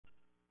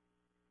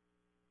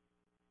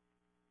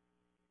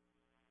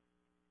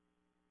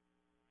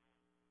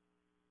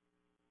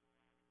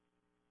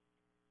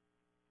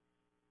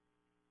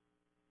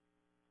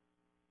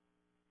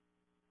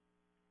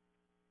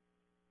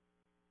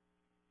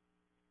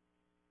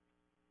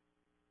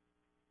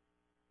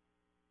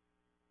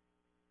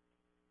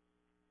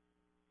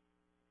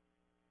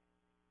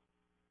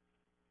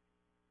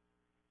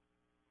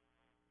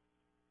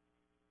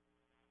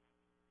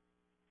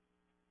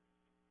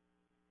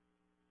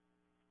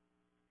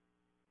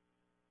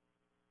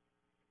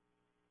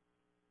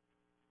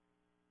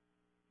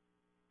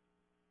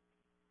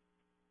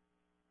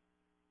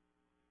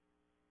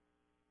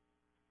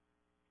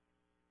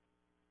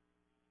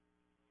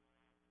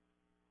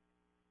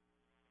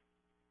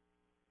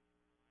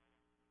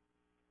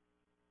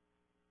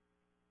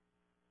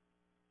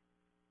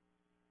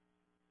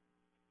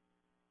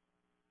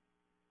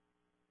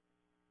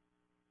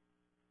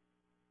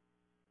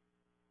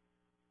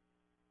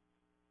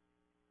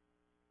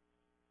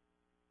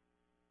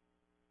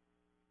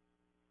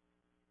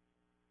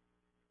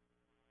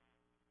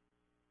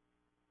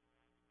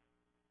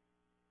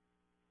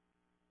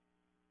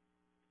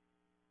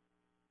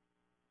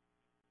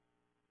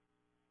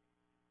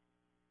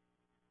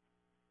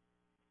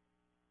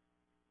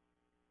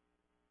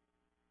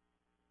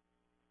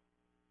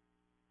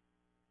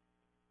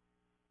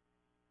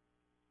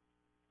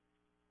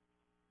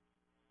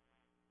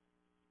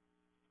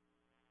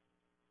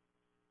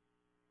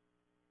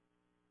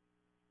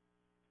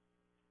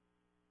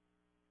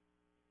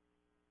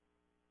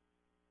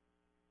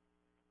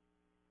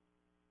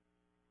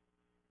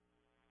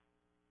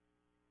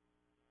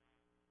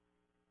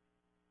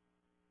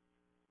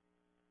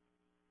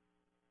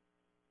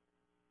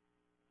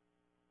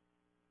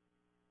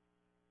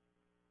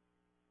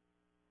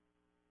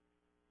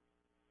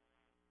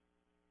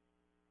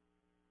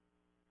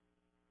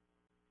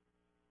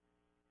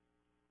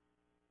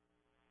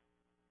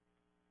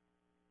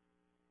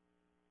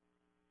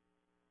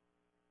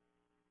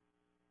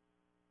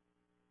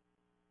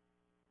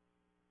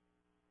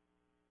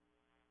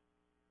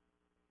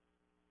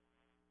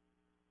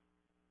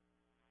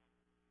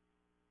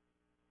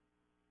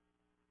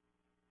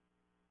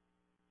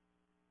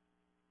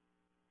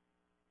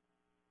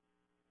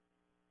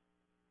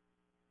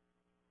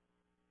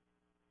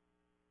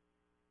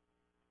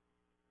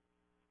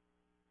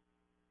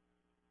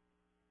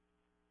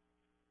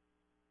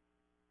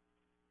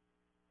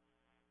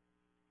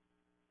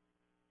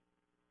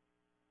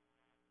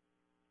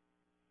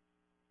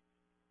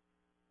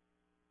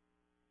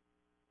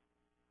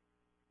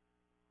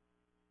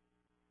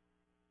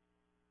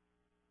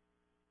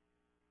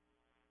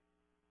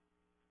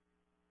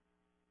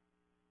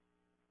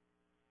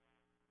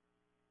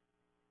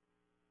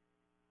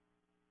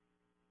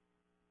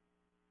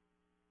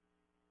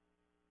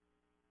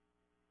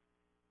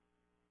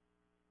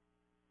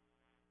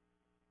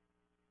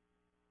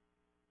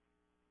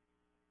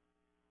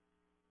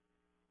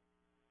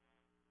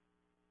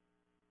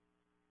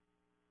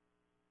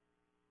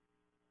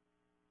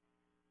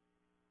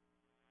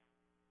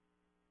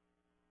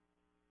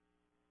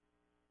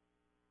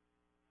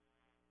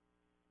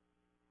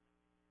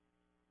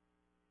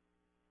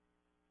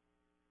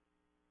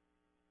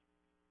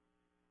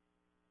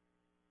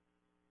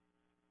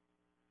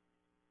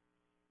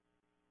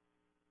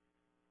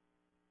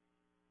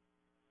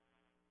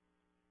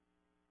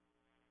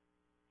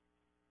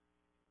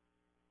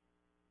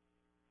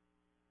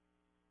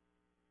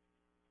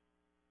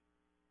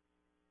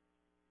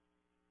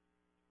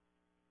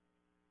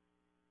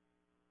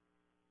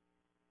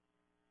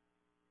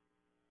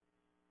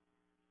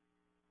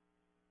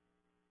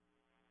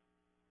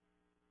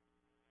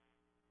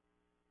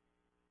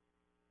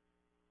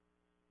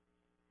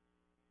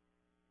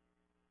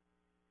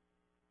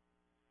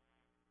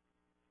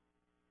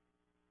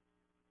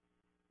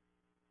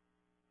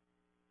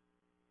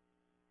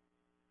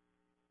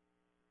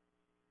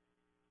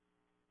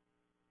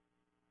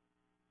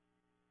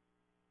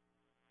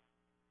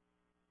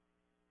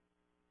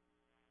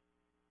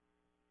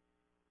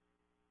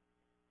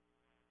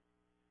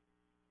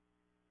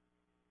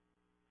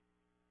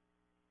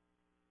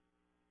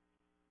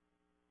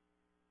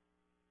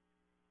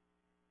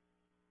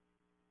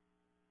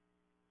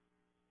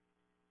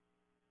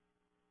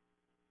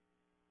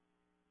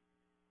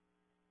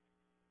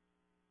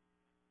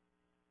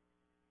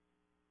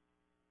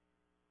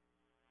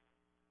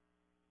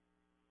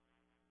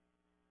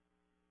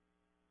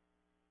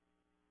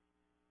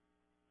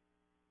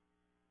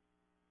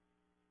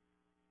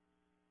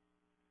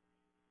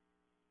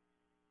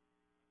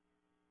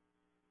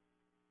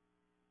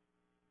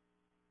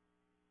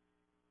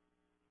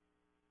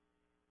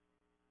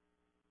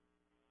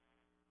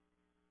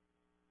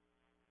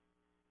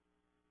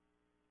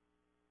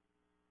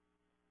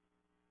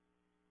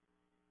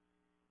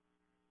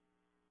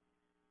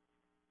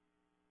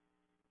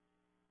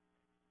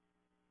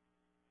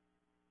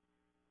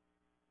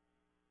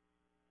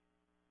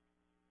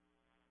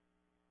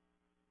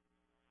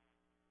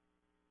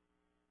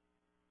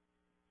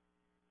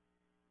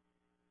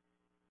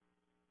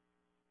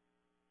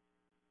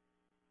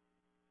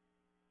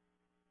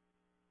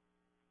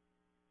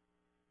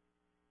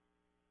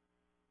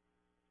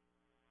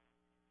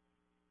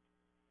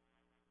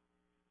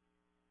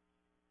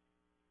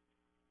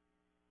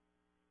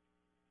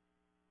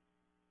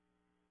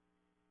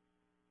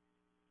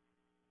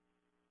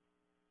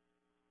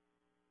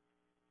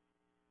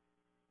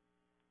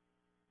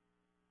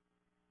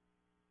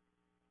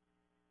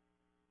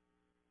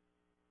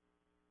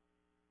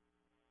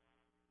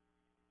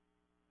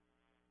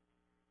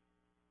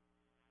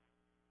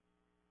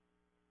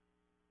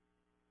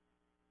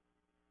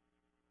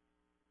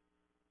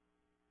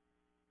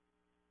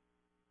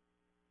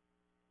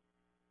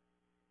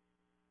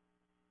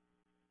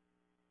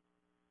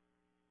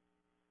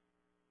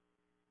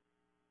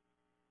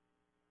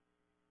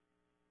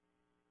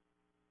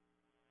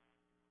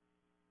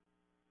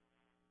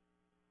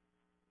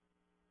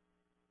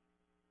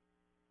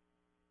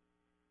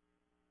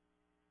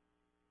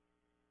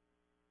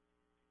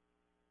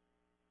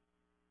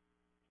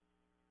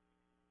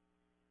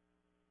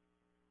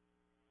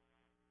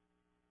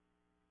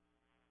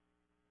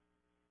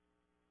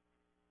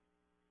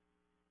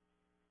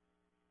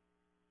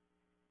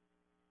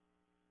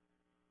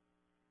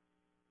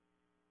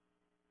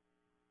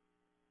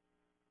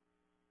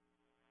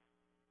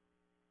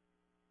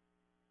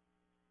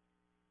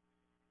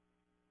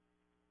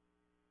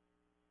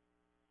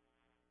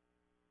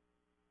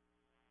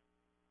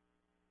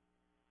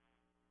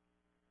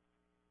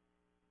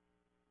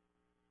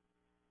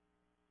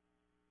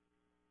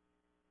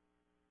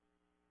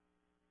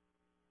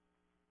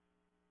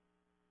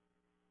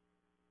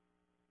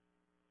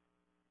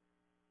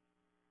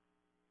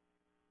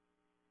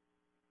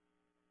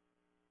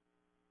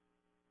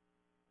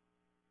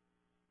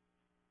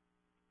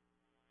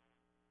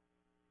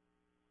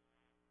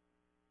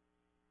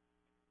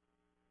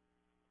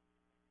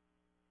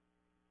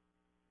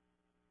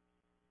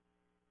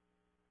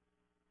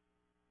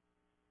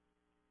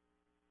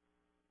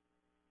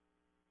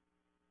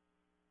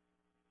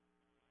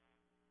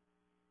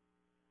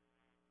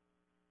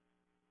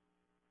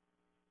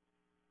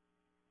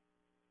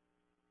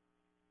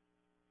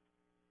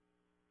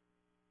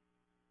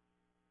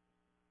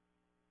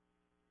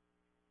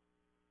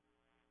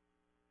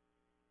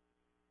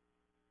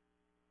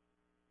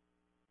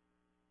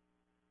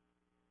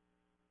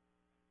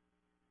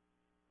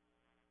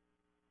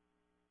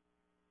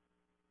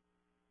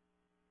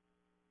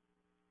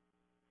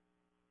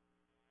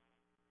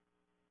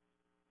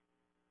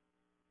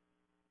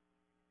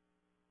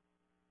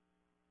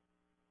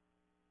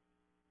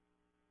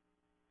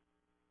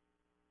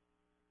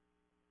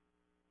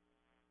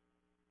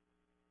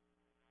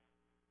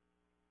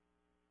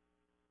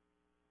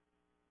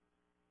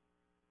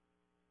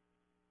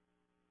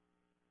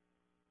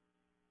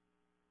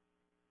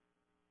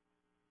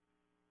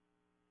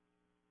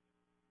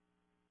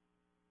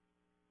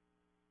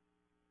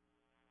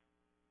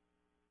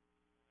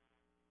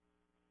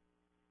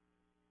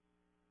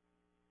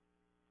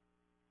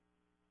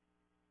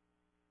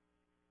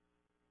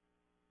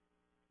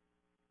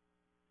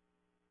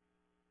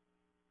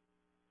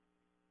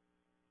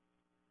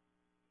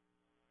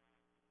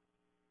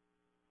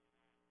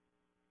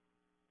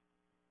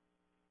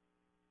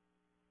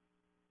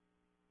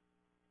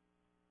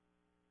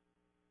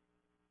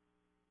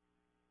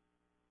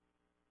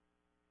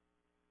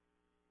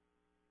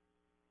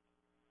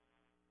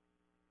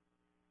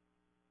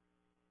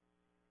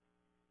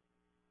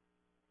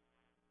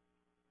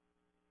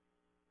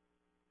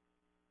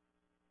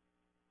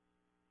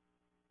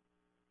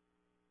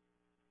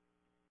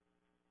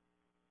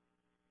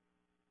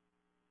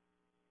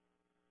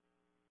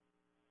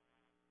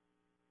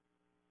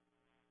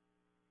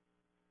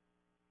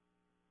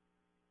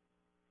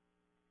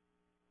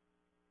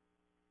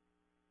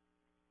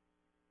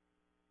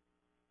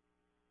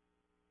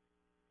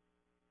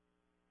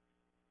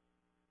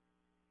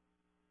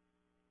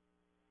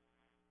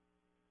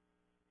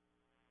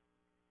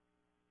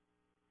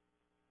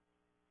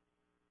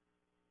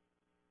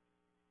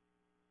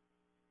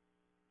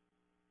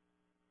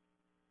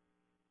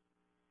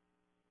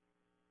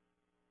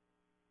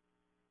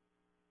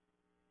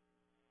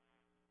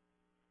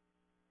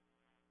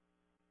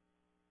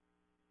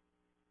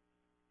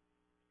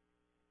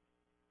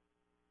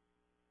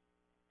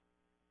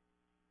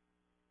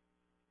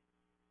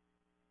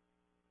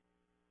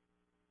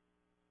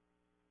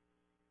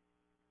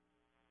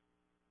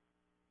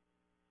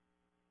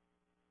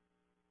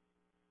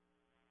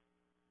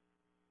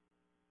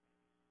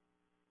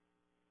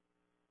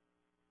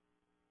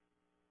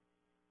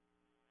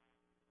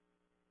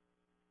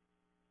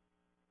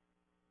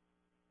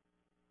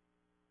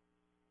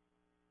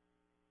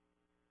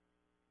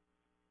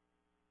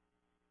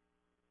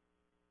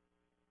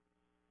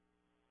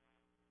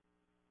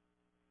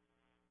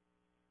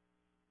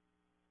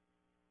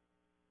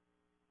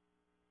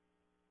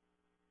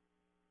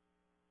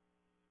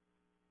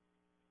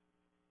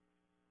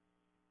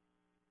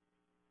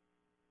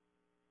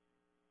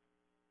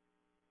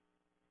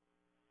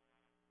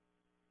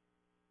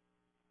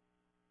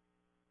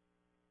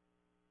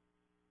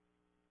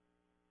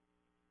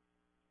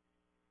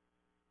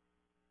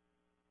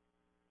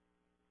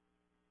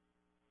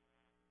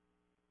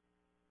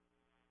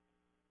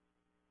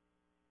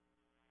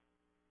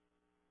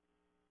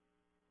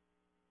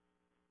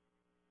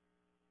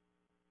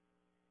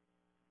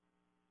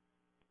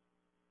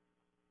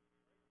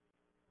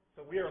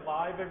So we are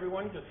live,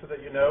 everyone, just so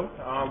that you know.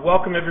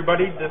 Welcome,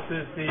 everybody. This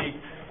is the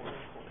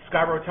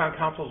Scarborough Town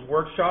Council's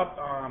workshop.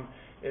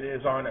 It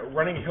is on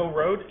Running Hill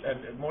Road,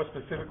 and more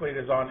specifically, it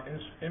is on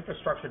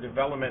infrastructure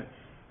development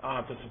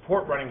to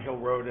support Running Hill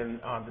Road and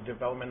the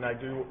development. And I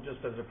do,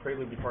 just as a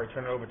prelude before I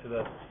turn it over to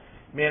the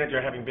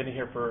manager, having been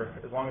here for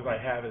as long as I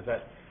have, is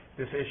that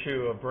this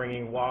issue of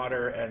bringing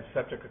water and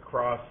septic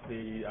across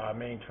the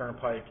Maine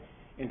Turnpike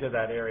into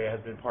that area has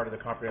been part of the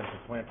comprehensive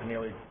plan for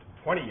nearly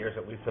 20 years,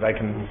 at least, that I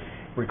can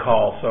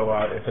recall. So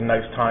it's a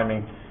nice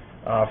timing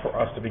for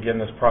us to begin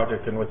this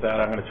project. And with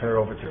that, I'm going to turn it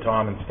over to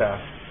Tom and staff.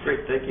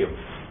 Great, thank you.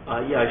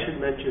 Yeah, I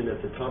should mention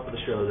at the top of the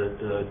show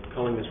that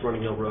calling this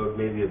Running Hill Road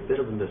may be a bit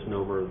of a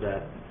misnomer.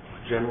 That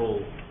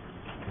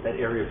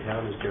area of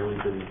town has generally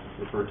been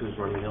referred to as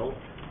Running Hill.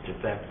 In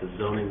fact, the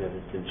zoning that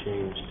has been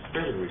changed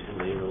fairly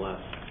recently in the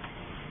last,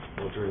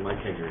 well, during my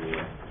tenure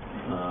anyway,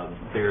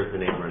 bears the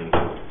name Running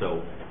Hill. So,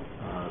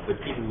 but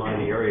keep in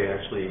mind the area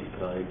actually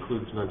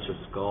includes not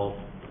just golf.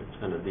 It's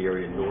kind of the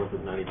area north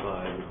of 95,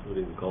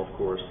 including the golf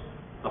course,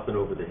 up and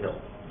over the hill.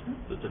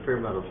 So it's a fair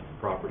amount of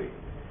property.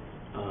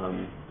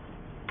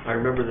 I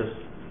remember this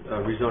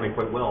rezoning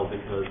quite well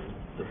because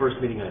the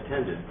first meeting I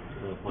attended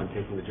upon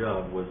taking the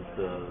job was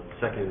the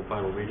second and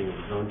final reading of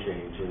the zone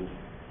change. And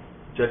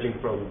judging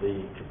from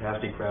the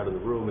capacity crowd in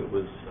the room, it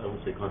was, I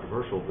won't say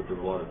controversial, but there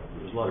was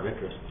a lot of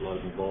interest, a lot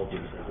of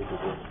involvement. I think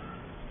it was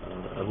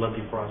a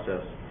lengthy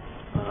process.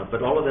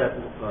 But all of that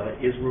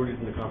is rooted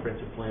in the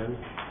comprehensive plan.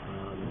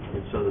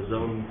 And so the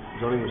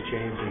zoning was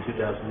changed in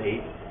 2008,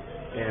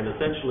 and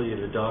essentially it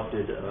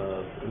adopted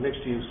a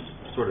mixed-use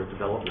sort of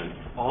development,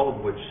 all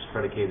of which is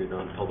predicated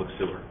on public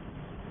sewer.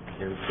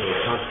 And so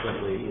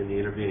consequently, in the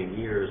intervening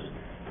years,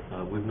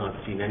 we've not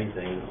seen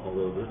anything,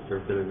 although there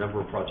have been a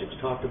number of projects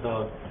talked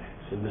about.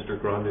 So Mr.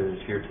 Grondin is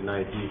here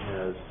tonight. He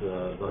has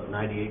about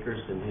 90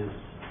 acres in his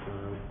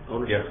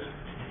ownership. Yes,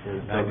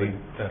 and 90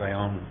 that I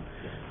own,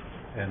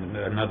 and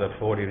another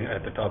 40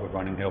 at the top of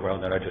Running Hill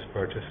Road that I just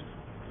purchased.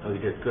 Oh, you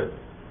did? Good.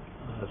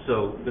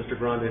 So Mr.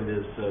 Grondin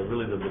is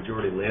really the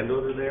majority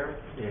landowner there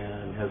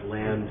and has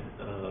land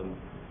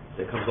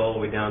that comes all the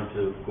way down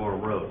to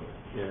Gorham Road.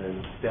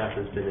 And staff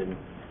has been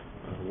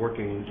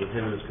working with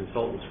him and his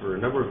consultants for a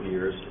number of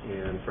years,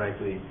 and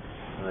frankly,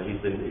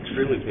 he's been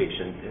extremely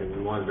patient, and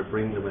we wanted to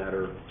bring the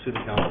matter to the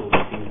council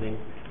this evening.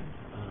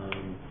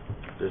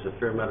 There's a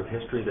fair amount of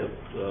history that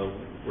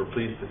we're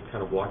pleased to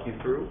kind of walk you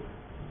through.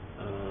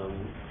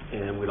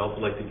 And we'd also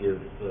like to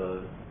give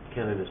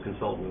Ken and his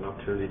consultant an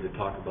opportunity to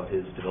talk about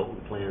his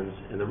development plans.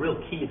 And the real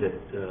key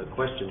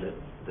question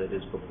that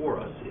is before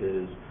us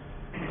is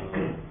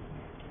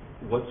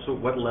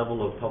what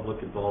level of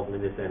public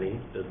involvement, if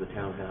any, does the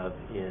town have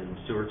in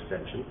sewer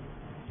extension,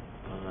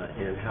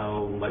 and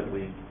how might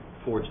we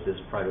forge this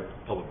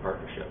private-public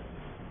partnership.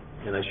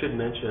 And I should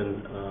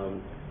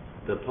mention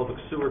the public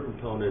sewer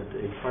component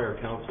in prior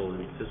council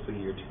in fiscal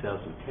year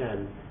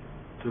 2010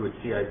 through its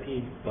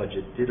CIP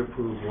budget did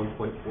approve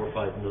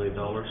 $1.45 million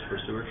for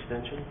sewer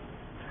extension,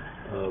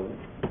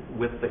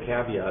 with the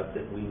caveat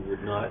that we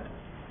would not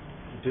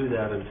do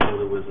that until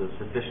there was a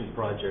sufficient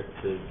project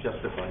to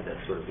justify that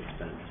sort of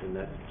expense.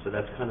 And so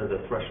that's kind of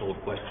the threshold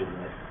question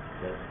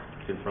that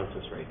confronts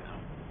us right now.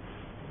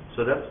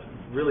 So that's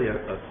really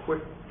a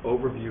quick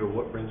overview of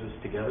what brings us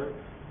together.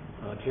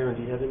 Karen,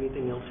 do you have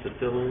anything else to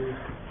fill in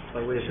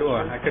by way of Sure,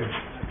 history?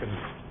 I could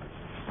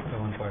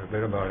fill in quite a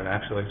bit about it.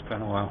 Actually, it's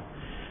been a while.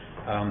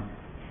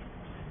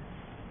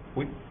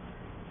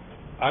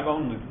 I've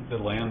owned the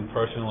land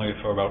personally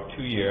for about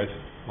 2 years.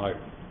 My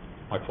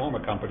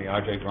former company,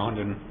 R.J.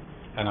 Grondin,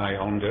 and I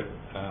owned it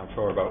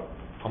for about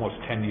almost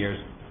 10 years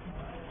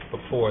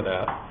before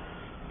that.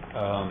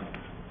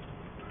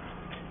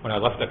 When I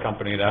left the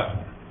company,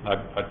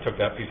 I took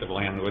that piece of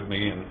land with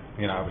me, and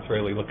I was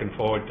really looking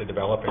forward to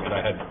developing it.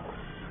 I had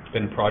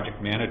been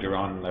project manager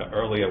on the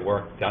earlier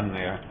work done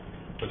there,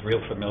 was real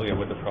familiar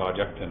with the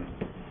project and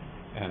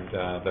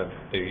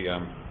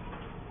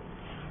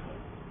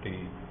the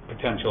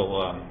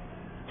potential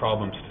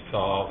problems to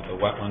solve, the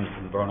wetlands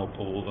and vernal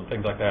pools and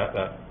things like that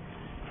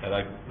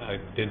I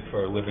did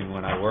for a living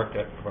when I worked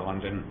at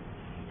Grondin.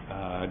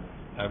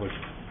 I was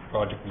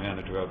project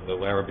manager of the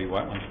Larrabee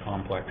Wetlands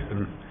Complex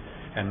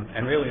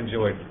and really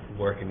enjoyed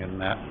working in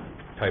that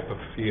type of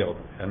field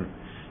and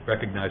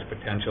recognized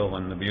potential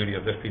and the beauty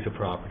of this piece of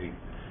property.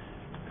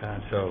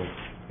 And so,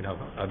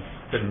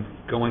 I've been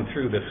going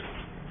through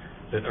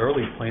the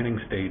early planning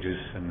stages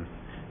and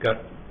got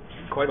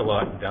quite a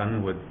lot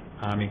done with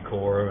Army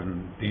Corps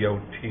and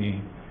DOT,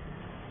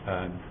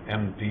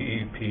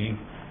 MDEP,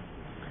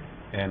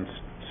 and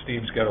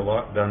Steve's got a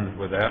lot done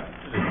with that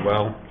as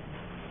well.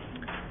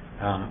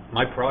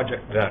 My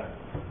project that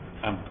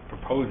I'm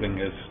proposing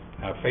is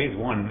phase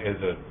one is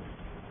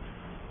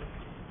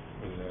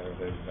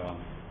there's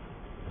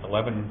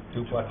 11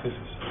 duplexes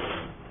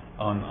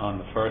on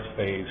the first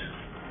phase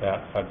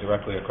that are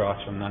directly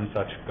across from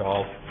Nunsuch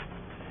Golf.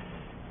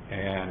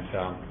 And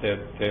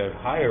they're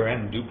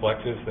higher-end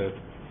duplexes. They're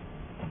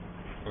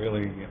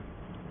really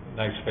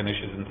nice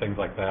finishes and things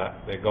like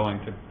that. They're going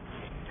to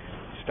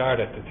start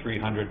at the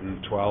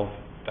 312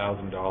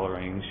 $100,000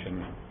 range,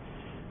 and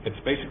it's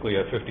basically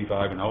a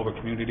 55 and over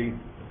community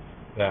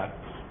that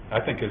I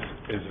think is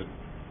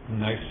a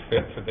nice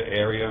fit for the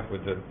area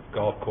with the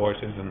golf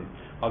courses and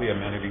all the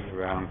amenities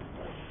around.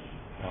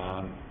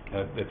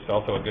 It's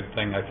also a good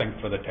thing, I think,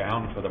 for the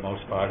town for the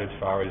most part, as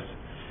far as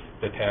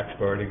the tax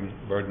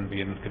burden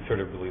being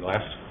considerably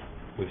less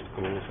with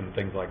schools and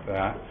things like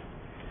that.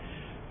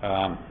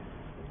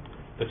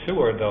 The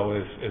sewer, though,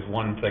 is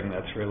one thing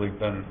that's really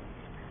been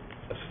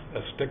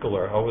a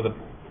stickler over the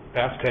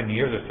past 10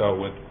 years or so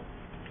with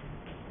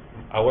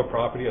our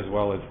property as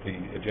well as the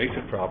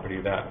adjacent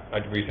property that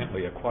I'd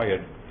recently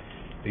acquired.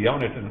 The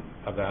owners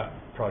of that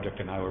project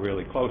and I were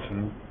really close,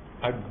 and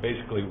I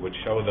basically would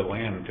show the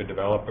land to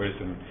developers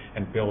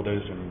and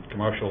builders and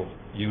commercial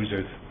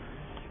users,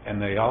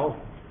 and they all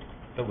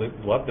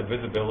love the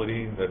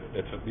visibility, that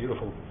it's a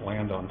beautiful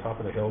land on top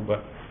of the hill,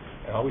 but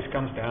it always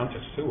comes down to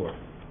sewer.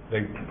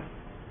 They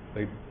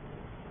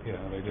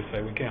just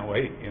say, we can't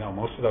wait.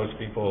 Most of those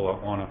people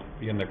want to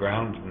be in the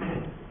ground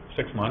in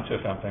 6 months or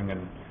something,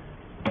 and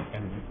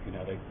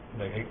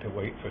they hate to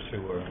wait for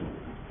sewer.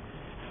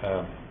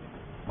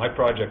 My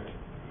project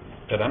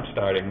that I'm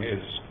starting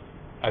is,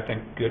 I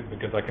think, good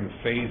because I can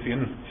phase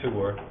in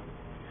sewer.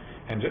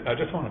 And I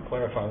just want to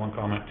clarify one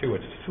comment too.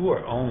 It's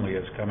sewer only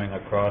is coming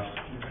across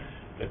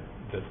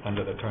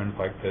under the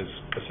turnpike. There's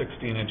a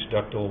 16-inch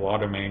ductile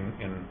water main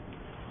in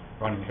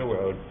Running Hill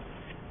Road,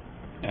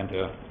 and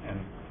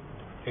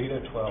 8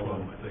 or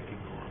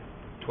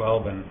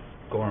 12 in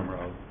Gorham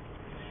Road.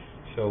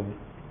 So,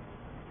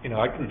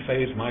 I can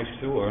phase my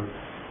sewer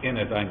in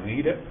as I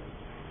need it,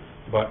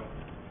 but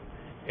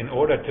in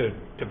order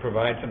to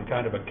provide some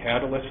kind of a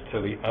catalyst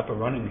to the upper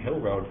Running Hill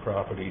Road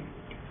property,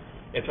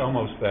 it's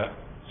almost that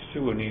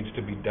sewer needs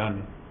to be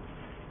done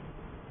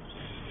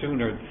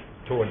sooner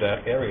toward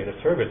that area, to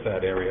service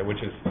that area,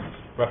 which is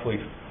roughly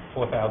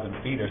 4,000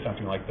 feet or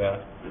something like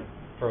that,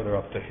 further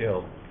up the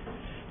hill.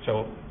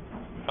 So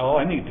all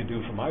I need to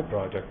do for my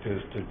project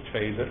is to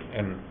phase it,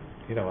 and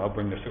I'll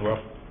bring the sewer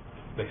up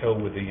the hill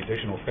with the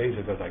additional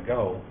phases as I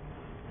go.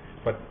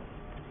 But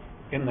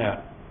in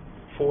that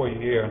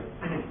 4-year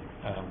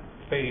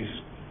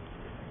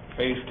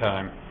phase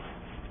time,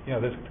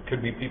 there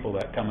could be people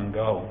that come and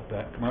go,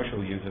 that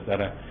commercial users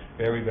that are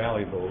very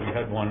valuable. We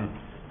had one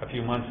a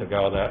few months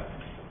ago that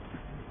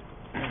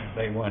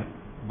they went,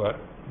 but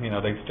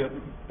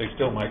they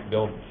still might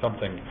build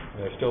something.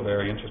 They're still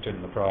very interested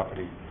in the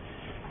property.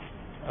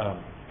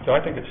 So I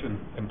think it's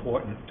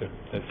important to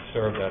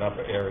serve that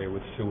upper area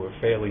with sewer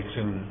fairly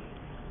soon.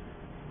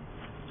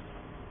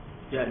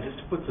 Yeah, and just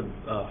to put some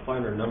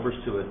finer numbers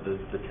to it,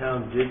 the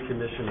town did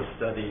commission a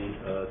study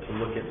to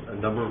look at a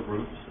number of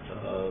routes,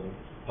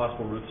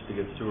 possible routes to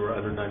get sewer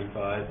under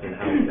 95, and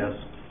how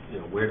best,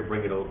 where to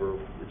bring it over,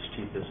 it's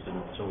cheapest,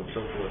 and so on and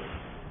so forth.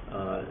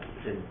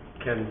 And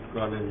Ken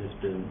Grundon has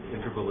been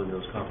integral in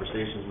those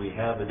conversations. We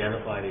have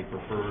identified a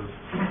preferred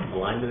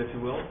alignment, if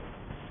you will,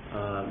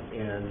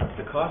 and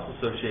the cost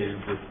associated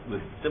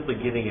with simply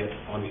getting it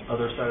on the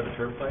other side of the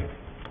turnpike,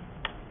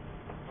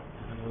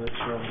 let's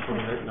run from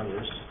the right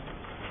numbers,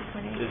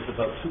 is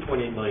about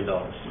 $2.8 million.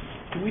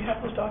 Do we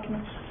have those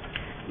documents?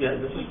 Yeah,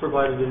 this is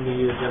provided in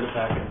the agenda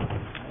packet.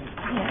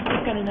 Yeah,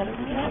 we've got another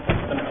one.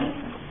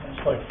 That's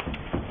fine.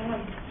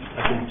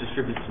 I can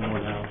distribute some more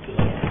now.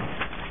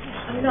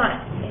 I'm not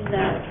in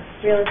the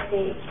real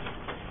estate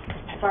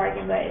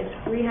bargain, but is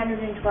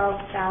 $312,000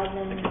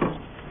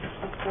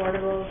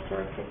 affordable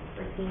for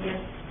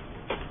seniors?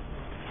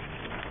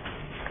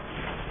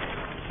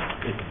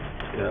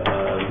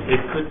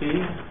 It could be.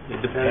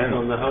 It depends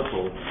on the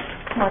household.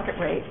 Market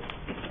rate.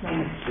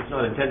 It's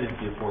not intended to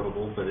be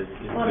affordable, but it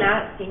well, I'm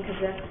asking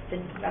because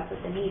that's what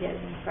the need is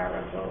in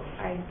Scarborough. So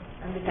I'm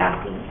just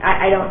asking.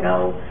 I don't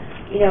know,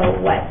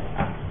 what.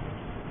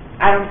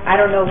 I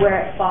don't know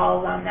where it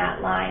falls on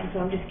that line.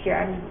 So I'm just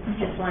curious. I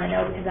just want to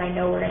know because I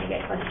know we're going to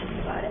get questions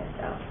about it.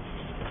 So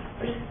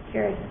we're just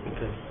curious.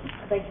 Okay.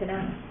 I'd like to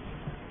know.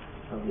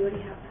 Oh, you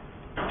already have that.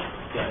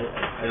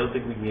 Yeah, I don't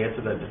think we can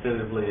answer that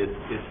definitively.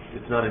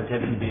 It's not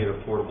intended to be an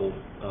affordable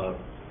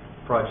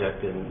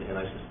project, and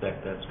I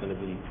suspect that's going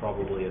to be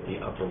probably at the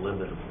upper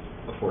limit of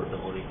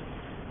affordability,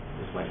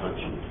 is my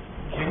hunch.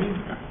 Can you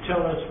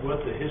tell us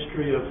what the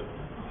history of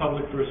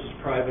public versus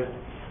private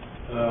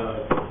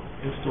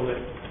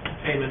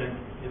payment and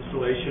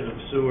installation of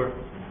sewer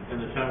in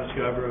the town of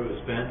Scarborough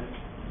has been?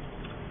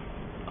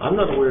 I'm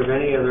not aware of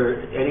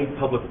any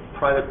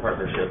public-private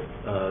partnership.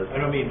 I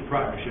don't mean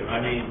partnership. I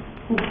mean,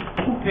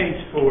 who pays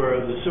for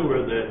the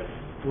sewer that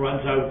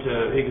runs out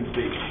to Higgins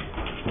Beach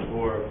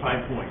or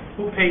Pine Point?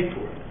 Who paid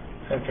for it?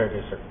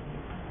 Sanitary district.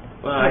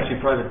 Well, actually,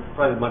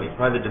 private money,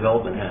 private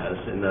development has,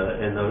 and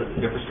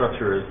the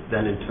infrastructure is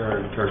then in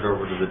turn turned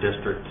over to the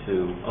district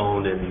to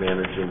own and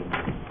manage and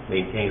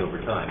maintain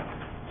over time.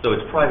 So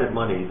it's private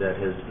money that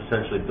has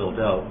essentially built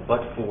out,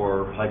 but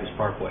for Higas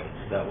Parkway.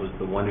 That was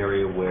the one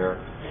area where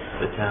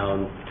the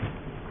town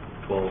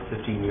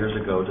 15 years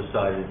ago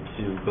decided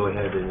to go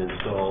ahead and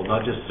install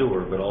not just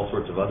sewer, but all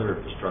sorts of other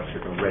infrastructure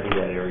to ready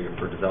that area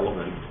for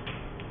development.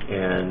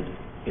 And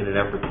in an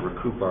effort to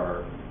recoup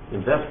our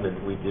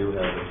investment, we do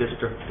have a TIF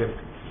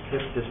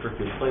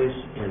district in place,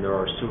 and there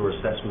are sewer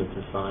assessments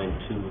assigned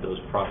to those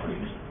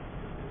properties.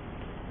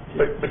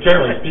 But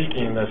generally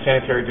speaking, the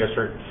sanitary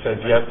district says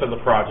yes to the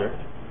project,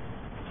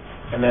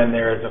 and then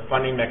there is a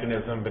funding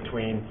mechanism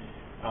between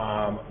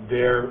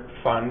their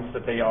funds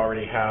that they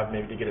already have,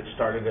 maybe to get it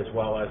started, as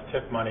well as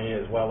TIF money,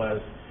 as well as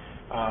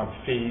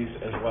fees,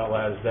 as well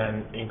as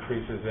then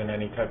increases in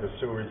any type of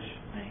sewage.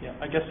 Right. Yeah,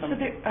 I guess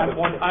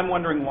I'm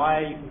wondering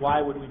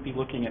why would we be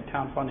looking at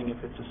town funding if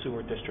it's a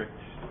sewer district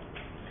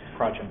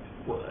project?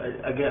 Well,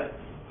 again,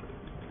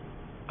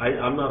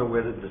 I'm not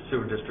aware that the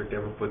sewer district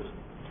ever puts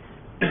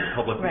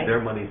publicly Right.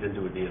 their monies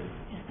into a deal.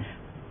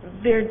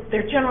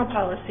 Their general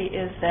policy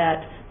is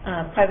that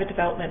private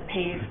development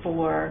pays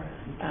for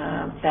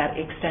that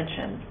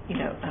extension,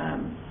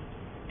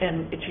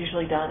 and it's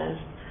usually done as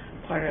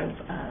part of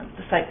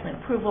the site plan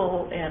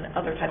approval and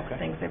other types of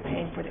things they're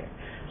paying for their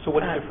So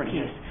what's different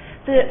here?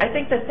 I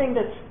think the thing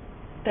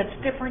that's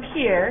different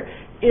here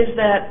is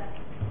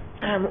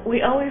that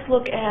we always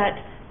look at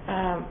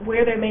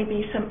where there may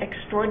be some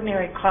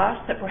extraordinary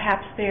costs, that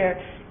perhaps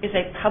there is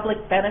a public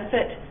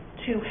benefit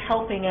to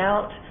helping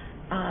out,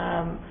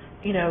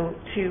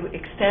 to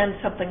extend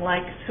something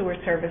like sewer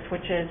service,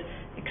 which is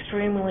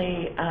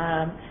extremely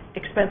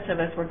expensive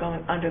as we're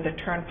going under the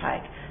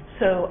turnpike.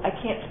 So I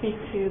can't speak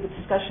to the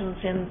discussions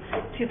in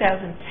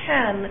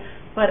 2010,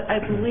 but I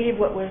believe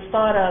what was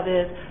thought of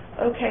is,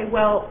 okay,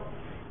 well,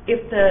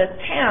 if the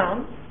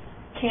town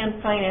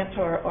can finance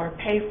or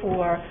pay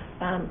for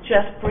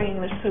just bringing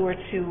the sewer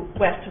to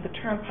west of the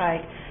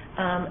turnpike,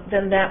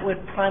 then that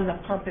would prime the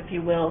pump, if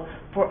you will,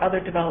 for other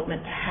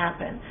development to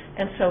happen.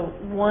 And so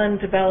one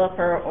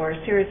developer or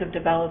a series of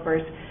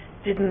developers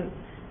didn't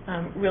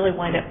really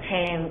wind up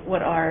paying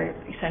what are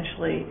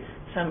essentially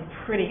some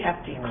pretty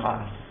hefty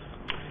costs.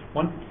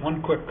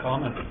 One quick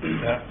comment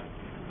that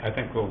I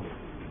think will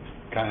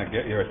kind of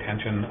get your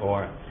attention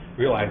or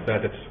realize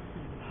that it's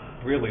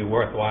really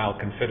worthwhile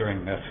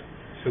considering this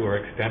sewer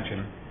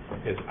extension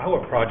is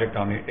our project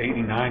on the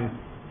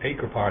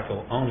 89-acre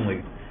parcel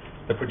only.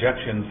 The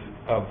projections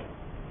of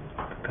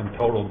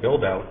total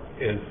build-out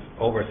is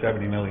over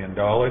 $70 million,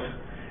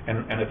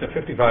 and it's a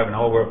 55 and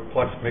over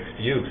plus mixed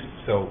use.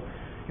 So,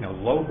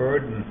 low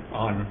burden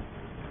on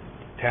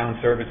town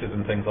services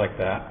and things like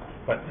that.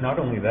 But not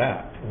only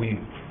that, we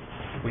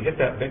hit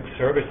that big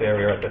service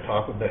area at the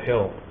top of the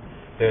hill.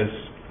 There's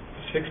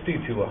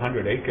 60 to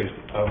 100 acres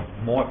of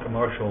more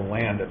commercial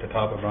land at the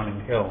top of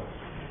Running Hill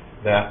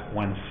that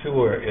when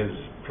sewer is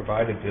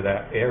provided to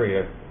that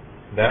area,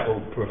 that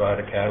will provide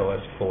a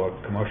catalyst for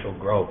commercial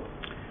growth.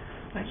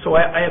 So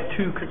I have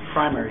two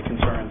primary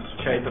concerns.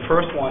 Okay, the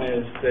first one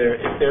is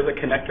if there's a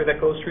connector that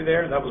goes through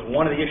there, that was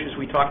one of the issues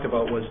we talked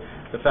about, was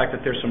the fact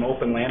that there's some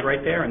open land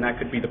right there, and that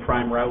could be the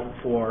prime route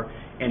for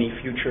any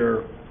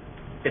future.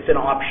 It's an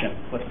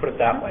option, let's put it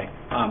that way.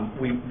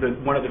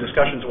 One of the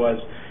discussions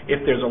was,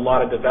 if there's a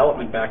lot of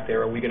development back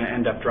there, are we going to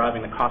end up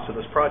driving the cost of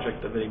this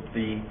project,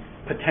 the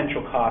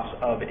potential cost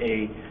of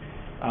a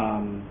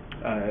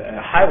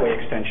highway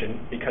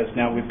extension, because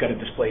now we've got to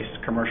displace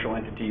commercial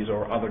entities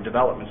or other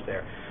developments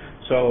there.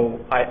 So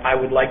I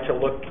would like to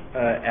look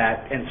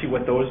at and see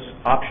what those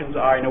options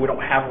are. I know we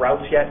don't have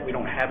routes yet. We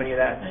don't have any of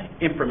that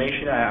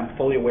information. I'm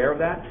fully aware of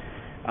that.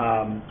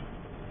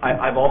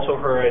 I've also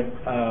heard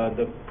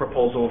the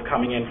proposal of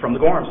coming in from the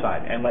Gorham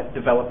side and let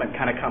development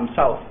kind of come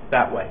south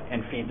that way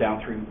and feed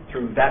down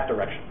through that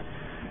direction.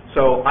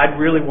 So I'd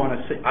really want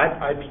to see,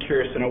 I'd be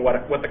curious to know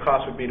what the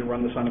cost would be to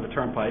run this under the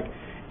turnpike,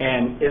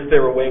 and is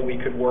there a way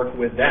we could work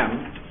with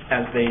them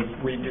as they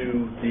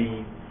redo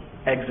the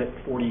exit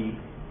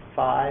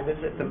 45, is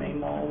it the Maine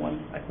Mall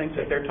one, I think,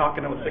 that they're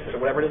talking about, 6 or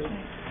whatever it is?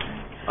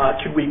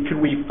 Could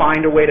we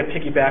find a way to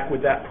piggyback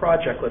with that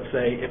project, let's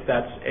say, if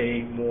that's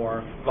a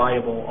more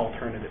viable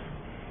alternative?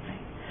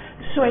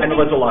 So I know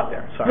there's a lot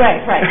there, sorry.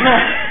 Right.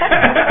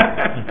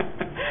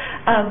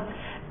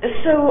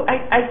 So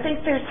I think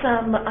there's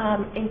some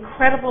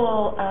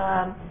incredible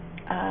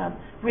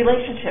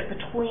relationship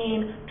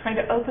between trying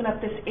to open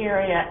up this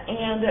area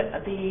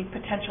and the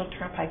potential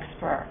turnpike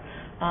spur.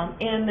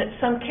 In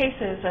some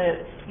cases,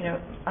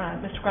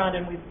 Mr.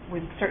 Grondin,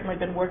 we've certainly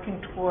been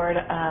working toward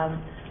a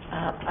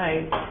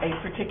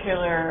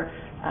particular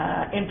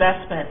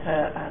investment,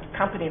 a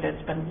company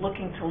that's been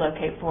looking to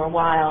locate for a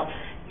while,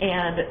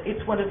 and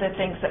it's one of the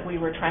things that we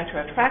were trying to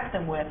attract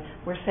them with.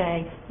 We're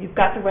saying, you've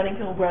got the Running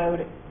Hill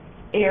Road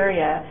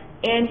area,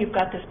 and you've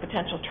got this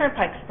potential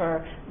turnpike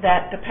spur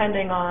that,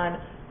 depending on,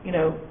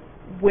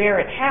 where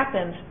it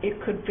happens, it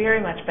could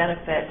very much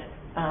benefit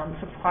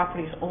some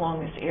properties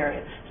along this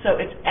area. So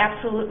it's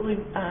absolutely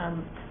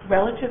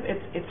relative.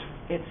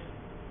 It's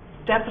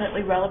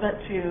definitely relevant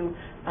to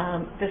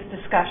this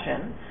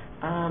discussion.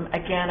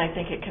 Again, I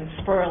think it can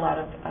spur a lot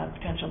of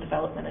potential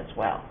development as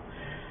well.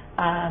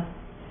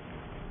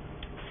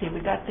 See, we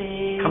got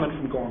the... Coming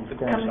from Gorham, the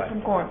Gorham side. Coming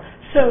from Gorham.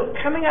 So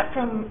coming up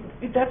from,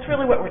 that's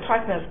really what we're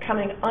talking about, is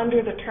coming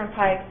under the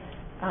turnpike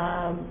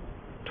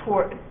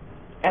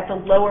at the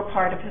lower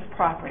part of his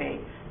property.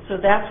 So So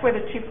that's where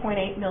the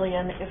 $2.8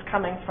 million is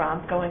coming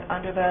from, going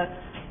under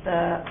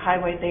the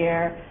highway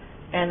there.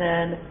 And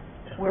then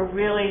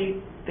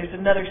there's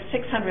another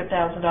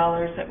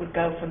 $600,000 that would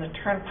go from the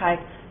turnpike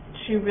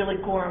to really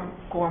Gorham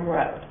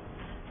Road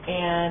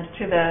and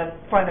to the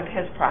front of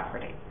his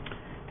property.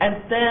 And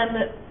then,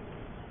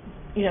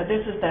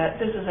 this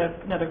is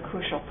another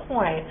crucial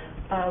point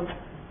of,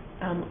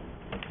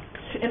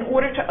 in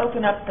order to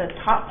open up the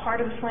top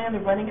part of this land, the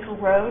Running Hill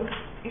Road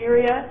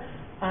area,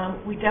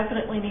 we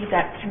definitely need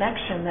that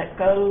connection that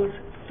goes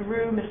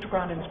through Mr.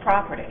 Grondin's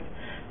property.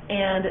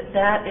 And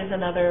that is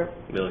another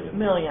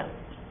million,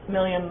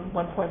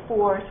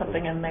 1.4,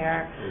 something in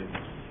there.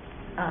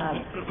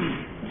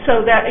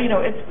 So that,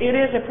 it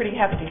is a pretty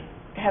hefty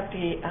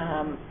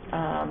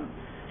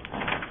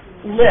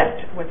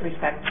lift with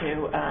respect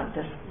to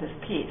this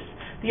piece.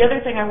 The other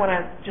thing I want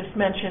to just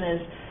mention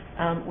is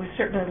we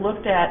certainly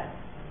looked at,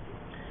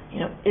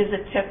 is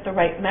a TIF the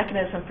right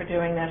mechanism for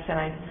doing this?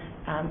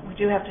 And we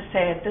do have to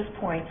say at this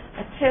point,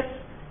 a TIF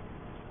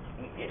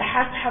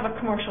has to have a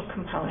commercial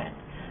component.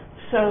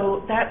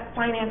 So that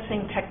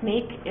financing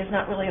technique is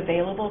not really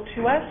available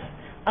to us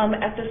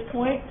at this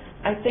point.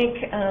 I think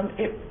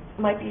it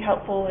might be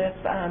helpful if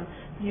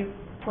you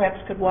perhaps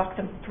could walk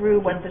them through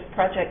what this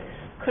project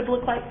could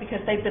look like, because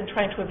they've been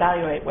trying to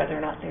evaluate whether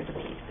or not there's a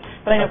piece.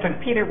 But I know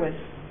Peter was,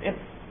 I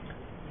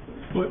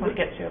want to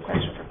get to a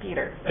question for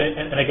Peter.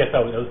 And I guess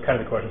that was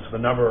kind of the question. So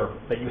the number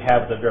that you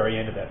have at the very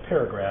end of that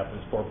paragraph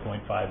is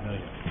 $4.5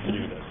 million to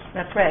do this.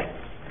 That's right.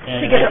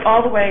 And to get it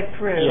all the way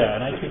through. Yeah,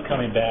 and I keep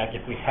coming back,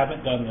 if we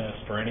haven't done this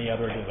for any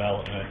other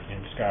development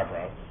in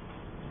Scarborough,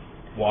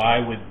 why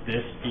would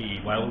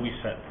we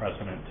set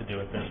precedent to do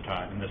it this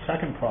time? And the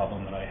second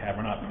problem that I have,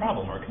 or not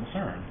problem, or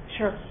concern,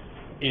 sure,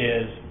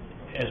 is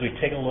as we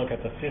take a look at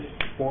the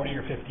 $40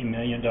 or $50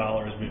 million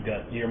we've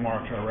got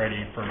earmarked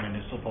already for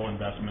municipal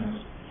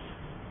investments,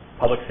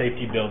 public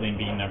safety building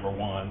being number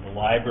one, the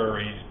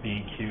libraries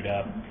being queued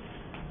up,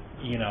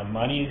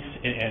 monies,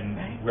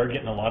 and we're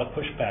getting a lot of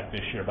pushback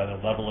this year by the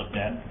level of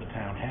debt the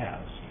town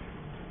has.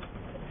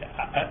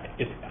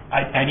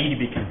 I need to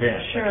be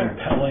convinced, sure, a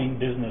compelling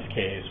business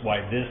case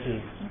why this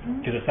is,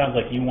 because it sounds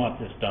like you want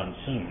this done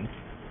soon.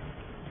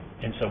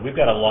 And so we've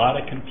got a lot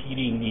of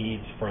competing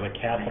needs for the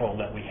capital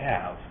that we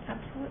have.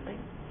 Absolutely.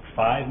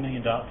 $4.5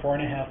 million,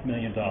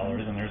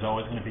 and there's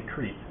always going to be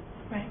creep.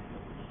 Right.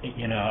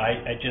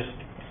 I just,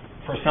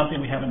 for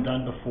something we haven't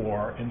done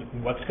before,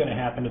 and what's going to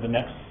happen to the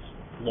next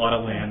lot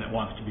of land that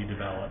wants to be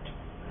developed.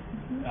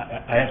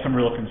 I have some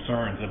real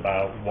concerns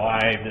about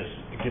why this,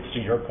 it gets to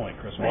your point,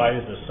 Chris, why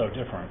is this so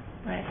different?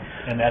 Right.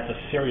 And that's a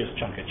serious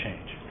chunk of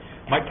change.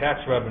 My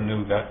tax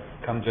revenue that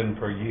comes in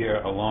per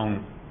year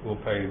alone will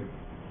pay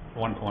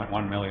 $1.1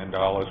 million,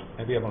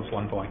 maybe almost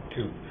 1.2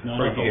 Not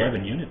per off year.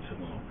 11 units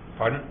alone.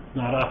 Pardon?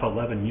 Not off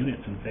 11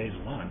 units in phase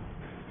one.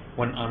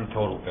 When I'm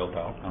total built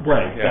out.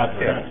 Right, Yeah.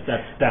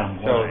 that's down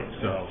the line.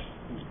 So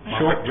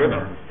short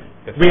term,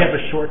 It's we have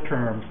a short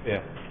term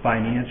yeah.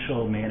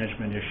 financial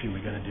management issue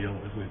we got to deal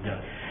with. We've got.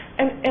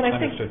 And I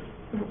think,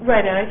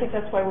 right, and I think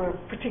that's why we're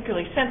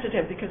particularly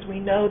sensitive, because we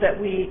know that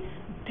we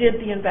did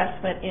the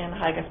investment in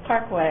Higas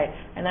Parkway,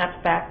 and that's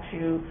back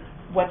to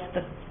what's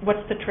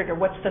the trigger,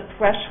 what's the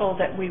threshold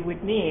that we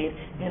would need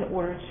in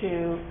order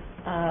to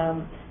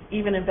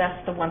even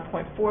invest the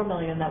 $1.4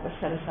 million that was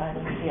set aside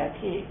in the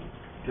CIP.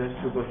 Just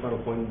to go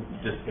final point,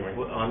 just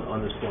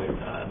on this point,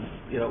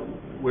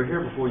 we're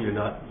here before you,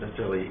 not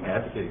necessarily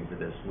advocating for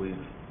this.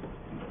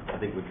 I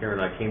think when Karen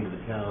and I came to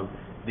the town,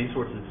 these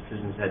sorts of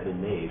decisions had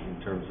been made in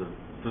terms of,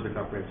 through the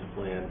comprehensive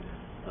plan,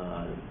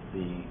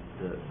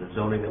 the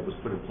zoning that was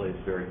put in place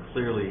very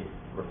clearly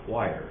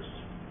requires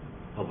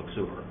public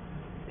sewer.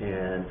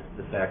 And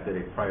the fact that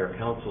a prior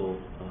council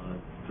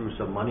threw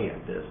some money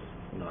at this,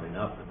 not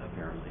enough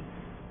apparently,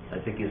 I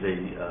think is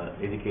a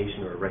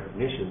indication or a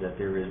recognition that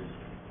there is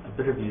a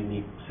bit of a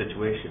unique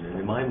situation. And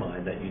in my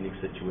mind, that unique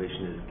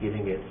situation is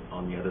getting it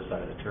on the other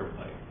side of the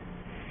turnpike.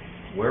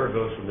 Where it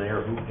goes from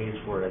there, who pays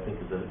for it, I think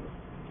is a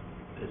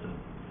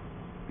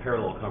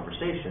parallel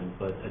conversation,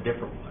 but a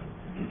different one.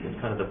 It's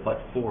kind of the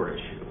but-for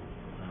issue.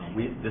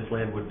 This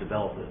land would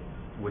develop,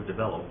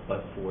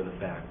 but for the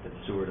fact that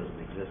sewer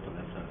doesn't exist on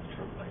that side of the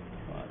turnpike.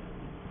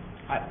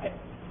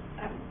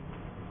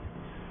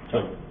 So,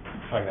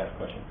 if I could ask a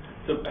question.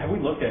 So, have we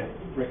looked at,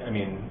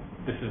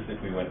 this is if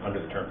we went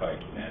under the turnpike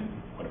and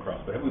went across,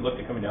 but have we looked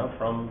at coming down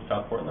from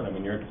South Portland?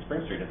 You're at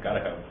Spring Street, it's got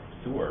to have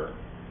sewer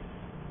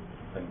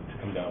to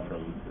come down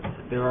from.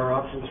 There are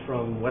options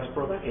from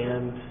Westbrook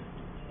and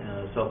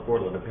South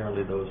Portland.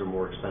 Apparently those are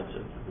more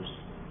expensive.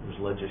 There's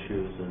ledge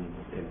issues and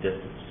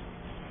distance.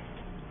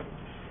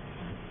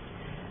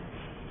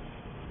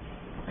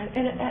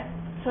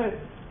 So,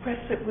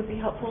 perhaps it would be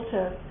helpful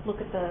to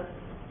look at the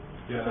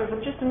sort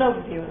of just an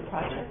overview of the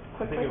project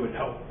quickly. I think it would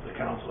help the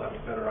council have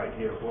a better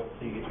idea of what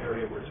the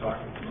area we're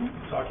talking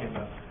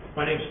about.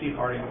 My name's Steve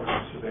Harding, working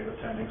with Sebago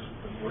Tenants.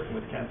 Been working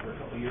with Ken for a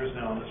couple of years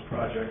now on this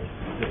project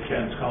that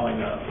Ken's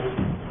calling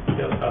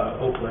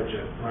Oak Ledge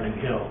at Running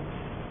Hill.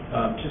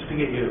 Just to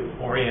get you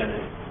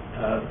oriented,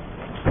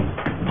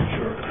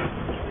 sure.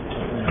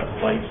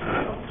 lights.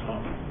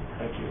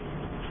 Thank you.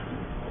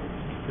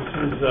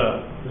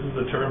 This is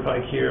the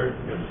turnpike here.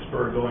 We have the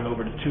spur going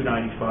over to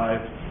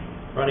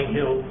 295. Running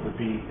Hill would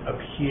be up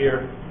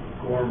here.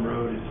 Gorham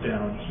Road is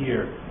down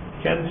here.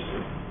 Ken's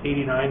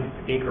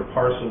 89-acre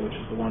parcel, which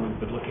is the one we've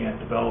been looking at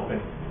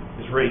developing,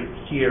 is right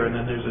here, and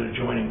then there's an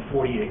adjoining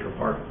 40-acre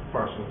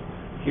parcel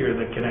here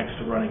that connects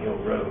to Running Hill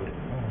Road.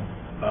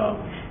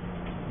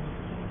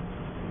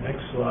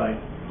 Next slide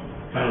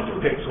kind of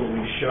depicts what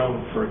we've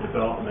shown for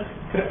development.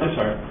 I'm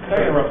sorry, can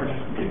I interrupt for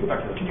just,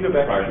 can you go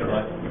back prior to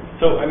that?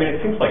 So, I mean, it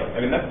seems like,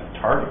 that's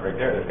Target right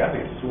there, there's got to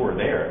be a sewer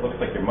there. It looks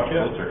like you're much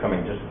closer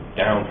coming just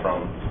down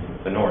from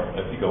the north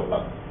if you go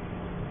up.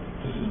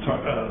 This is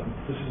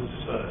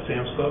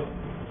Sam's Club.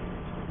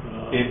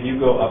 If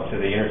you go up to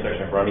the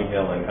intersection of Running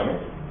Hill and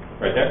Cummings,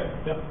 right there?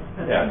 Yep.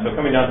 Yeah, so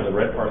coming down to the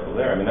red parcel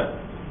there, that's...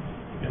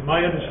 And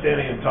my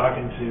understanding in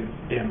talking to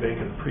Dan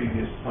Baker, the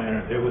previous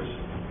planner, there was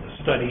a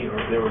study or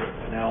there was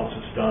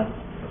analysis done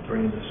of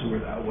bringing the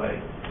sewer that way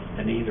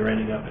and either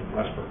ending up in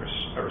Westbrook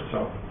or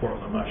South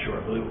Portland, I'm not sure,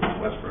 I believe it was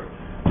Westbrook.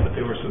 But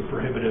there were some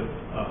prohibitive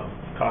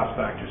cost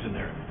factors in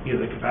there.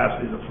 Either the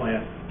capacity of the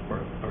plant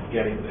or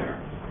getting there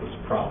was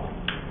a problem.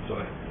 So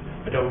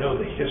I don't know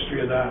the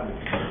history of that.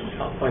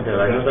 I'll find out.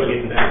 I know that was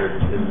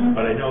considered.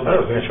 But I know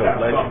that in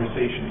past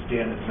conversations,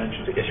 Dan has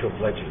mentioned The issue of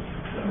legend.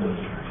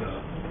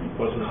 that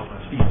wasn't a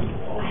feasible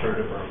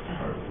alternative or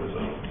was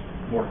a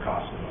more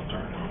costly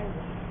alternative.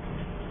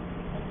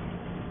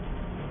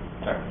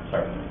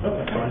 Sorry. No,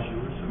 that's fine.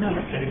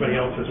 If anybody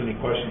else has any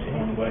questions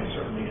along the way,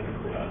 certainly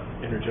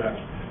interject.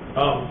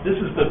 This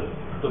is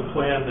the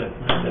plan that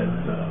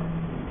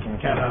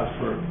Ken has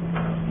for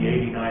the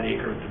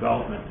 89-acre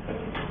development.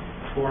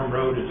 Gorham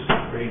Road is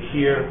right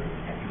here.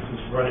 This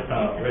is Red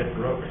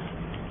Brook,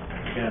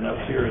 and up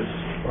here is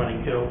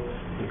Running Hill.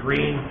 The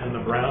green and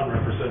the brown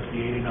represents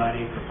the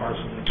 89-acre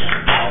parcel.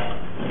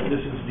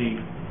 This is the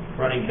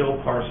Running Hill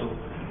parcel.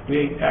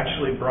 We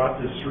actually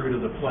brought this through to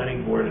the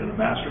planning board in a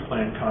master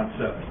plan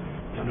concept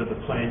under the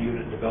plan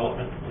unit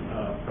development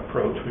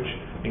approach, which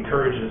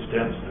encourages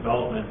dense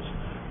developments.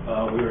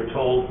 We were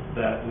told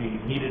that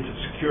we needed to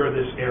secure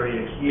this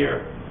area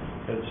here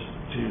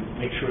to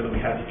make sure that we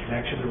had the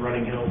connection to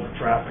Running Hill for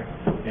traffic,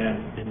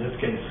 and in this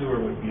case, sewer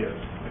would be a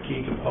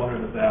key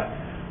component of that.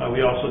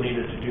 We also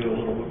needed to do a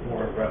little bit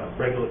more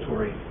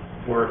regulatory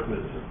work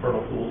with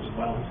vernal pools and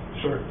wells.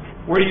 Sure.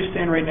 Where do you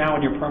stand right now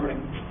in your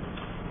permitting?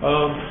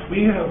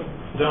 We have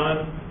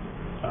done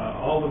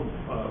all the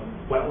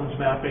wetlands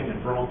mapping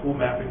and vernal pool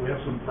mapping. We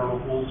have some vernal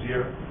pools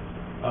here.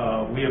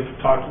 We have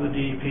talked to the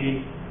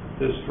DEP.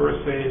 This first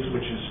phase,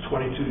 which is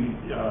 11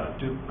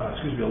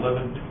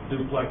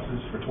 duplexes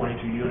for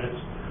 22 units,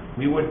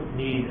 we wouldn't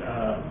need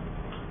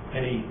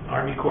any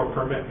Army Corps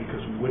permit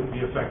because we wouldn't be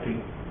affecting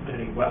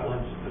any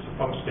wetlands. There's a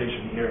pump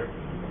station here,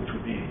 which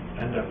would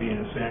end up being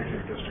a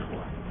sanitary district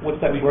one.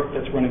 What's that brook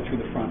that's running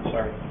through the front?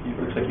 Sorry, it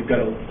looks like you've got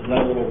a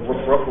little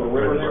brook or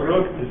river there.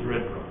 Brook is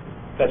Red Brook.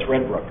 That's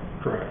Red Brook.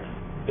 Correct.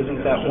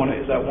 Isn't that one?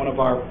 Is that one of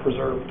our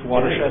preserved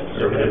watersheds?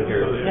 So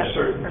there are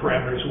certain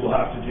parameters we'll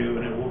have to do,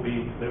 and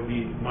there'll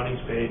be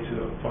monies paid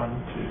to a fund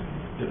to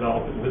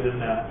develop it within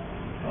that,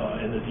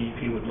 and the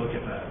DEP would look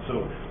at that.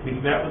 So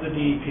we've met with the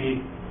DEP.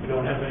 We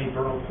don't have any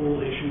vernal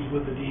pool issues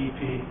with the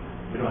DEP.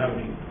 We don't have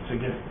any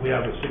we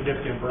have a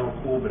significant vernal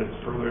pool, but it's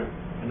further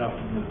enough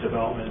from the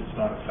development. It's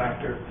not a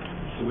factor.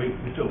 So we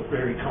feel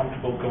very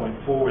comfortable going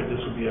forward.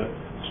 This would be a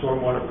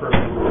stormwater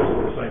permit.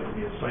 The site would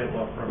be a site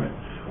law permit.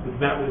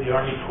 We've met with the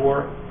Army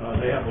Corps.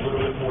 They have a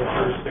little bit more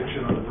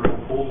jurisdiction on the vernal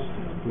pools.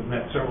 We've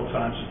met several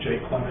times with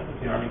Jay Clement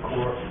with the Army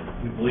Corps.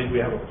 We believe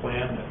we have a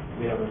plan that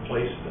we have in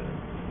place that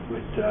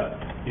would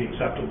be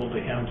acceptable to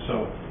him.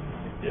 So,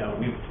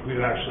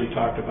 we've actually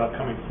talked about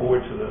coming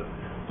forward to the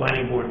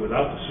planning board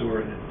without the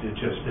sewer, and it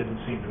just didn't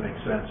seem to make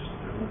sense.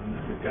 And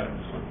we've gotten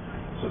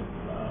some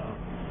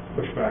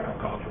pushback, I'll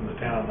call it, from the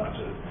town not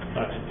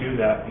to do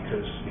that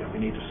because we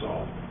need to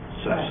solve.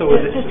 So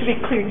is it just to be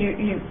clear,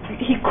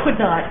 he could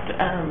not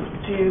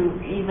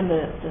do even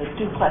the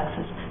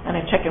duplexes, and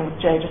I check in with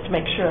Jay just to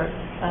make sure,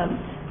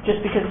 just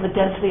because of the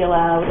density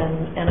allowed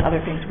and other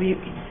things.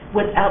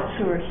 Without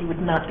sewer, he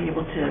would not be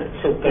able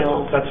to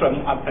build. That's what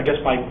I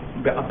guess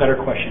a better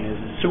question is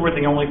sewer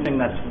the only thing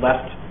that's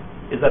left?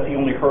 Is that the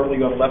only hurdle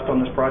you have left on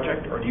this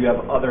project, or do you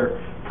have other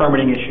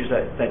permitting issues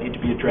that need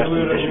to be addressed?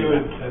 We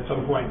would at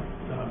some point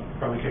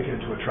probably kick it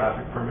into a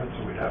traffic permit,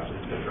 so we'd have to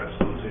address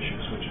those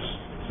issues, which is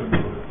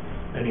similar to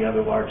any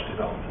other large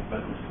development.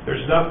 But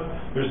there's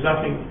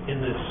nothing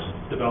in this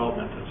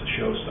development that's a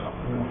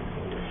showstopper.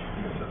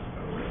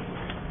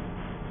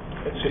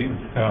 Steve,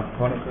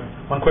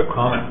 one quick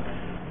comment.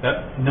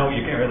 No,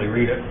 you can't really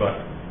read it, but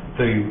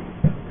the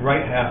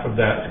right half of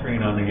that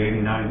screen on the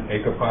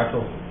 89-acre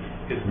parcel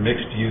is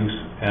mixed use,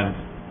 and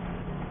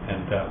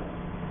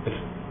it's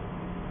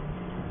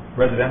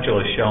residential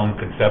is shown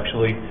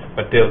conceptually,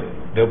 but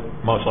there'll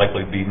most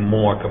likely be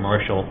more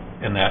commercial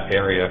in that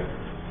area.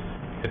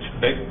 It's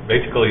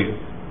basically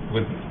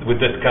with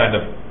this kind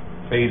of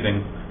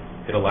phasing,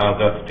 it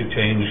allows us to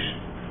change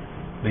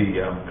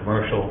the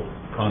commercial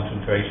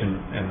concentration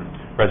in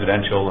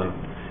residential and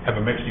have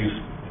a mixed-use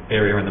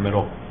area in the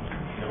middle.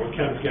 Yeah, what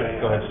Ken's getting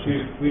Go ahead. at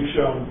is we've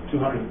shown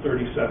 237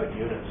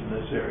 units in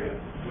this area.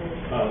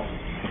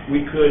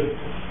 We could,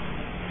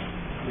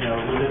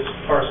 with this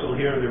parcel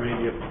here, there may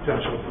be a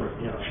potential for,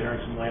 sharing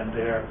some land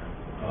there.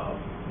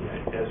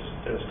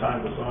 As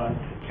time goes on,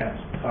 Ken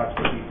talks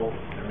to people,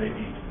 there may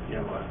be,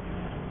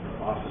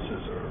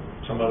 offices or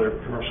some other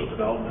commercial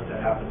development that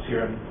happens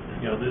here. And,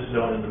 this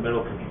zone in the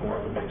middle could be more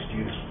of a mixed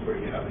use where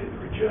you have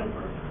either a gym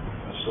or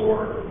a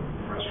store or a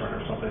restaurant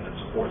or something that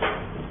supports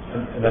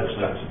And that's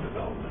those types of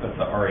development. That's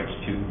the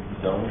RH2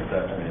 zone, is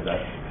that kind of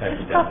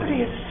This density?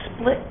 property is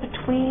split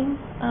between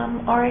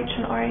RH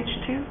and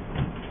RH2?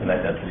 And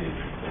that density is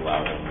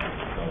allowed in that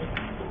zone?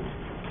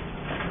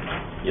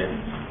 Yes.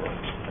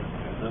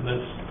 And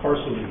this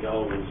parcel in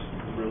yellow is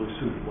really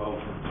suited well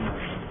for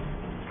commercial.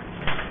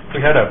 We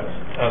had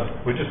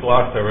we just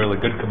lost a really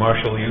good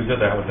commercial user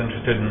that was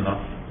interested in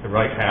the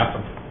right half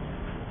of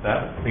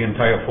that, the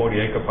entire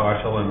 40-acre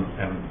parcel and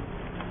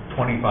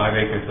 25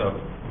 acres of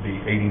the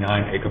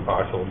 89-acre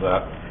parcel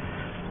that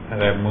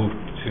had moved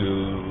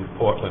to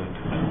Portland.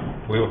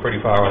 We were pretty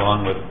far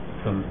along with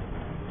some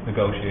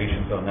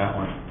negotiations on that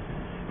one.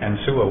 And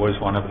sewer was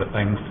one of the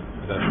things,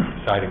 the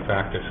deciding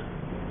factors.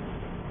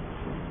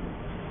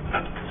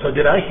 So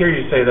did I hear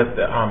you say that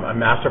a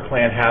master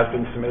plan has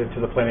been submitted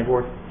to the planning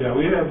board? Yeah,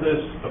 we have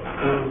this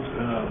approved,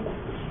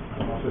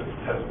 I don't know if it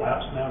has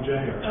lapsed now,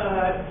 Jay, or?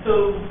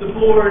 So the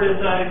board, as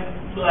I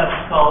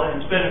last call it,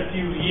 it's been a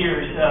few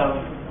years,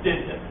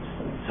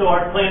 so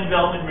our plan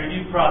development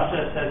review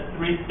process has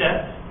 3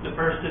 steps. The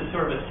first is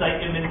sort of a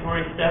site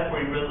inventory step where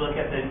you really look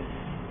at the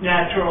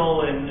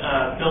natural and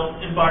built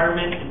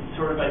environment and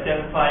sort of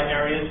identify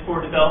areas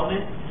for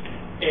development.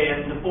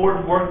 And the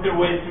board worked their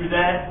way through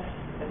that.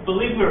 I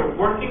believe we were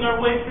working our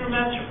way through a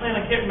master plan.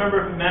 I can't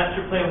remember if a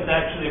master plan was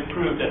actually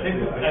approved. I think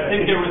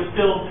there was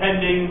still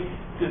pending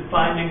the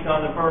findings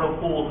on the vernal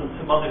pools and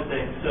some other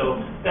things.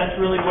 So that's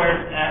really where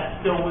it's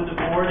at still with the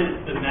board, is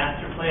the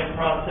master plan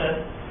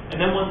process. And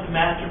then once the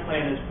master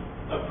plan is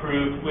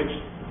approved, which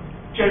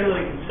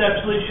generally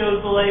conceptually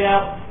shows the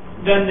layout,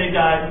 then they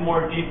dive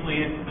more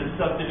deeply into the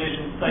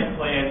subdivision site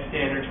plan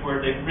standards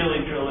where they really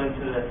drill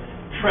into the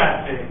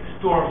traffic,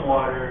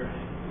 stormwater,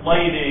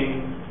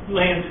 lighting,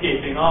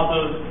 landscaping, all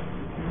those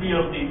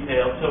real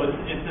details. So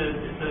it's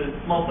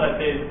a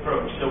multi-phase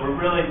approach. So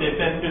they've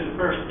been through the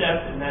first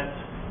step, and that's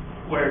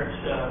where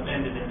it's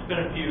ended. It's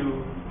been a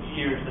few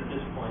years at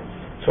this point.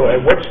 So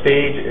at what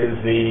stage is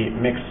the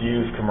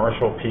mixed-use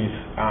commercial piece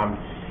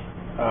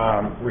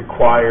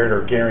required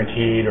or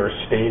guaranteed or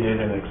stated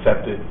and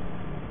accepted?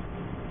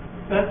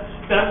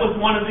 That was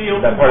one of the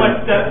open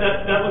questions.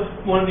 That was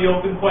one of the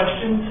open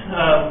questions.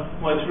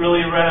 Was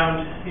really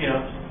around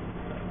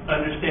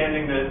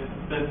understanding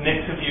the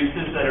mix of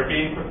uses that are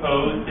being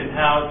proposed and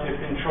how to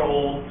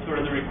control sort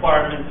of the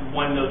requirements of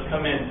when those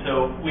come in.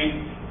 So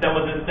that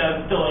was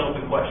still an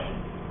open question.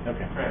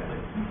 Okay. Frankly.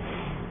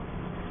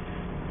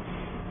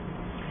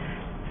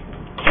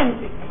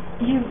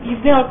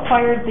 You've now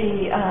acquired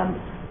the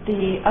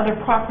other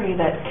property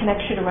that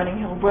connects you to Running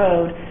Hill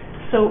Road.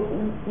 So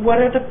what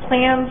are the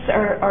plans?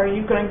 Are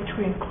you going to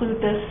include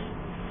this,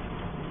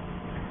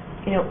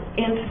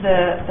 into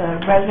the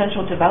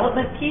residential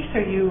development piece?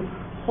 Are you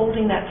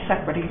holding that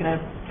separate? Are you going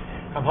to?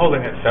 I'm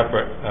holding it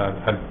separate.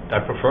 I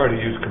prefer to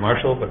use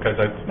commercial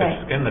because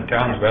it's in the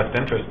town's best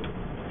interest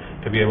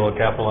to be able to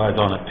capitalize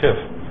on a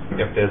TIF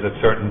if there's a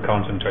certain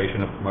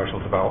concentration of commercial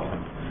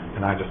development.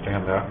 And I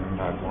understand that, and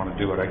I want to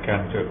do what I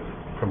can to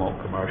promote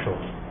commercial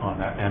on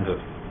that end of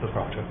the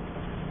project.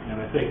 And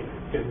I think,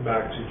 getting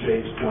back to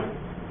Jay's point,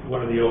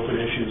 one of the open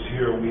issues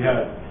here, we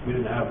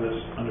didn't have this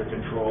under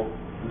control,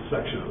 this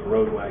section of the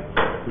roadway,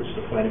 which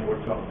the planning board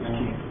felt was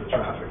key for the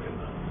traffic and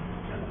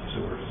the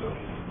sewer. So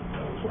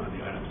that was one of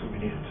the items that we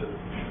needed to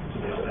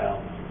nail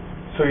down.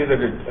 So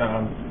either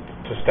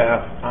to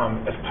staff,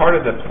 as part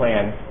of the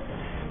plan,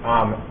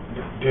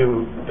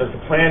 does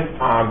the plan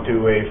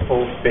do a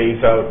full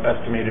phase-out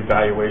estimated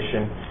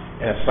valuation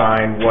and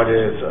assign what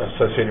is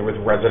associated with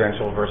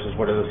residential versus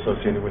what is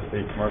associated with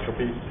the commercial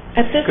piece?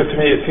 Because to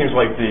me it seems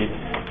like the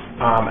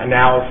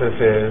analysis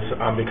is,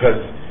 because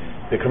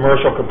the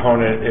commercial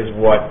component is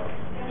what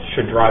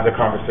should drive the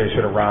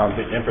conversation around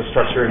the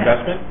infrastructure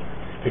investment,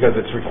 because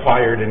it's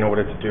required in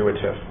order to do a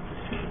TIF.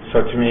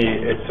 So to me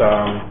it's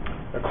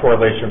a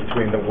correlation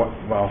between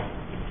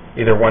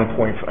either 1.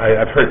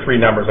 I've heard 3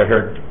 numbers. I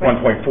heard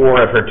 1.4,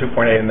 I've heard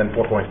 2.8, and then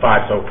 4.5.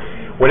 So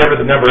whatever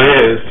the number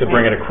is to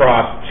bring it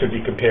across should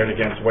be compared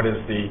against what is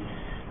the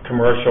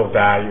commercial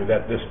value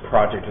that this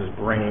project is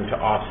bringing to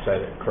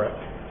offset it, correct?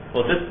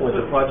 Well, at this point,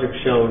 the project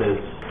shown is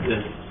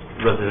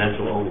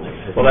residential only.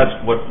 Well, that's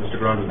what Mr.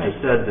 Grundy just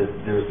said, that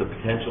there's the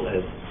potential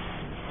as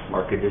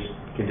market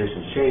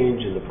conditions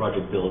change and the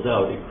project builds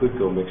out, it could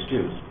go mixed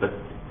use. But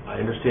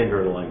I understand your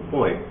underlying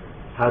point.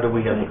 How do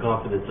we have the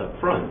confidence up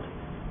front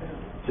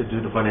to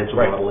do the financial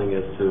Right. modeling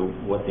as to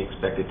what the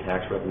expected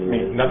tax I revenue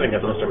mean, is. nothing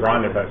against those Mr. sorts of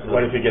Grondin, but things.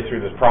 what if you get through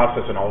this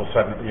process and all of a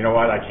sudden, you know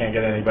what, I can't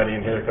get anybody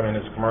in here to come in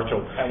as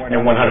commercial, And we're and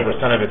not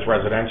 100% of it's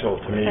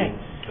residential, to me. Right.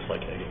 Just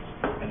like Higgins.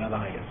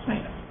 Another Higgins.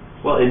 Right.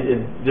 Well,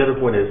 and the other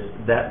point is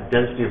that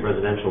density of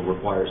residential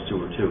requires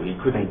sewer too. He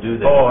couldn't do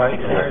that. Oh, I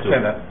because of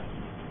understand sewer. that.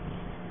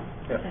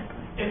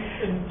 Yeah.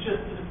 And just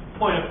a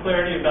point of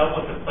clarity about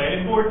what the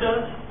planning board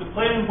does, the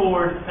planning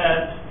board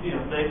has,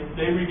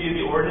 they review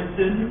the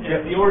ordinances,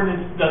 and the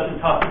ordinance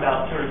doesn't talk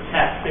about sort of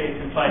tax base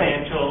and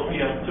financial,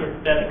 sort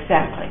of that.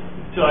 Exactly.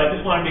 So I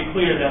just want to be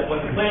clear that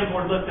when the planning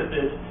board looks at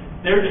this,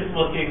 they're just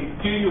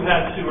looking, do you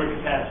have sewer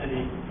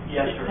capacity,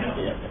 yes or no?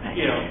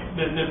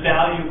 The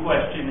value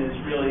question is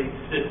really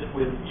sits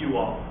with you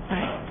all.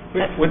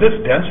 Right. With this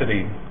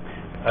density,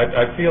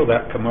 I feel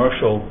that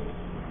commercial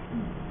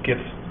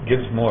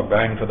gives more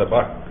bang for the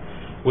buck.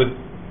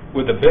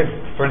 With the big,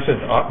 for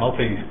instance,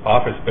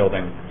 multi-office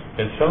building,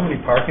 there's so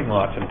many parking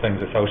lots and things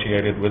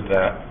associated with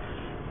that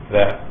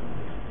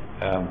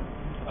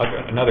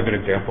another good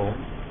example,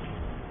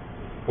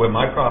 where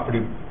my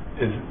property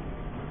is,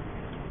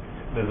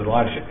 there's a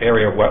large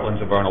area of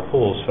wetlands and vernal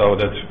pools, so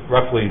there's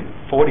roughly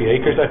 40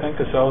 acres, I think,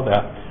 or so,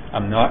 that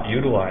I'm not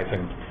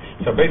utilizing.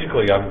 So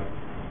basically, I'm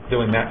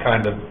doing that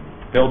kind of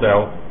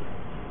build-out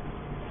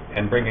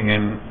and bringing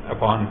in,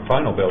 upon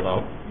final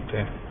build-out,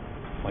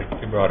 like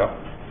you brought up,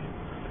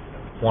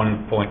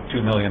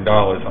 $1.2 million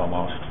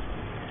almost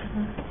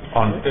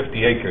on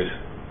 50 acres.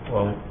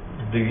 Well,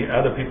 the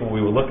other people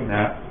we were looking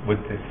at with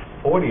the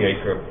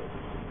 40-acre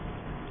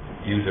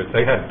users,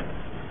 they had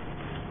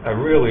a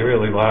really,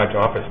 really large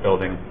office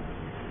building,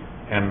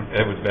 and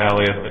it was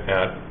valued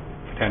at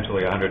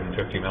potentially $150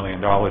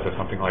 million or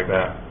something like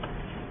that.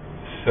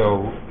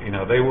 So,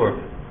 they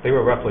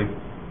were roughly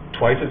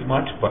twice as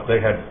much, but they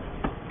had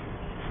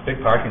big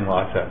parking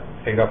lots that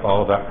ate up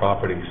all of that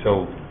property.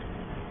 So,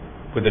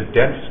 with the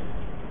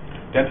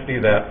density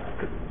that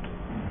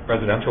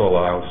residential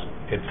allows,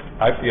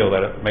 I feel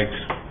that it makes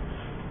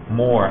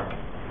more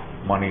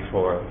money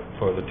for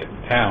the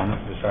town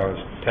as far as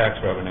tax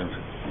revenues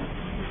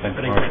than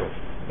commercial.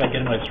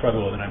 Again, what I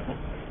struggle with,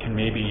 and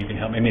maybe you can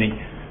help me. I mean,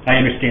 I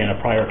understand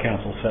a prior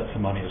council set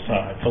some money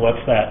aside, so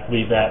let's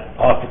leave that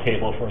off the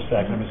table for a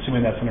second. I'm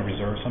assuming that's in a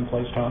reserve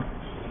someplace, Tom?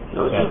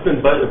 No, it's just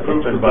been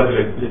approved for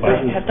budget. It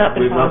doesn't, Has not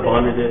been we've not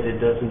bonded.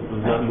 bonded it,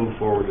 we've not moved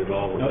forward at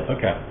all with it.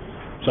 Okay.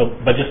 So,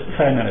 but just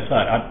setting that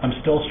aside, I'm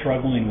still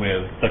struggling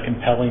with the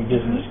compelling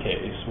business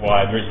case,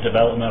 why there's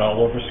development all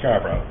over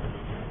Scarborough.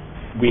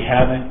 We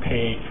haven't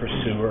paid for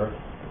sewer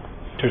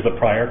to the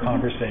prior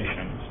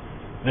conversations.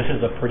 This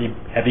is a pretty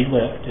heavy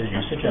lift, as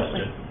you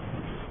suggested.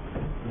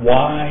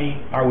 Why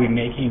are we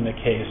making the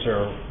case,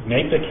 or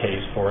make the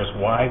case for us,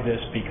 why this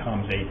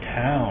becomes a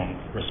town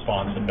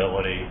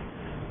responsibility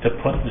to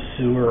put the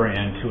sewer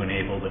in to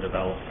enable the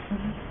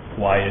development?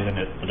 Why isn't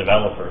it the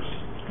developers?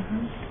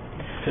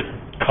 To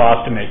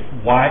cost to make,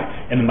 why?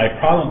 And my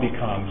problem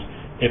becomes,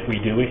 if we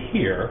do it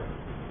here,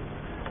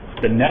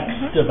 the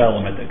next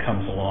development that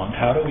comes along,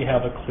 how do we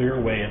have a clear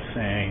way of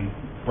saying,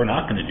 we're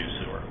not going to do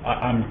sewer?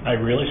 I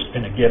really,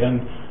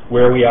 given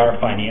where we are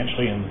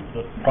financially and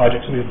the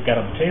projects we've got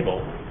on the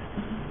table,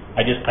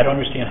 I don't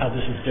understand how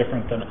this is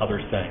different than other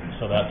things.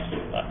 So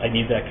I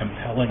need that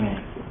compelling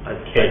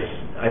case.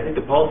 I think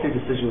the policy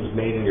decision was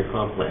made in your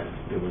comp plan.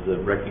 It was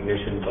a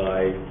recognition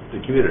by the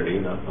community,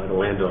 not by the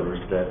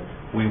landowners, that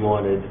we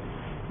wanted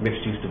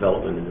mixed-use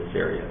development in this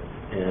area.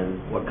 And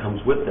what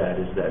comes with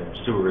that is that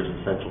sewer is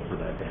essential for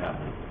that to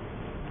happen.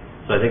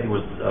 So I think it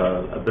was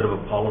a bit of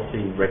a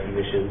policy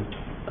recognition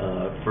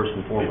first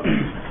and foremost.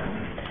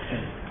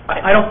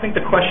 I don't think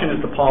the question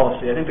is the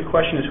policy. I think the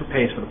question is who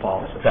pays for the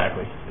policy.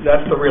 Exactly.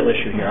 That's the real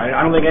issue here.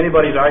 I don't think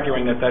anybody's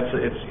arguing that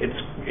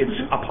it's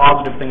a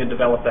positive thing to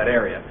develop that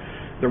area.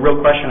 The real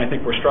question I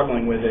think we're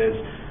struggling with is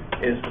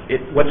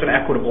what's an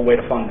equitable way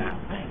to fund that?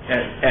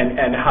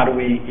 And how do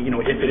we,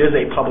 if it is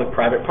a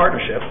public-private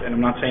partnership, and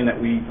I'm not saying that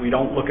we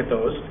don't look at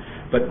those,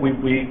 but we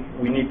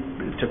need,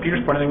 to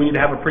Peter's point, I think we need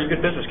to have a pretty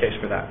good business case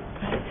for that.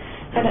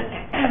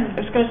 And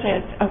I was going to say,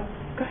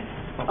 go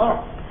ahead.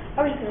 Oh,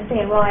 I was just going to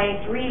say, well,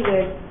 I agree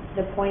with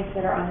the points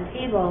that are on the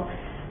table,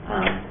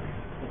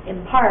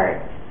 in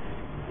part.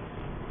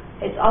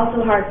 It's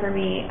also hard for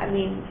me,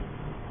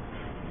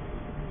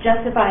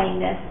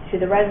 justifying this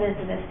to the residents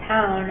in this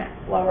town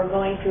while we're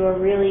going through a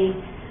really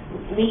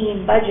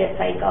lean budget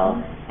cycle,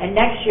 and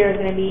next year is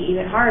going to be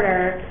even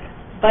harder.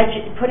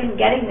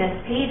 Getting this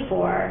paid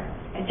for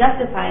and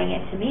justifying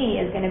it to me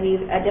is going to be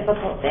a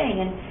difficult thing.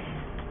 And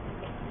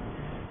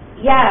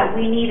yeah,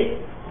 we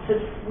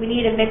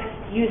need a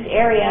mixed-use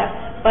area,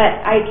 but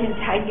I can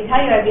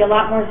tell you I'd be a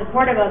lot more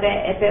supportive of it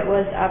if it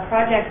was a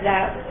project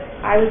that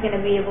I was going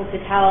to be able to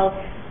tell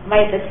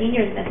the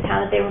seniors in this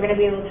town that they were going to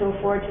be able to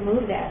afford to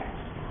move there.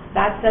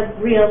 That's a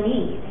real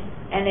need,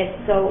 and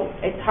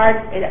it's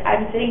hard.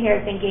 I'm sitting here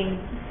thinking,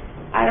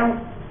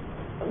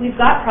 we've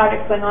got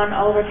projects going on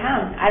all over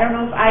town. I don't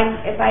know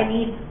if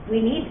we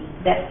need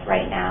this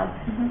right now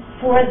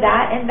for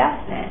that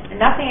investment.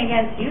 And nothing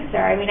against you,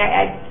 sir. I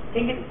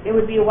think it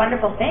would be a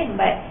wonderful thing,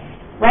 but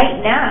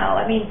right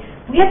now. I mean,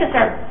 we have to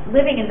start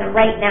living in the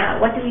right now.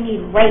 What do we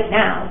need right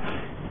now?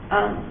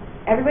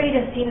 Everybody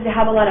just seems to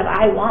have a lot of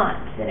I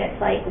wants, and it's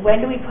like,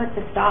 when do we put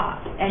the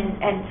stop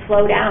and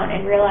slow down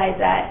and realize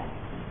that?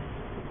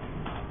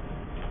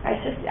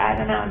 I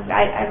don't know.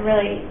 I'm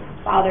really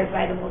bothered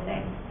by the whole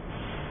thing.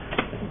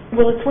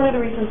 Well, it's one of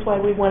the reasons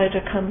why we wanted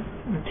to come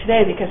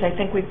today, because I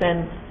think we've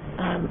been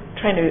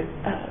trying to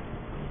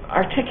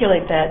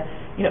articulate that,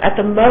 at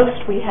the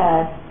most we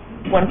had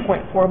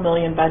 $1.4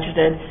 million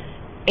budgeted,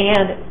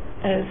 and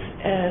as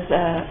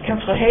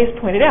Councilor Hayes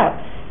pointed out,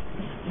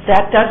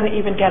 that doesn't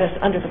even get us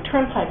under the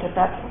turnpike at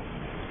that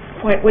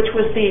point, which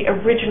was the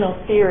original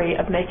theory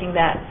of making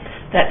that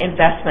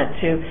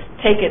investment, to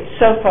take it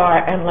so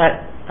far and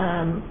let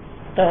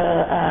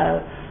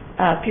the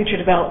future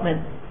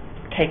development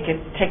take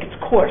its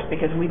course,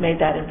 because we made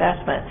that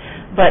investment.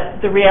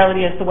 But the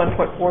reality is the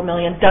 $1.4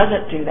 million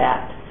doesn't do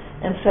that,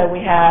 and so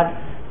we have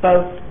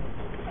both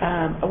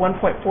a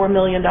 $1.4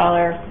 million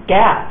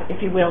gap,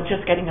 if you will,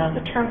 just getting on the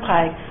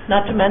turnpike,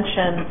 not to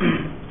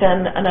mention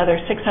then another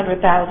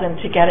 $600,000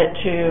 to get it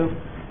to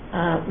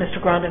Mr.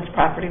 Grondin's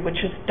property, which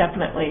is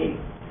definitely,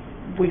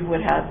 we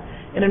would have,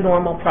 in a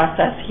normal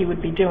process, he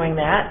would be doing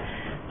that.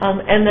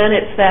 And then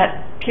it's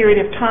that period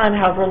of time,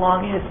 however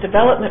long his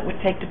development would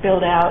take to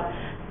build out,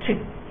 to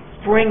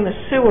bring the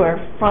sewer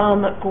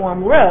from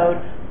Gorham Road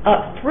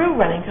up through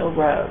Running Hill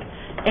Road.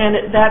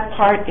 And that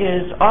part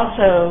is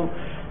also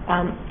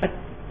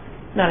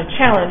not a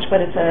challenge, but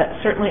it's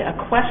certainly a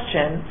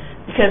question,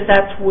 because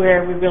that's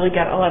where we really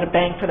get a lot of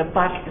bang for the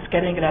buck, is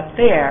getting it up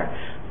there.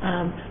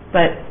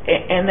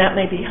 And that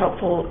may be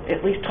helpful,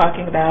 at least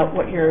talking about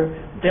what your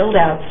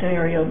build-out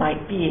scenario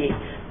might be.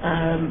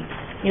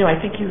 I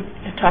think you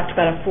had talked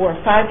about a 4 or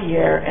 5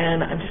 year,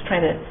 and I'm just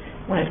trying to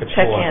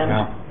check in.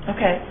 Now.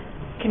 Okay.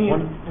 Can you?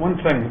 One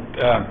thing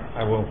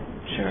I will.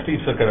 Sure.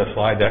 Steve's look at a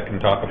slide that can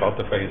talk about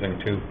the phasing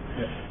too.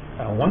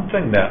 Yeah. One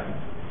thing that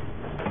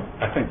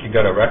I think you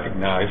got to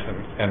recognize,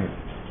 and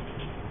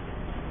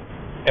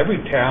every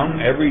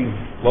town, every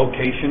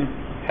location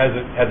has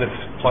its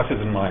pluses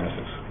and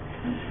minuses.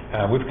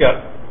 We've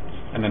got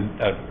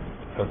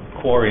a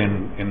quarry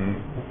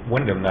in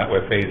Wyndham that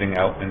we're phasing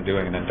out and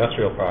doing an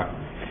industrial park.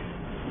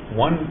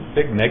 One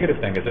big negative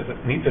thing is that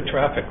it needs a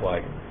traffic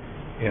light,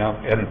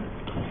 and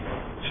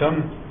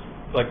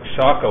like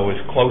Saco is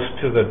close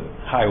to the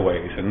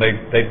highways, and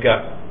they've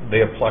got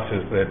their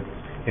pluses that,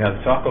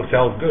 Saco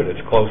sells good,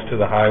 it's close to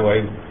the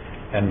highway,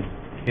 and,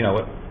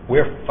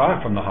 we're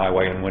far from the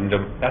highway in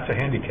Wyndham. That's a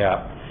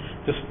handicap.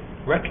 Just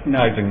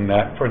recognizing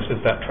that, for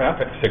instance, that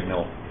traffic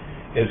signal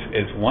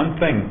is one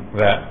thing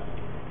that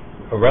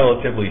a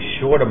relatively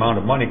short amount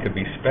of money could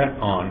be spent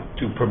on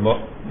to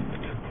promote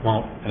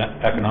an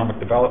economic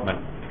development.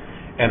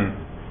 And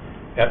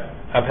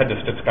I've had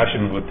this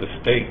discussion with the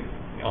state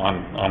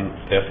on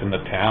this, in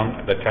the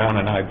town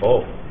and I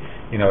both.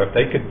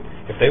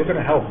 If they were going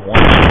to help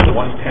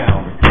one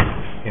town,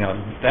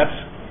 that's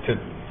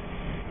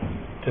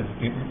to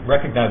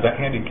recognize that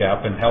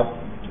handicap and help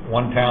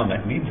one town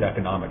that needs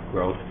economic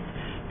growth,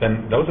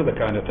 then those are the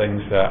kind of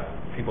things that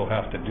people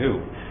have to do.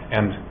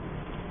 And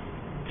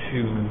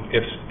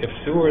if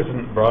sewer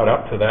isn't brought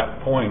up to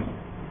that point,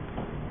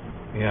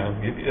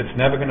 it's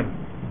never going to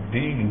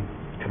be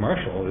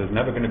commercial. There's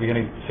never going to be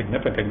any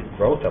significant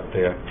growth up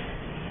there.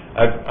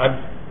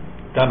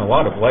 I've done a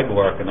lot of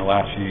legwork in the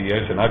last few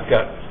years, and I've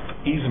got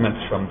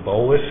easements from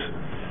Bolus.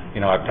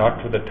 I've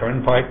talked to the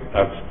Turnpike.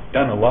 I've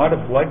done a lot of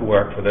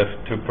legwork for this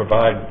to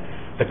provide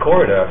the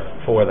corridor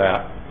for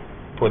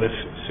this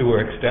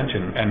sewer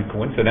extension. And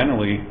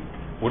coincidentally,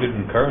 Woodard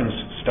and Kern's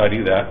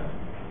study that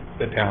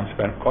the town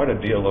spent quite a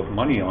deal of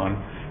money on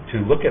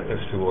to look at the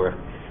sewer,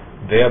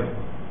 their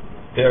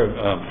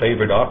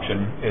favorite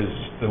option is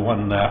the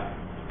one that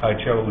I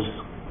chose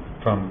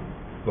from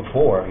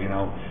before,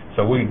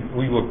 So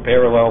we were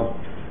parallel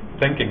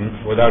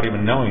thinking without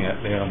even knowing it.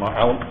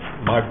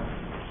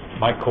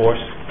 My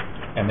course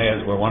and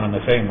theirs were one and the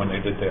same when they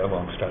did their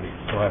long study.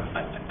 So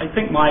I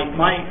think I'm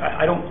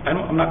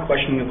not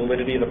questioning the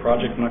validity of the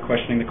project. I'm not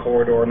questioning the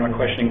corridor. I'm not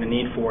questioning the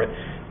need for it.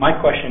 My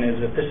question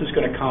is, if this is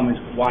going to come, is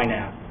why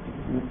now?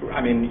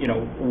 I mean,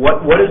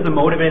 what is the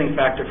motivating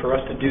factor for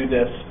us to do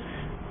this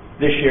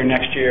year,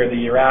 next year, the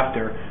year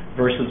after,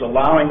 versus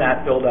allowing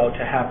that build out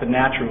to happen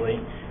naturally?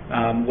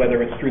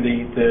 Whether it's through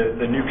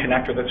the new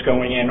connector that's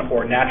going in,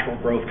 or natural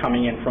growth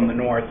coming in from the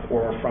north,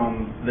 or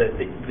from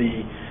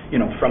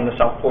from the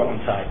South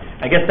Portland side.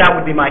 I guess that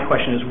would be my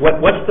question: is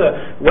what's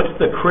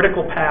the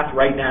critical path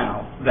right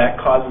now that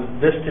causes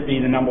this to be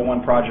the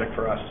 #1 project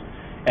for us,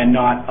 and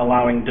not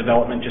allowing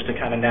development just to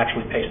kind of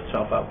naturally pace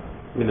itself out?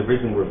 I mean, the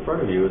reason we're in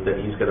front of you is that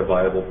he's got a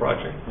viable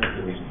project.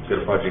 He's got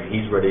a project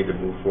he's ready to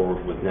move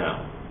forward with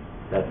now.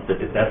 But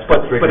it's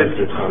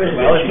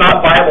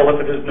not viable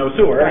if there's no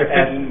sewer. But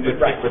that's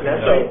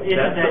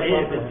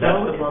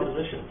the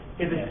proposition.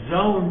 If it's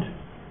zoned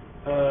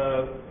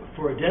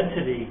for a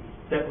density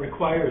that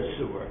requires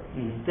sewer,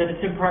 then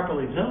it's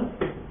improperly zoned,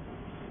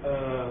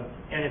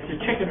 and it's a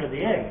chicken or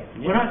the egg.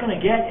 We're not going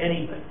to get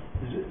any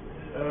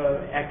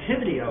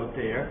activity out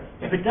there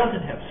if it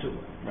doesn't have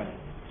sewer. Right.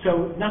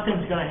 So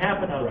nothing's going to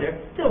happen out there.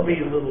 There'll be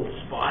little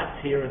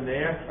spots here and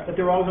there, but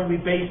they're all going to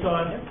be based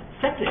on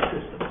septic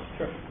systems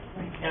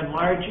and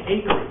large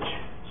acreage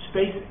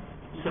spacing.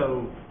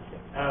 So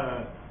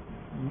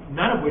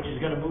none of which is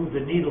going to move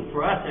the needle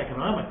for us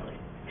economically.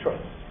 Sure.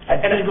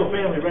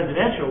 Single-family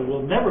residential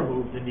will never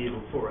move the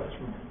needle for us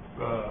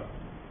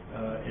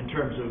in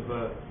terms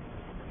of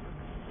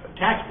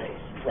tax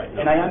base. Right.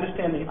 And I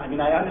understand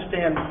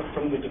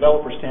from the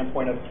developer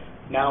standpoint of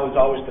now is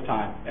always the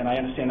time, and I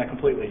understand that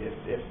completely.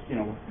 If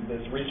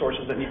there's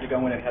resources that need to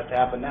go in, it has to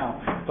happen now.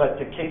 But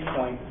to Kate's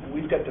point,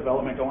 we've got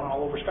development going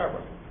all over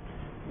Scarborough.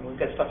 We've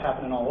got stuff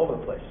happening all over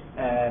the place.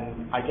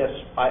 And I guess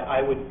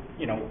I would,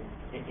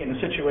 in a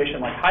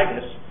situation like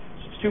Hygus,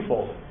 it's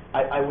twofold.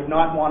 I would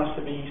not want us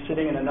to be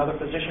sitting in another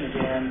position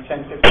again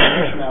 10, 15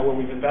 years from now where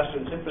we've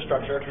invested in this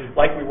infrastructure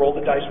like we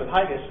rolled the dice with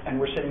Hygus, and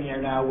we're sitting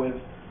here now with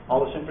all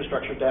this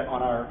infrastructure debt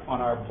on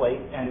our plate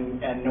and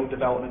no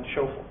development to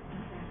show for.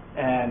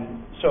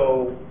 And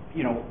so,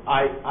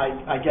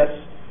 I guess,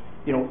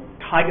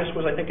 Hygus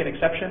was, I think, an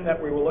exception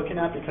that we were looking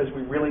at because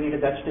we really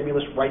needed that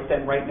stimulus right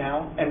then, right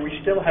now, and we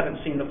still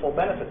haven't seen the full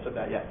benefits of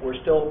that yet. We're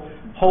still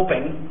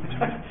hoping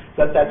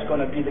that that's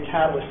going to be the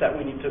catalyst that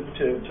we need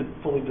to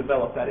fully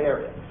develop that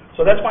area.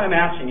 So that's why I'm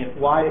asking it,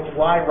 why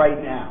right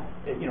now?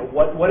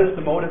 What is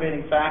the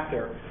motivating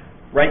factor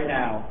right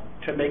now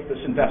to make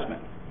this investment?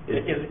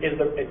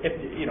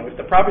 If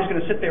the property is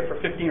going to sit there for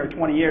 15 or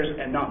 20 years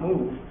and not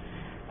move,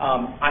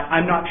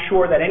 I'm not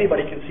sure that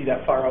anybody can see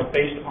that far out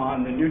based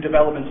on the new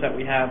developments that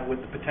we have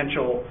with the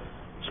potential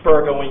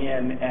spur going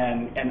in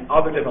and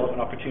other development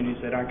opportunities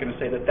that aren't going to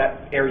say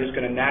that area is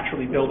going to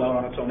naturally build out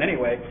on its own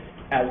anyway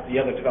as the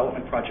other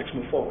development projects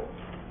move forward,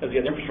 as the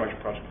other infrastructure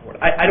projects move forward.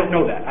 I don't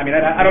know that. I mean,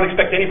 I don't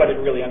expect anybody to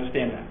really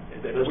understand that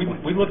at this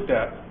point. We looked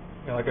at,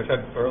 like I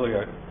said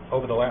earlier,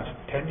 over the last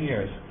 10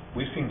 years,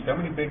 we've seen so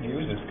many big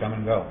users come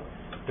and go.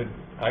 The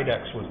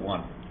IDEX was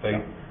one.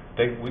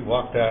 We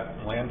walked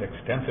that land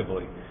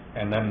extensively.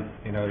 And then,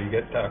 you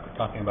get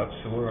talking about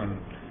sewer and,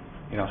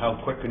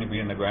 how quick can you be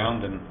in the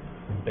ground, and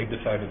they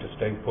decided to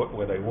stay put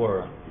where they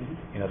were.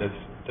 Mm-hmm.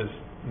 There's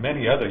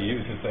many other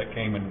users that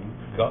came and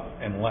got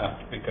and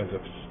left because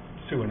of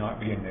sewer not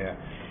being there.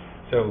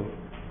 So,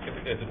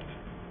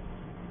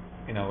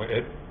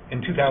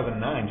 in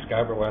 2009,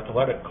 Scarborough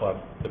Athletic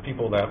Club, the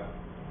people that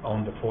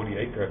owned the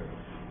 40-acre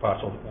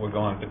parcel were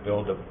going to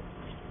build a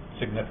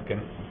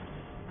significant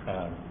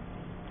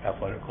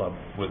athletic club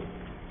with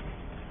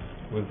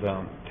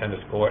tennis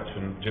courts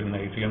and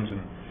gymnasiums,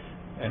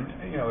 and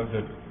it was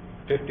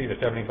a $50 to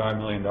 $75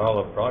 million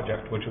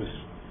project, which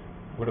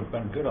would have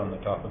been good on the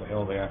top of the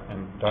hill there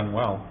and done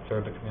well,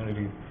 served the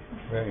community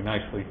very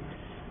nicely.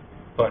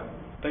 But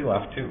they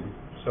left too.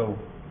 So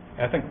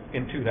I think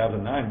in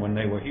 2009 when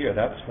they were here,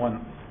 that's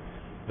when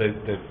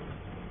the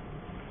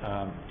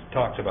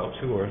talks about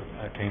sewer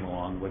came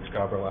along with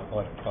Scarborough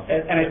Athletic Club.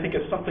 And I think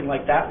if something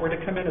like that were to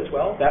come in as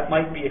well, that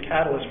might be a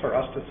catalyst for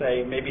us to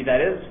say maybe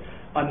that is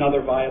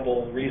another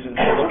viable reason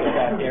to look at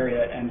that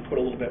area and put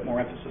a little bit more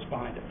emphasis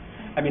behind it.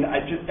 I mean,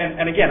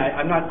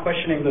 I'm not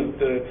questioning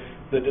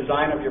the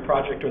design of your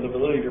project or the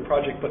validity of your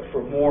project, but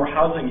for more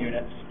housing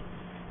units,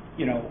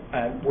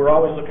 we're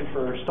always looking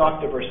for stock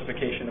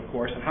diversification, of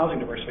course, and housing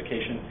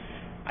diversification.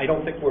 I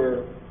don't think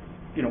we're,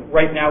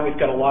 right now we've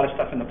got a lot of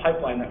stuff in the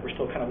pipeline that we're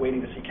still kind of waiting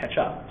to see catch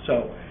up.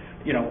 So,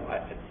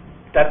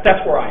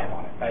 that's where I am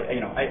on it.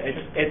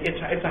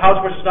 It's a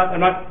house versus not. I'm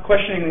not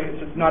questioning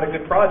it's not a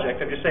good project.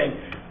 I'm just saying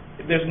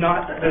there's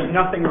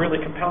nothing really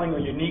compelling or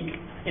unique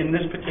in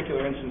this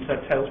particular instance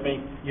that tells me,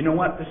 you know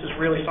what, this is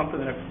really something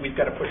that we've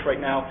got to push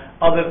right now,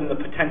 other than the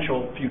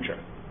potential future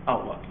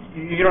outlook.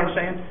 You know what I'm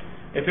saying?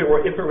 If it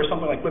were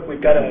something like, look, we've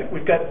got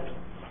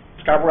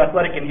Scarborough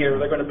Athletic in here,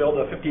 they're going to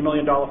build a $50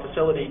 million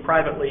facility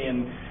privately,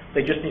 and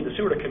they just need the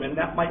sewer to come in,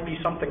 that might be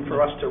something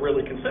for us to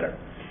really consider.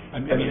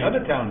 I mean,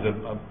 other towns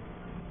are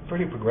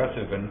pretty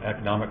progressive in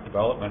economic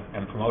development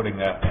and promoting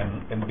that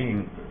and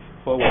being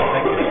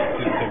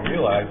forward-thinking to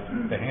realize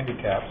the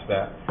handicaps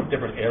that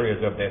different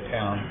areas of their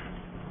town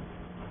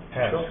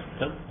have.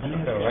 So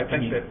I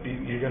think that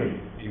you got to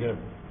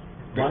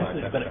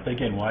realize that. But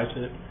again, why is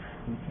it?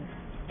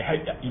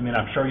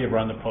 I'm sure you've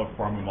run the pro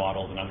forma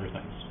models and other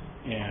things,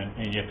 and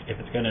if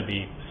it's going to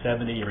be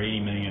 $70 or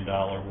 $80 million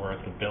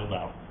worth of build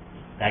out,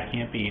 that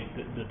can't be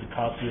the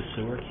cost of the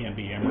sewer can't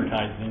be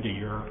amortized into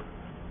your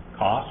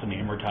costs and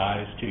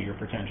amortized to your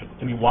potential.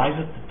 I mean, why is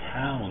it the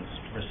town's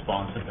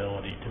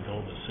responsibility to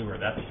build the sewer?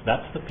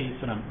 That's the piece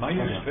that I'm. My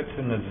use fits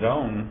in the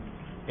zone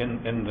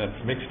in the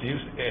mixed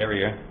use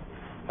area.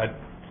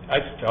 I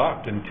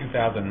stopped in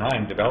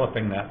 2009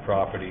 developing that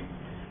property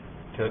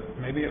to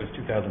maybe it was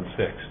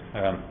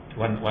 2006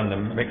 when the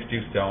mixed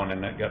use zone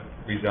and it got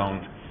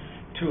rezoned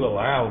to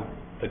allow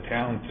the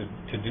town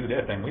to do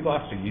their thing. We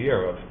lost a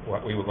year of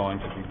what we were going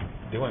to be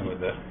doing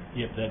with it.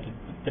 Yeah,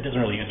 that doesn't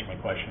really answer my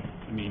question.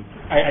 I mean,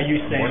 are you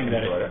saying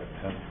that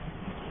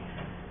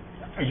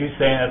are you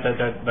saying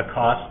that the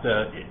cost,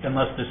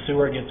 unless the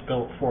sewer gets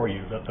built for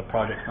you, that the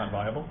project's not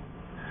viable?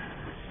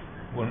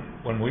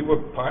 when we were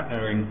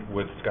partnering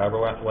with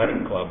Scarborough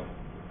Athletic Club,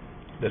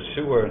 the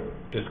sewer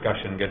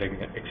discussion getting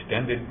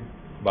extended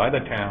by the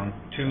town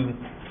to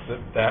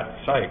that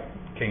site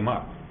came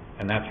up,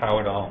 and that's how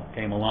it all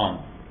came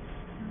along.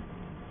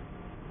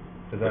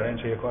 Does that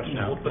answer your question?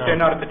 No, but they're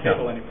not at the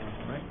table anymore,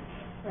 right?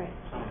 Right.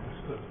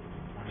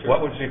 What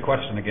was your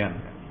question again?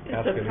 Is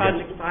Ask the it again.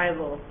 project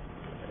viable?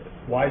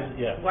 Why is,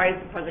 yeah. Why is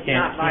the project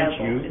Can't not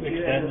viable? you Did you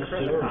extend have the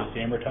further sewer, cost?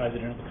 just amortize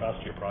it into the cost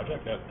of your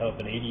project of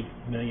an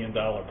 $80 million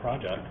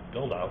project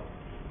build-out?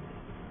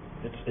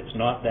 It's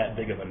not that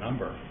big of a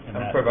number.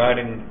 I'm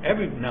providing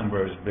every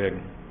number is big.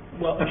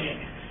 Well,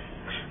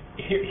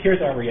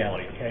 here's our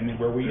reality, okay? I mean,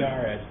 where we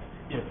are as,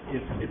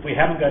 if we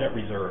haven't got it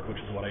reserved, which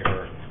is what I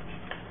heard,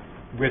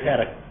 we've had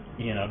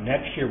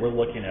next year we're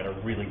looking at a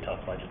really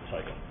tough budget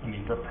cycle. I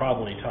mean, we're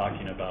probably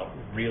talking about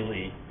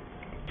really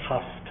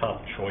tough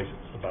choices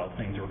about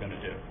things we're going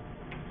to do.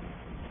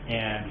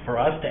 And for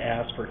us to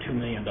ask for $2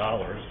 million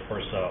or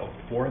so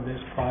for this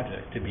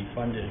project to be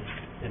funded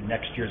in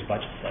next year's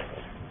budget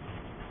cycle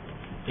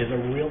is a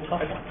real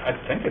tough one. I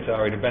think it's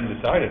already been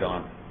decided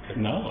on.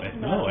 No, it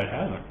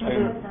hasn't.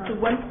 The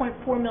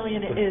 1.4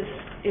 million is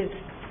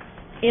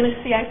in a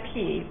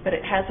CIP, but it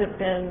hasn't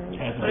been.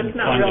 But it's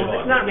not real,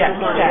 it's not Yeah,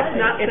 real money. exactly.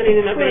 It's not It's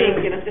sitting in a approved.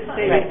 bank and it's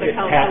saving Right. the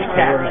council.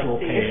 Taxpayers will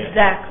pay it.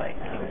 Exactly.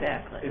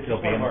 It's just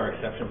one of our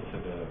exceptions to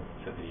the,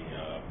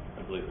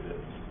 I believe it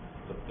is,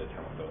 the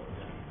town vote.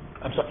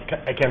 I'm sorry,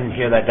 I can't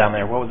hear that down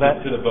there. What was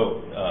that? To the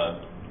vote,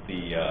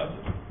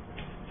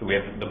 so we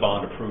have the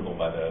bond approval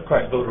by the.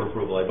 Correct. Voter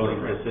approval, I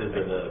believe Voter this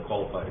is a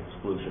qualified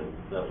exclusion.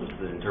 That was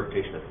the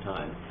interpretation at the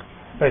time.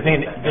 But I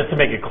think, just to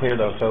make it clear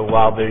though, so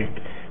while the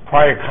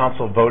prior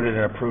council voted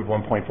and approved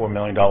 $1.4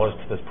 million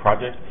to this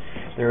project,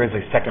 there is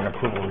a second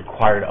approval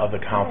required of the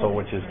council,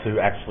 which is to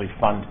actually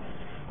fund,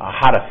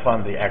 how to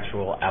fund the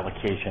actual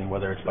allocation,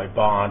 whether it's by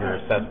bond or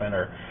assessment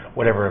or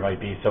whatever it might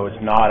be. So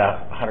it's not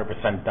a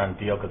 100% done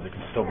deal because it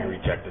can still be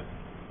rejected.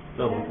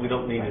 No, we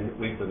don't need to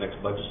wait for the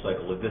next budget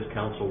cycle. If this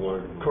council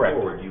wanted to move Correct.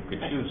 forward, you could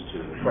choose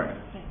to. Correct.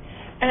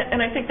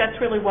 And I think that's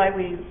really why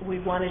we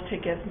wanted to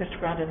give Mr.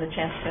 Grondin the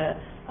chance to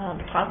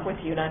talk with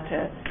you, not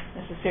to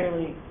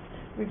necessarily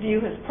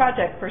review his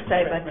project per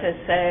se, but to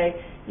say,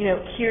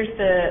 here's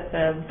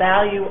the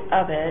value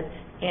of it,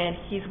 and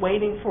he's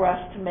waiting for us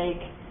to make,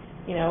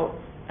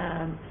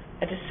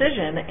 a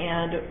decision,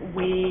 and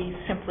we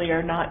simply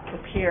are not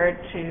prepared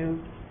to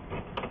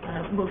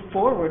move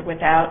forward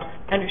without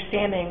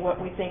understanding what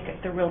we think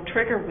the real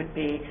trigger would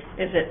be.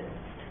 Is it,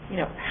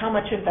 how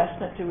much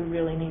investment do we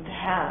really need to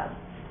have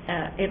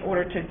in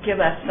order to give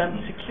us some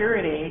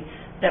security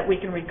that we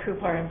can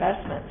recoup our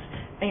investments?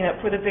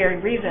 And, for the very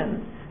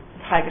reason,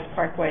 Tigers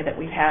Parkway, that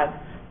we have,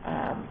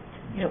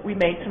 we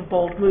made some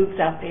bold moves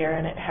out there,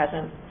 and it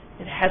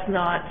has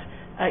not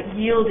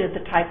yielded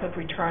the type of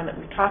return that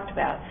we've talked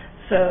about.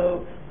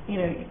 So, you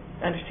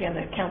understand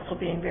the council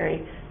being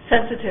very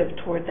sensitive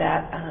toward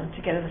that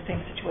to get in the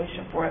same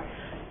situation for,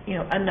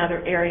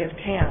 another area of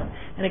town.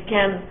 And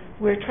again,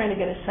 we're trying to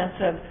get a sense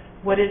of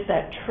what is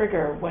that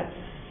trigger,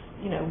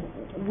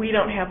 we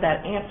don't have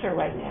that answer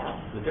right now.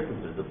 The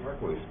difference is the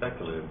Parkway is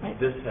speculative. Right.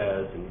 This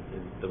has, and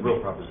the real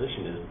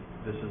proposition is,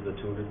 this is the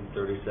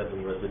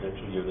 237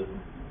 residential unit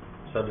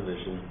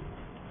subdivision,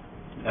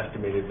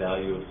 estimated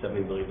value of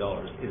 $70 million.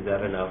 Is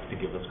that enough to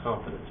give us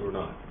confidence or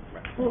not?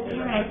 Well,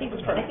 Cameron, I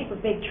think the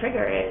big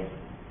trigger is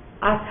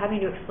us having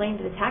to explain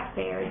to the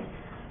taxpayers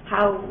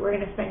how we're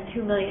going to spend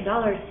 $2 million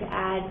to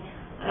add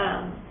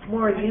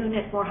more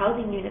units, more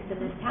housing units in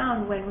this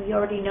town, when we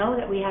already know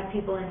that we have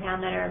people in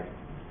town that are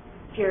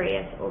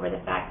furious over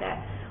the fact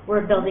that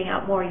we're building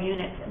out more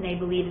units and they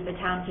believe that the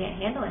town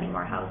can't handle any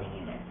more housing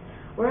units.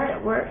 We're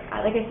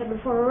like I said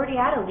before, we're already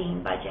at a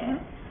lean budget.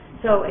 Mm-hmm.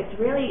 So it's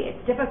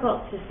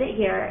difficult to sit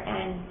here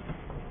and,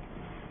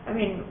 I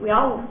mean, we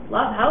all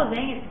love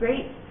housing, it's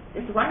great,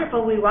 it's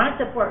wonderful, we want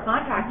to support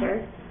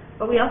contractors,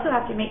 but we also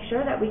have to make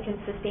sure that we can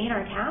sustain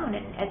our town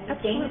and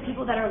sustain the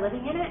people that are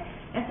living in it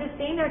and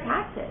sustain their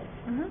taxes.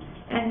 Mm-hmm.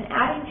 And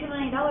adding $2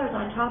 million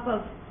on top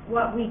of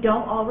what we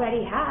don't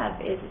already have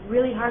is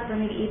really hard for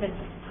me to even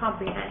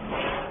comprehend.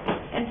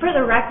 And for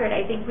the record,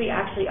 I think we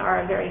actually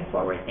are a very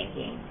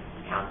forward-thinking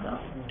council.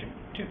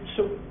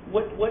 So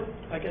what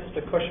I guess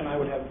the question I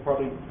would have,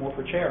 probably more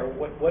for Chair,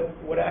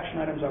 what action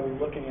items are we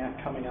looking at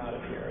coming out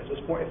of here? Is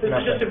this more, if this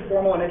is just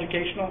informal and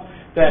educational,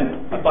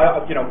 then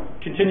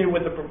continue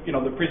with the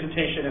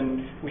presentation, and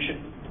we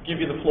should give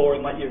you the floor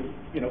and let you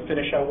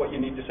finish out what you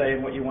need to say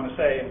and what you want to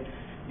say. And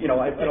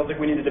I don't think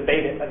we need to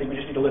debate it. I think we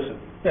just need to listen.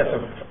 Yeah.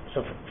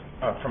 So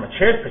from a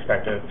chair's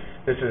perspective,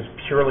 this is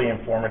purely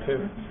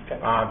informative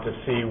to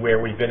see where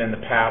we've been in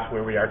the past,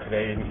 where we are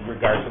today in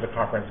regards to the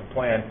comprehensive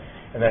plan,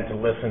 and then to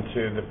listen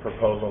to the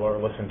proposal or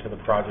listen to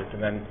the project,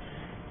 and then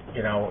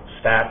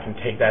staff can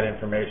take that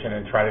information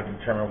and try to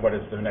determine what is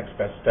the next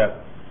best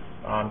step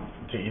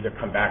to either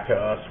come back to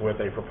us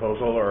with a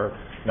proposal or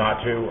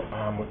not to.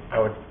 I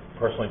would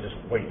personally just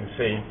wait and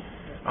see.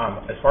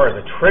 As far as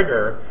a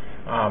trigger,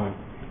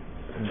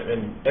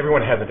 and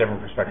everyone has a different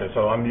perspective,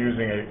 so I'm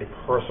using a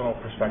personal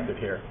perspective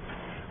here.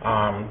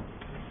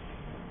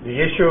 the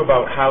issue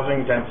about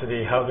housing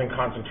density, housing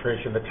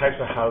concentration, the types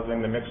of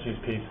housing, the mixed-use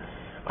piece,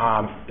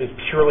 is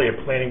purely a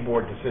planning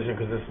board decision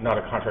because this is not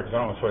a contract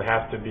zone, so it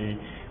has to be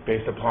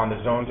based upon the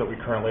zones that we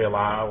currently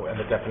allow and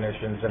the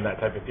definitions and that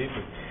type of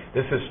pieces.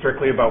 This is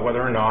strictly about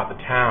whether or not the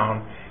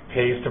town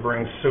pays to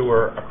bring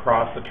sewer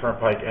across the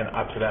turnpike and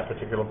up to that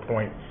particular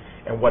point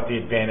and what the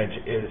advantage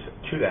is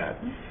to that.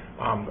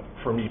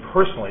 For me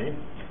personally,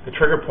 the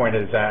trigger point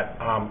is that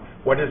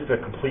what is the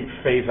complete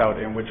phase-out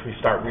in which we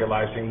start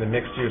realizing the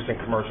mixed use and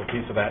commercial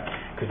piece of that,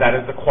 because that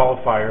is the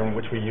qualifier in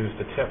which we use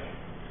the TIF.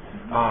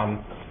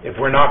 If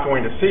we're not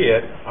going to see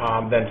it,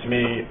 then to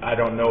me, I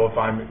don't know if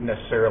I'm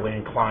necessarily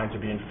inclined to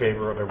be in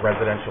favor of a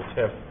residential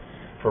TIF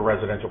for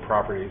residential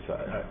properties.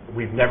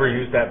 We've never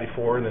used that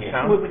before in this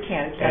town. We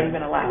can't, it's not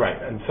even allowed. Right,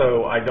 and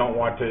so I don't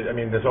want to, I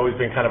mean, there's always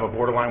been kind of a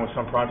borderline with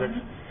some projects.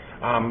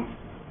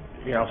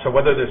 So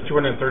whether there's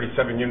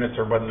 237 units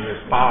or whether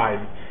there's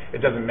 5, it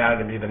doesn't matter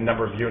to me the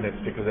number of units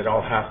because it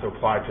all has to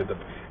apply to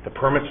the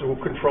permits who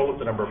control it,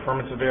 the number of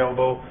permits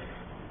available.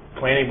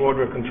 Planning board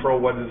will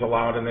control what is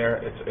allowed in there.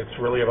 It's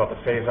really about the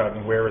phase out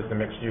and where is the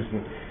mixed use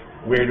and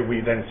where do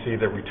we then see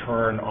the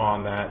return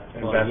on that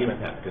investment. The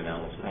impact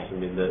analysis. Right. I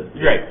mean,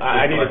 Right.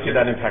 I need to see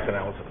that impact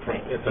analysis.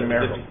 Right. It's a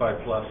miracle.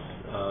 55 plus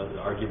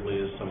arguably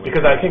is somewhere.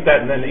 Because I think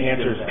that then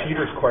answers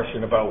Peter's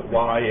question about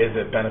why is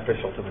it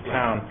beneficial to the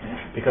town,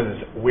 because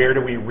where do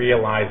we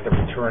realize the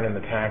return in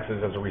the taxes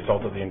as a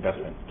result of the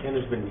investment? Ken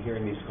has been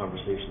hearing these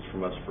conversations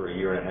from us for a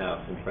year and a half,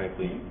 and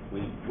frankly,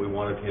 we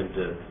wanted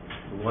to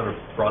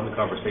broaden the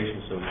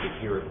conversation so we could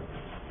hear it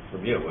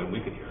from you, and we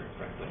could hear it,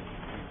 frankly.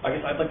 I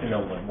guess I'd like to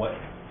know, like,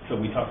 so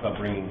we talked about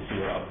bringing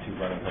sewer up to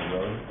Running Hill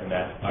Road, and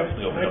that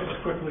obviously Can opened I up.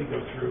 just quickly go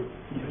through?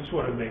 I just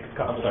want to make a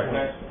couple I'm sorry,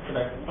 points.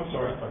 I'm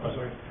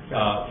sorry.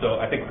 So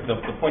I think the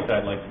point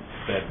that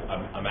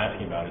I'm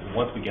asking about is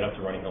once we get up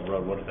to Running Hill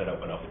Road, what does that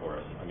open up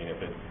for us? I mean, if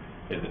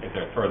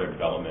there's further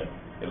development,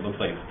 it looks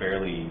like it's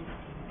fairly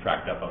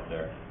tracked up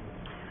there.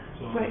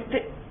 Right.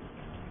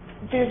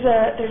 There's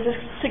a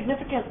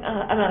significant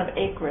amount of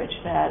acreage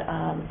that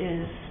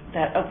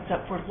opens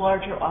up for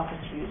larger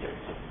office users,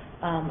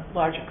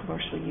 larger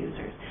commercial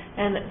users,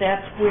 and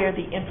that's where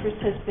the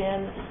interest has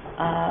been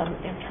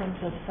in terms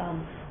of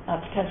some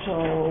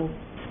potential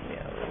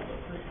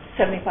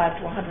 75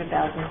 to 100,000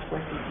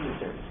 square feet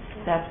users.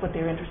 That's what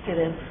they're interested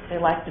in. They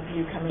like the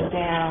view coming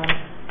down.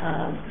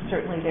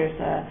 Certainly, there's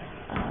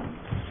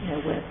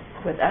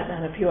with Etna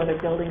and a few other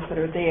buildings that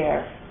are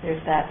there, there's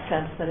that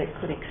sense that it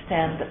could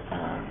extend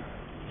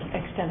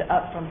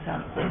up from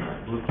South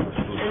Portland.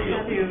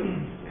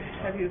 And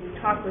have you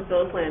talked with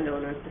those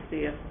landowners to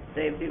see if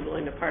they'd be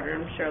willing to partner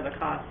and share the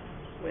costs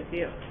with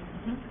you?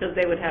 Because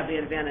they would have the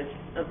advantage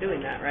of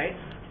doing that, right?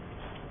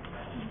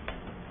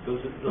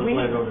 Those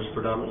landowners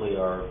predominantly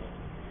are,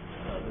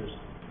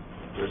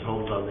 there's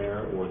homes on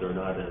there, or they're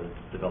not a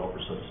developer,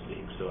 so to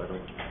speak, so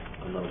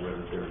I'm not aware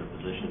that they're in a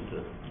position to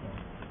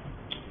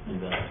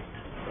invest.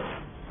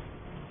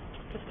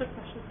 Just a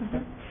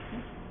question.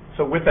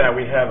 So with that,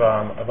 we have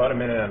about a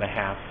minute and a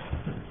half.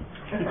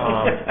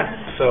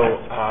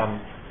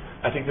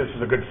 I think this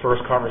is a good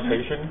first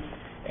conversation,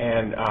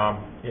 and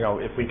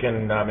if we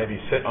can maybe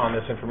sit on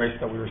this information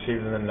that we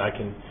received, and then I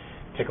can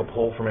take a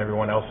poll from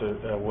everyone else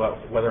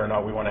whether or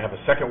not we want to have a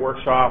second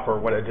workshop or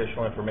what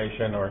additional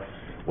information or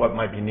what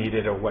might be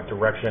needed or what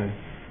direction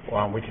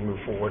we can move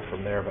forward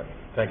from there. But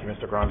thank you,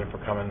 Mr. Grondin, for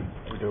coming.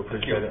 We do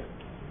appreciate it.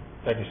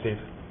 Thank you, Steve.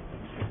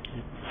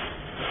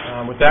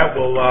 With that,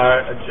 we'll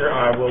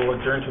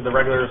adjourn to the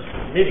regular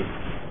meeting.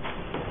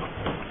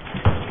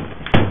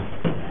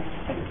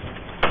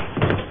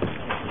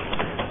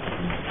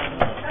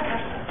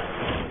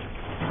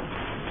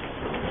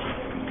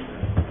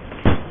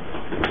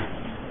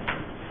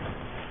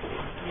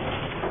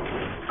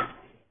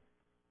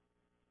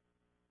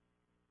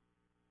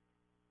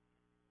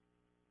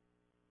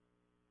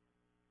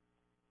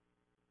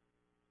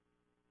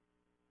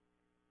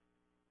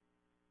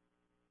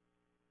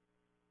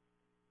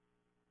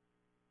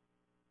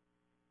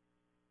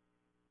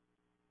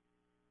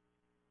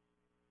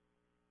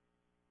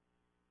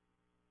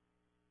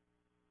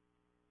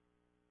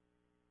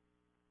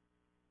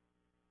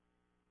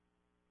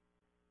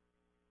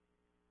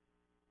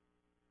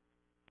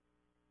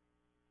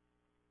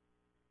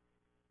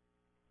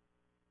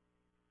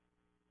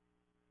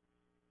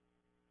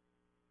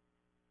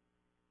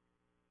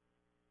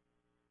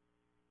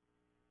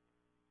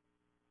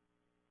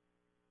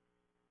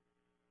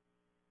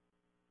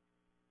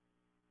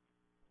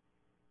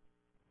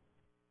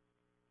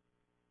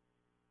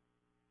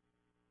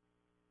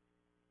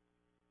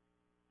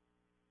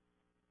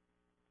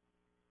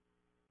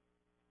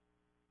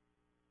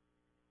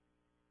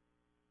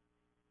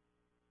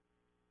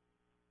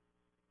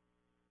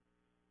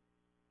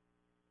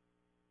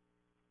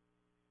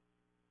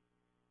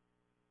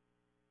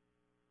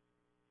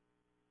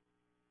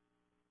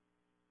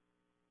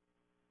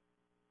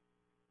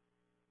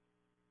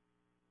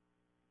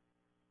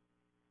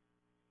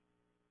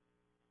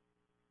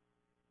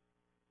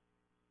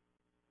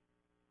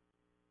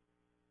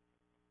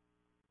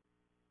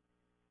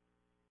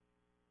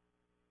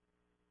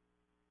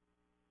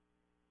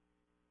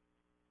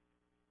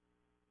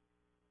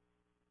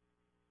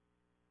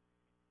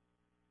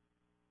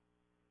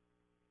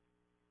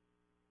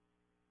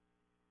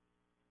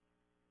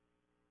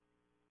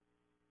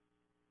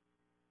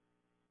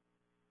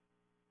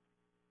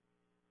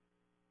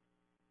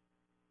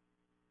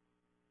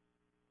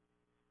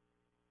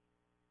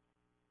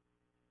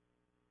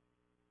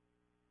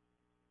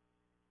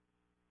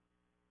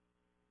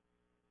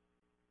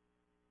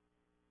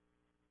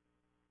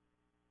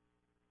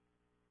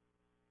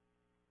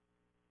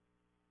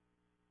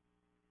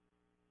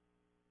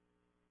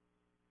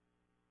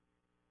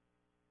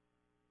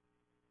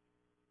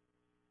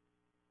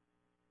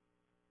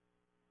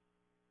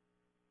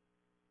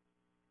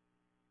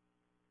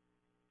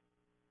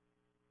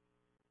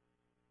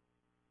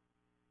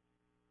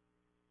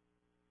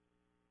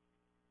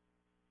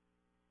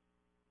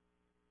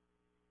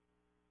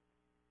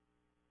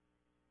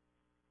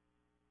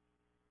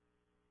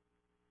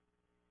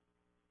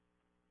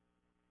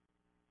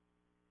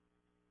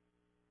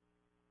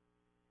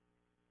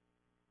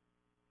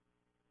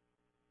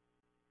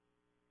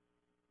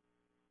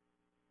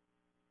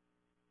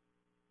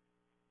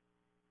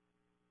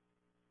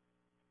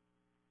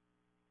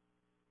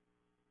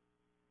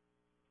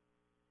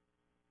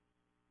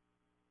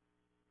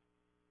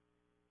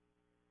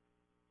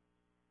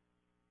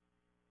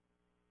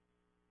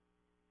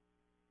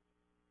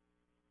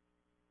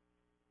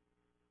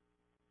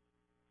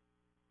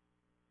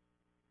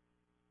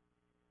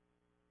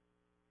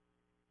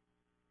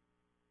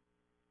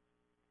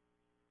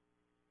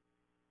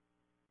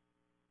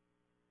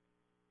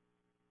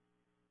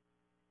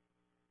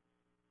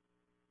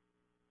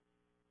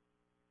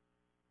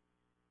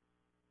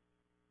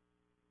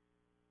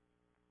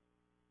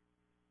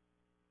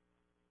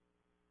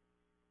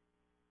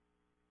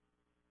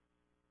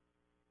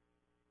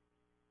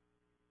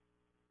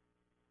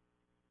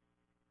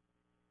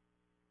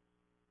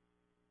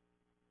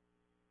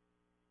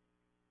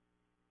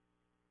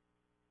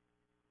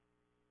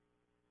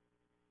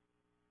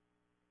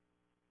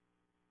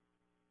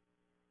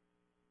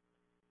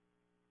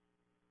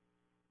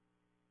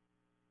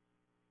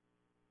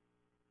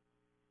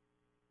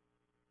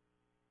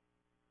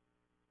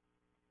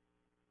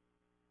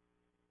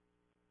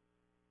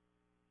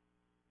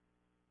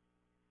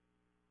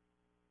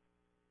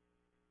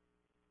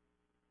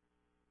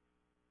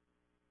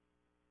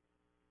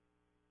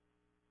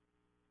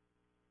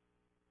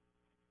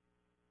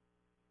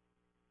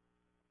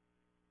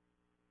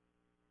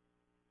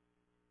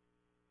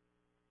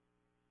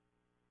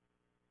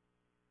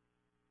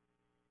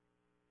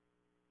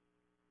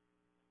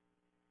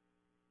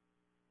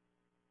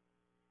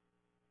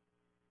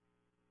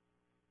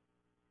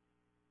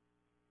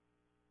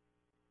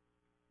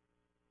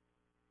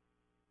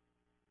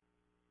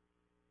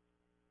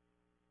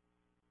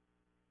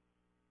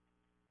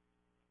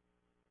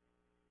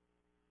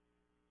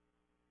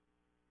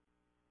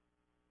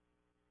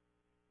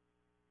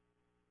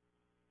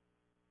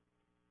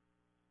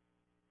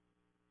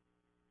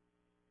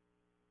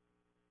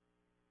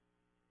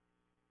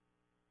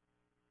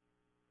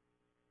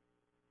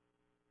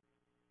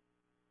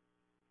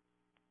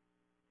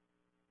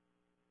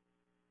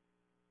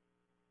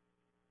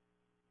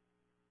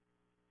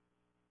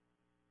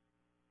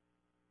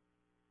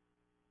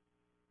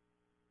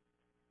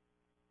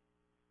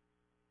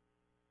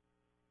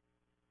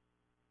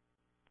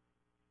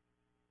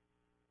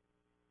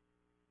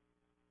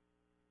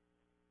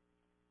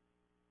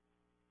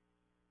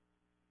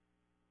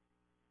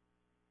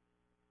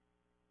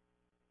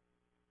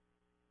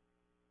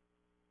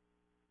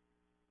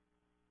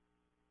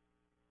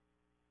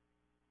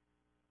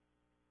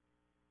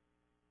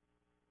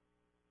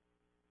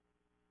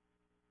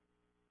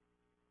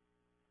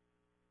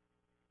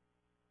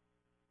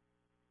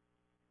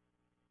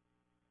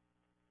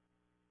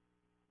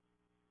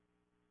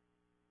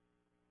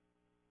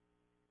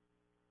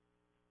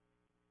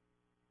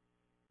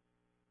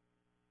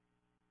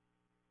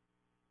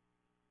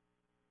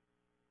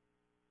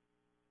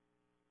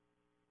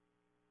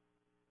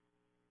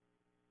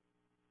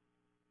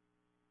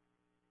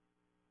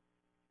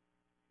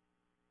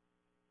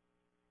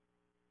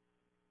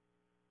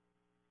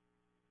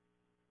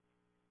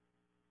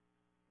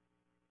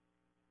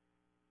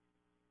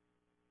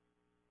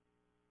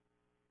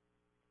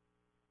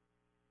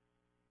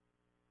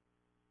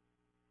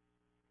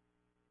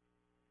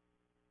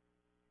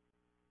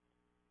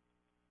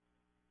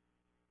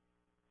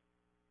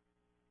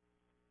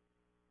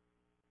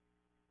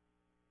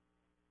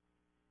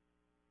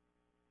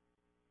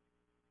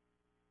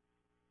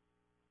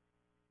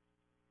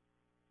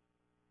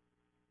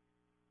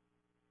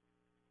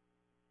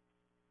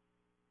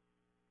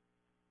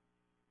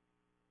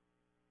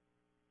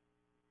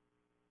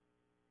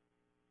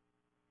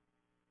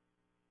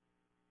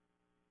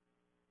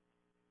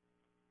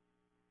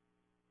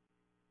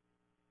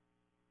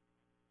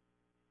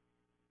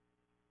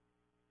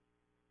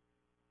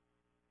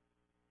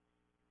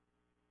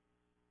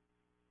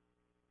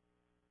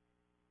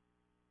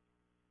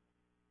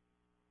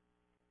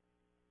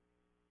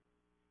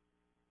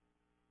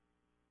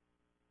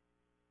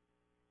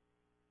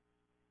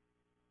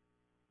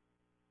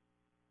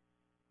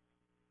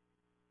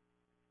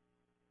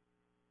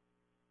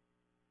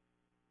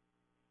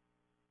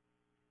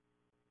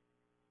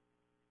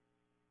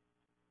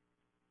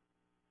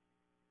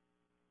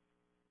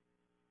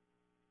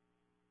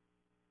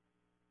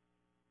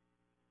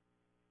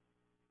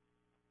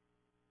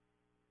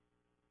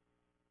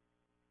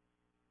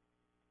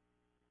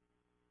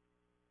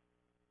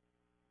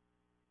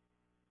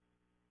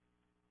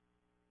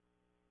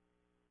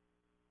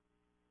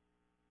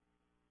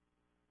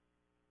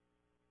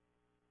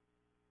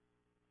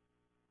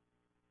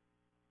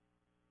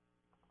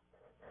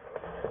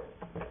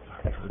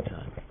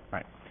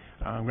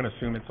 I'm going to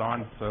assume it's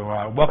on. So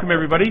welcome,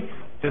 everybody.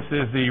 This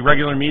is the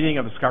regular meeting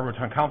of the Scarborough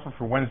Town Council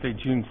for Wednesday,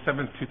 June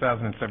 7th,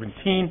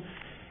 2017.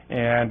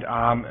 And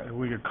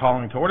we are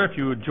calling to order. If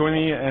you would join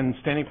me in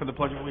standing for the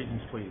Pledge of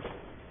Allegiance, please.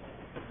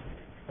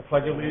 I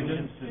pledge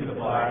allegiance to the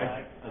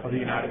flag of the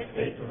United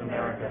States of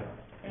America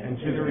and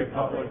to the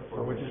republic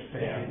for which it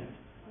stands,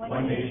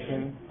 one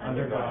nation,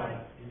 under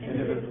God,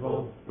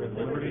 indivisible, with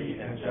liberty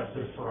and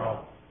justice for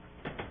all.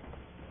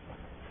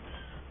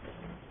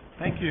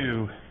 Thank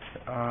you.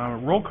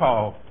 Roll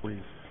call,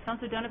 please.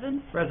 Councilor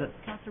Donovan? Present.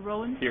 Councilor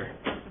Rowland? Here.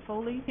 Councilor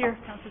Foley? Here.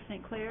 Councilor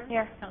St. Clair?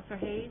 Here. Councilor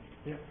Hayes?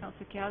 Here.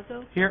 Councilor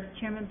Cazzo? Here.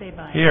 Chairman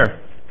Babine?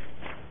 Here.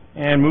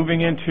 And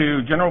moving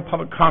into general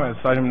public comments,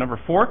 item number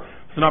 4.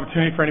 It's an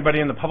opportunity for anybody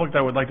in the public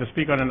that would like to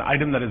speak on an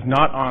item that is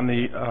not on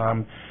the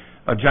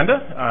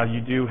agenda.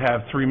 You do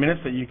have 3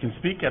 minutes that you can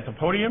speak at the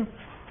podium.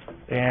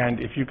 And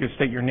if you could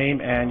state your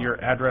name and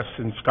your address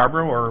in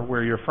Scarborough or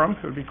where you're from,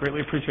 it would be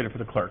greatly appreciated for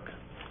the clerk.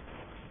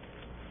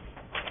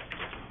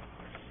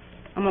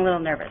 I'm a little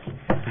nervous.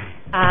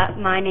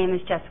 My name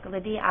is Jessica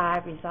Liddy. I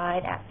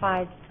reside at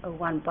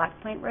 501 Black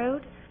Point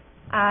Road.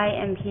 I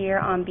am here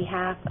on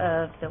behalf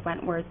of the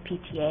Wentworth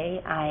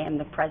PTA. I am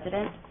the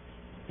president.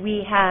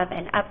 We have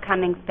an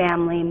upcoming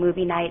family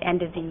movie night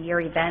end of the year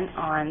event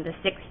on the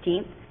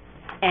 16th,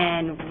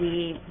 and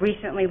we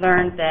recently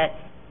learned that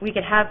we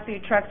could have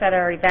food trucks at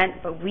our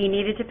event, but we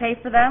needed to pay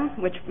for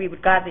them, which we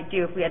would gladly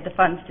do if we had the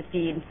funds to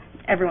feed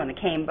everyone that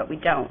came, but we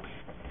don't.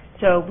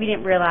 So we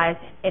didn't realize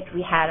if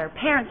we had our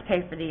parents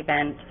pay for the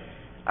event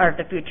or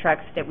the food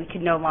trucks that we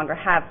could no longer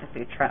have the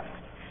food trucks.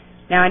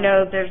 Now I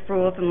know there's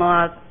rules and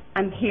laws.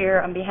 I'm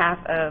here on behalf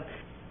of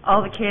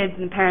all the kids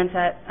and parents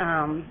at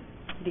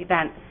the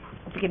event.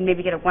 If we could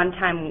maybe get a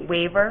one-time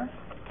waiver,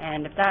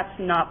 and if that's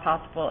not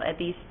possible, at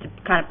least to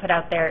kind of put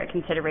out there a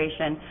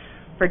consideration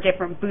for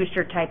different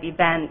booster type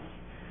events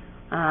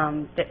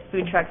that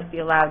food trucks be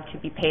allowed to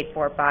be paid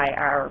for by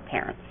our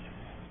parents.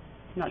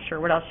 I'm not sure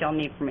what else y'all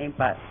need from me,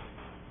 but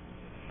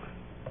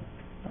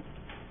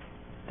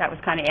that was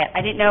kind of it.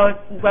 I didn't know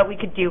what we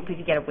could do if we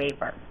could get a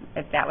waiver,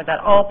 if that was at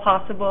all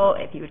possible,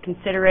 if you would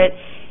consider it.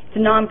 It's a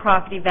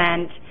non-profit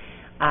event.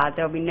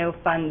 There will be no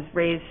funds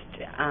raised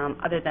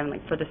other than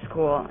like for the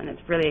school, and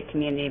it's really a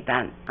community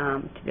event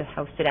to be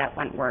hosted at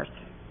Wentworth.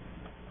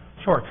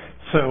 Sure.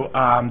 So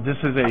this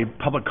is a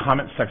public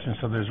comment section,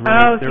 so there's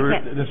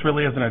really, this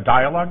really isn't a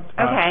dialogue.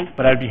 Okay.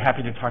 But I'd be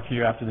happy to talk to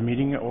you after the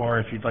meeting, or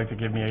if you'd like to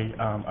give me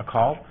a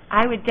call.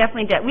 I would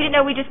definitely do it. We didn't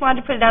know. We just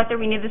wanted to put it out there.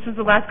 We knew this was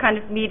the last kind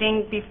of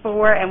meeting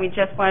before, and we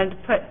just wanted to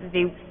put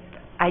the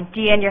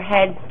idea in your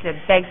head to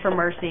beg for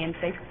mercy and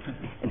say,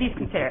 please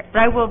consider it.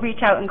 But I will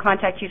reach out and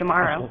contact you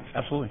tomorrow.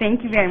 Absolutely.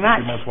 Thank you very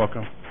much. You're most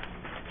welcome.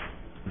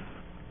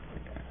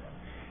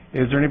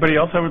 Is there anybody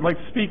else that would like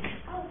to speak?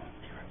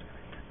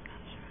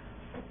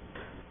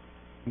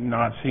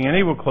 Not seeing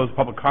any. We'll close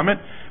public comment.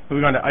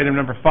 Moving on to item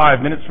number 5,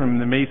 minutes from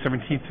the May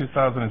 17th,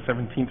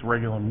 2017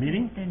 regular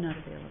meeting. They're not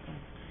available.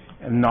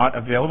 And not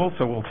available,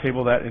 so we'll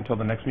table that until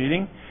the next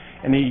meeting.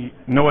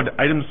 No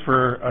items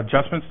for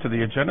adjustments to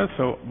the agenda,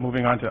 so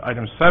moving on to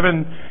item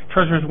 7,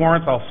 treasurer's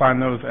warrants. I'll sign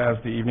those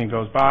as the evening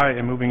goes by.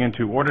 And moving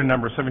into order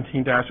number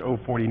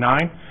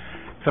 17-049,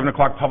 7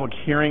 o'clock public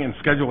hearing and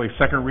schedule a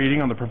second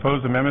reading on the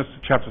proposed amendments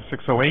to Chapter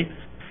 608,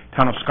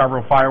 Town of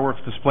Scarborough Fireworks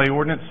Display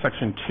Ordinance,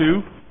 Section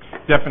 2,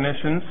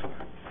 Definitions,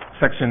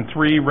 Section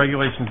 3,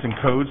 Regulations and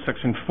Codes,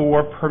 Section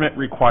 4, Permit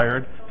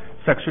Required,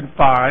 Section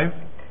 5,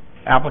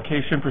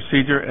 Application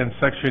Procedure, and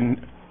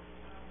Section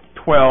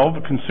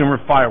 12, Consumer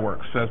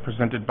Fireworks, as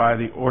presented by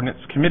the Ordinance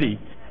Committee.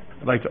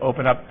 I'd like to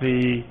open up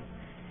the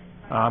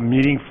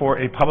meeting for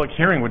a public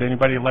hearing. Would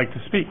anybody like to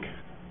speak?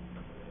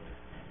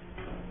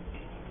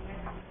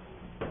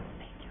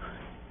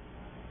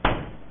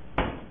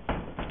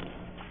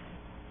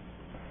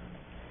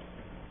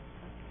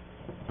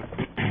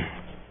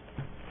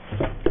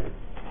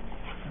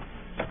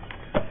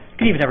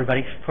 Good evening, everybody.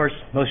 Of course,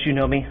 most of you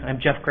know me. I'm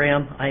Jeff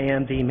Graham. I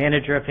am the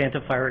manager of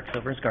Phantom Fireworks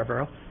over in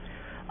Scarborough.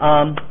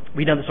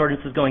 We know this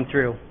ordinance is going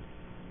through.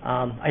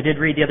 I did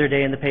read the other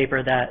day in the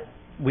paper that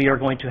we are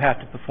going to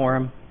have to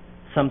perform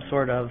some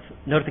sort of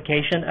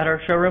notification at our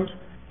showrooms.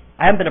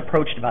 I haven't been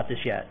approached about this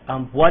yet.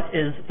 What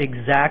is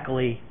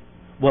exactly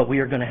what we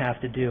are going to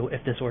have to do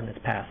if this ordinance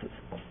passes?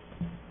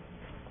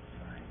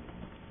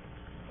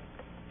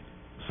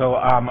 So,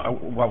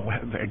 well,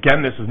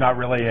 again, this is not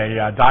really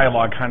a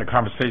dialogue kind of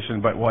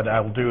conversation, but what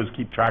I'll do is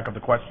keep track of the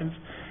questions,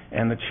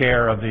 and the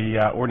chair of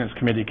the ordinance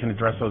committee can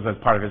address those as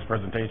part of his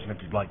presentation if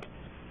you'd like.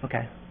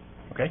 Okay.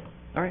 Okay?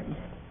 All right.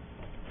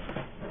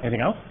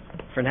 Anything else?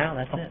 For now,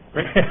 that's it.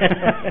 Great.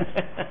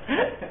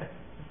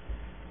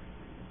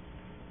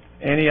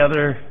 Any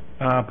other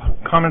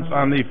comments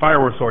on the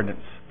fireworks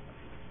ordinance?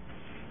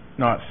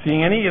 Not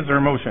seeing any. Is there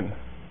a motion?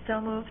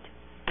 So moved.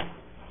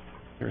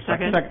 Here's a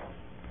second.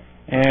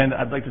 And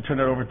I'd like to turn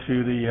it over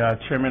to the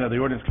chairman of the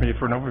ordinance committee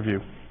for an overview.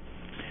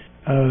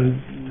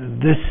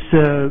 This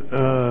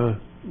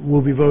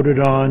will be voted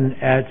on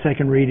at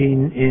second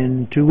reading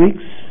in 2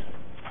 weeks.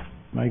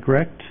 Am I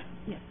correct?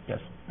 Yes. Yes.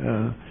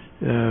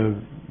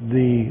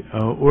 the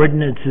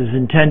ordinance is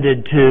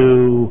intended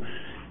to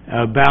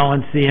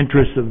balance the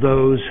interests of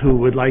those who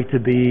would like to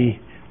be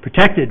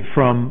protected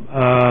from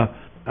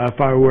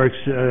fireworks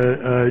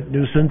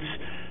nuisance,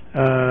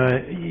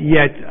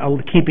 yet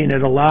keeping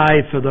it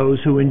alive for those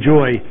who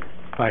enjoy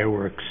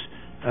fireworks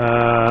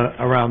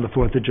around the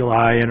 4th of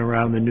July and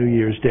around the New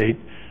Year's date.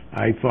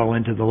 I fall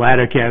into the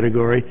latter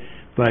category,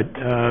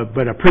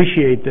 but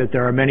appreciate that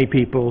there are many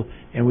people,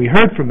 and we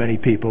heard from many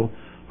people,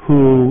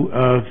 who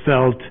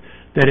felt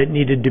that it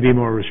needed to be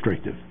more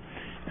restrictive.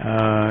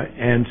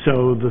 And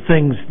so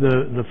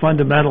the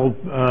fundamental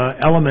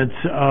elements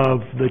of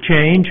the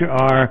change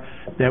are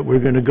that we're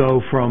going to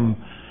go from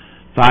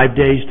 5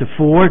 days to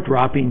 4,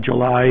 dropping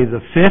July the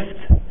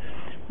 5th.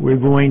 We're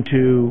going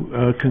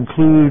to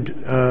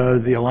conclude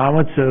the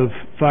allowance of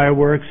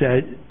fireworks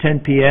at 10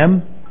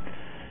 p.m.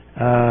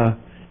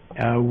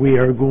 We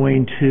are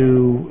going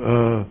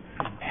to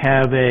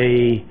have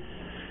a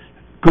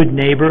good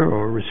neighbor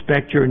or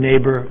respect your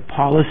neighbor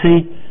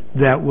policy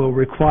that will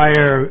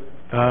require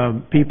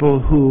people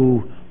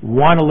who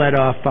want to let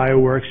off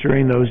fireworks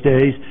during those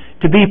days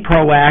to be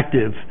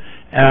proactive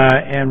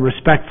and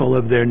respectful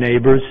of their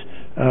neighbors.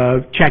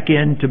 Check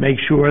in to make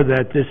sure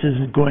that this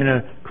isn't going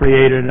to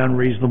create an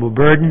unreasonable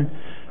burden.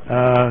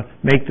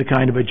 Make the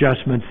kind of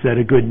adjustments that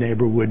a good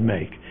neighbor would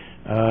make.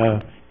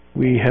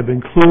 We have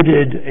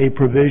included a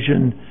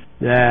provision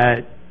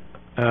that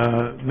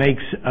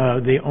makes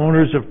the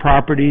owners of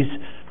properties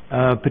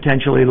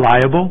potentially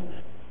liable,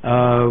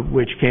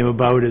 which came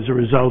about as a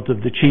result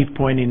of the chief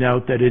pointing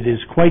out that it is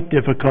quite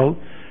difficult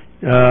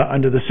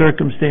under the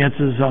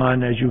circumstances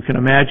on, as you can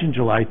imagine,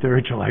 July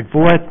 3rd, July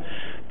 4th.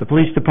 The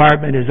police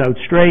department is out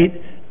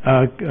straight.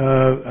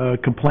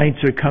 Complaints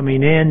are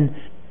coming in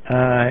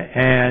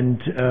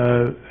and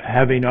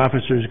having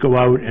officers go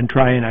out and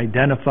try and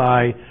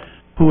identify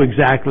who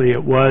exactly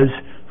it was,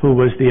 who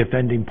was the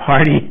offending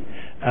party,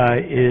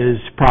 is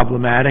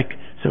problematic.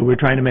 So we're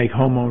trying to make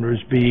homeowners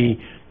be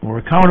more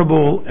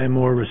accountable and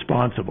more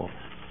responsible.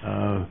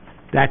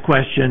 That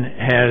question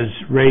has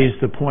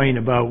raised the point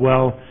about,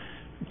 well,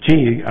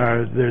 gee,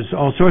 there's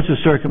all sorts of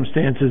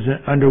circumstances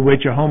under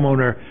which a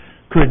homeowner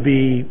could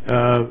be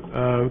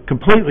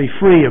completely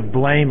free of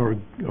blame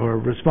or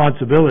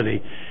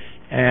responsibility.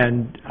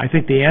 And I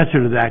think the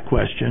answer to that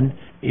question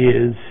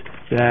is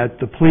that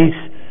the police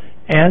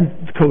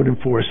and code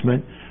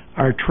enforcement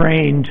are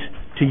trained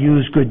to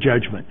use good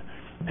judgment.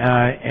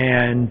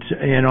 And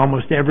in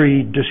almost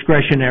every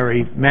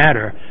discretionary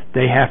matter,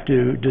 they have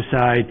to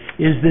decide,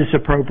 is this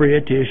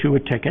appropriate to issue a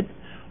ticket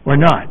or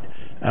not?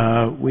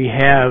 We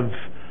have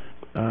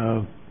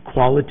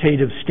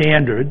qualitative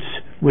standards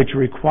which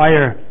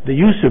require the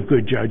use of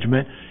good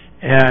judgment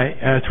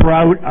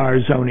throughout our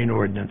zoning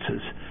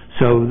ordinances.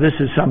 So this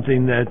is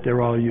something that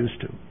they're all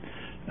used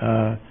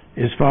to.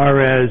 As far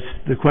as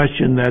the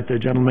question that the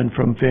gentleman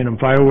from Phantom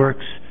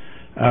Fireworks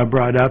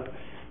brought up,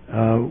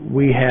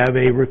 we have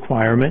a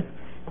requirement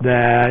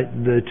that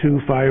the two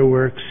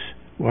fireworks,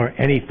 or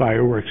any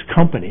fireworks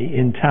company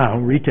in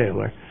town,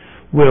 retailer,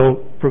 will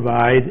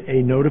provide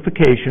a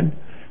notification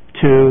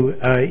to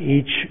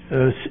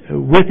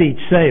with each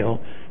sale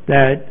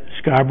that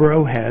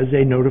Scarborough has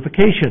a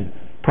notification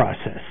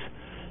process.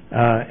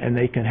 And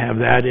they can have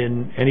that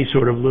in any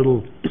sort of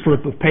little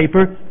slip of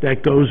paper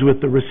that goes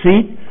with the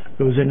receipt,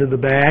 goes into the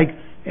bag,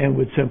 and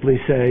would simply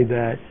say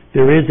that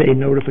there is a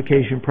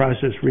notification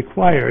process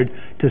required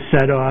to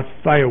set off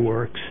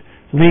fireworks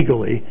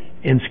legally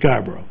in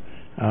Scarborough.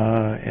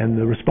 And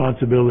the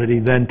responsibility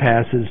then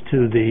passes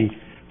to the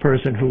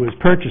person who has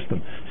purchased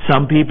them.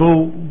 Some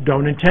people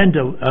don't intend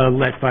to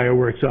let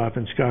fireworks off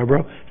in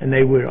Scarborough, and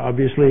they would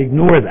obviously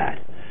ignore that.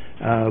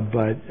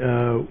 But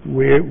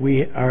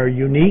we are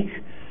unique.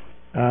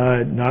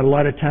 Not a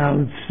lot of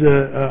towns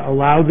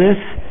allow this,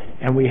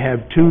 and we have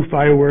two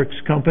fireworks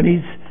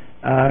companies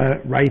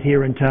right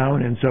here in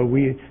town, and so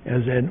we,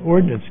 as an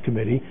ordinance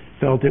committee,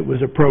 felt it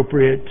was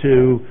appropriate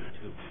to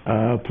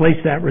place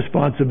that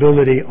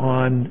responsibility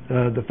on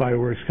the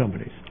fireworks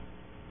companies.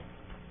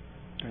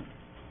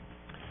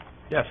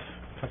 Yes,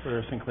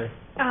 Councilor Sinclair.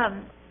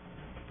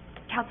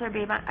 Councilor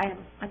Bama,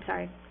 I'm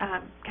sorry,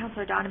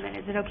 Councilor Donovan,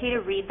 is it okay to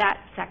read that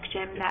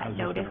section, that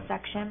notice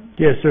section?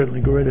 Yes,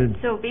 certainly, go right ahead.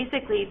 So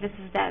basically, this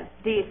is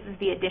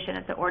the addition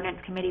that the ordinance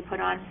committee put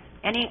on.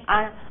 Any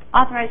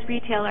authorized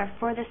retailer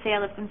for the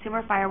sale of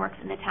consumer fireworks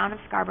in the town of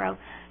Scarborough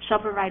shall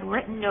provide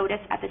written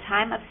notice at the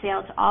time of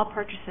sale to all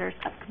purchasers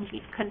of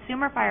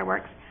consumer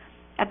fireworks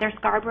at their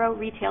Scarborough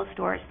retail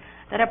stores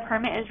that a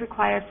permit is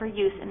required for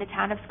use in the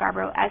town of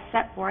Scarborough as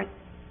set forth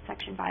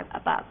Section 5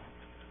 above.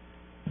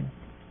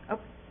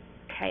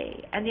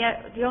 Okay, and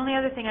the only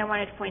other thing I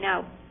wanted to point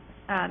out,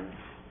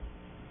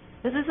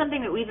 this is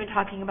something that we've been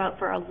talking about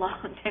for a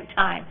long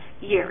time,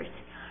 years,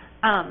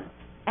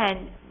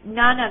 and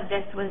none of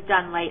this was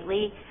done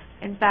lightly.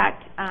 In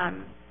fact,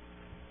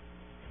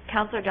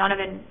 Councilor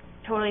Donovan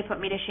totally put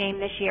me to shame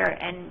this year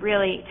and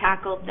really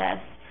tackled this.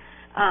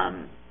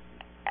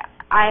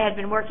 I had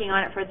been working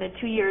on it for the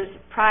 2 years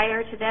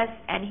prior to this,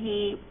 and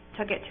he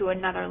took it to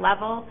another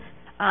level.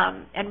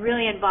 and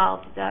really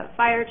involved the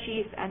fire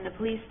chief and the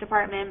police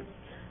department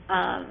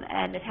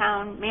and the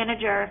town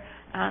manager.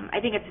 I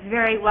think it's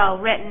very well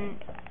written.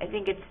 I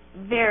think it's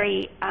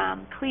very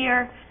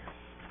clear.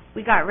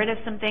 We got rid of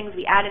some things.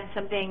 We added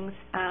some things.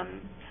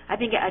 I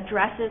think it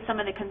addresses some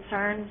of the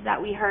concerns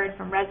that we heard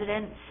from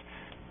residents.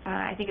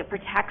 I think it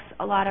protects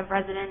a lot of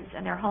residents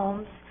and their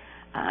homes.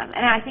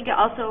 And I think it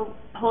also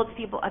holds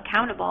people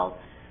accountable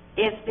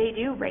if they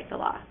do break the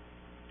law.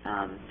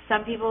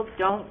 Some people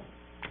don't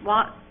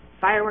want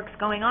fireworks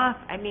going off.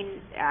 I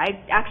mean, I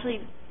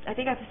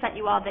think I've sent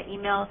you all the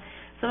email.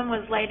 Someone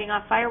was lighting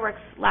off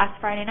fireworks last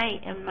Friday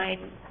night in my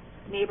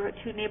neighborhood,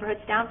 2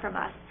 neighborhoods down from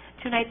us,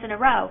 2 nights in a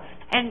row.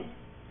 And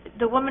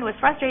the woman was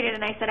frustrated,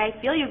 and I said, I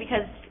feel you,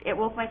 because it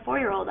woke my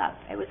 4-year-old up.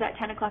 It was at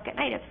 10 o'clock at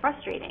night. It's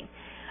frustrating.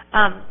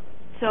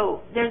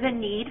 So there's a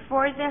need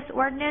for this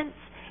ordinance,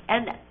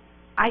 and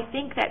I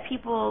think that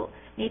people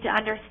need to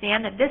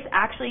understand that this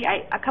actually,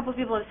 a couple of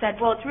people have said,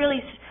 well, it's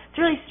really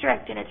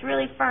strict and it's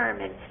really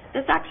firm, and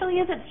this actually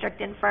isn't strict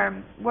and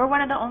firm. We're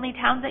one of the only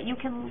towns that you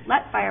can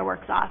let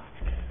fireworks off.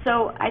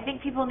 So I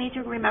think people need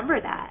to remember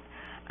that.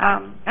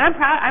 And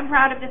I'm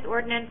proud of this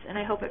ordinance, and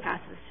I hope it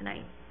passes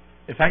tonight.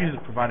 If I could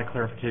just provide a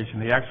clarification,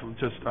 the actual,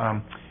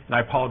 and I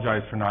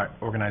apologize for not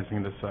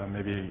organizing this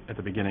maybe at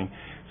the beginning.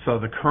 So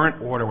the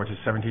current order, which is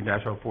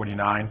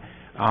 17-049,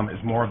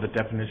 is more of the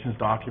definitions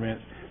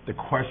document. The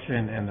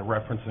question and the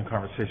reference and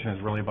conversation is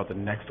really about the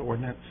next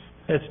ordinance.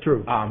 That's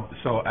true.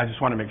 So I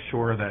just want to make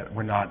sure that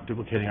we're not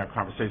duplicating our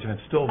conversation.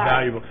 It's still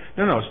valuable.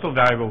 No, it's still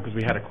valuable because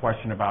we had a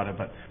question about it,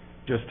 but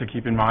just to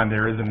keep in mind,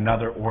 there is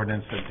another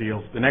ordinance that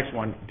the next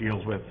one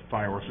deals with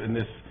fireworks, and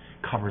this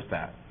covers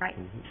that. Right.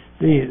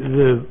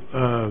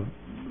 The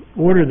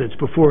order that's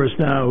before us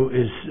now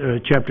is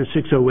Chapter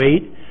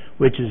 608,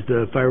 which is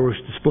the fireworks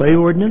display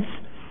ordinance.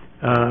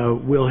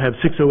 We'll have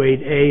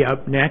 608A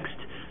up next.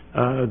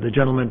 The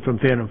gentleman from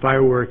Phantom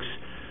Fireworks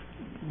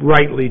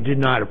rightly did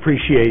not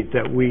appreciate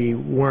that we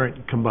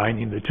weren't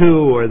combining the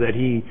two, or that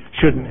he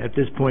shouldn't at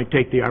this point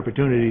take the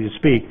opportunity to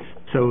speak.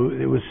 So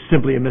it was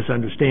simply a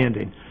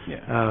misunderstanding.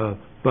 Yeah.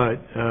 I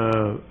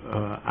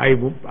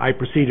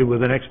proceeded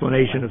with an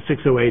explanation of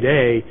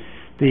 608A.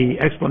 The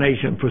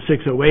explanation for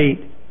 608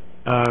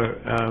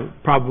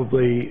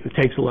 probably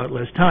takes a lot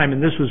less time,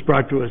 and this was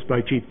brought to us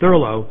by Chief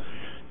Thurlow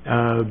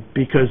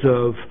because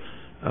of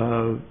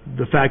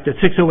the fact that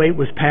 608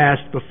 was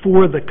passed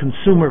before the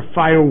consumer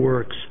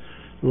fireworks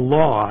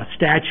law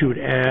statute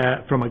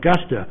from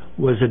Augusta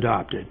was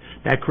adopted.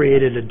 That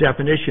created a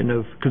definition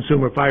of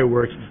consumer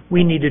fireworks.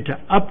 We needed to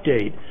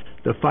update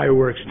the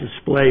fireworks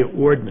display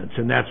ordinance,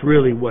 and that's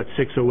really what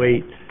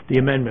 608, the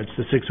amendments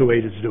to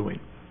 608 is doing.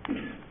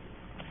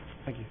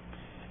 Thank you.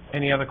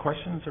 Any other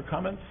questions or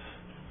comments?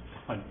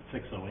 On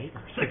 608?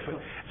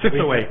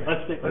 608.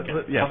 Let's see.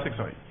 Okay. Yeah,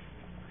 608.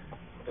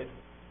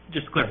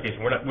 Just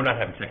clarification, we're not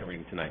having second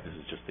reading tonight, this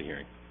is just the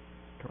hearing.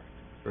 Correct.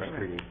 First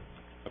reading.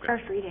 Okay.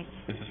 First reading.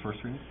 This is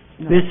first reading?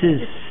 This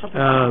is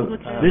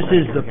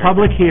the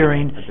public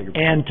hearing,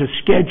 and to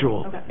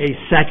schedule a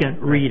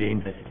second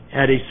reading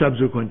at a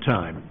subsequent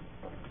time.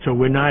 So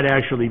we're not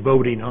actually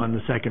voting on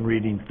the second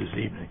reading this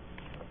evening.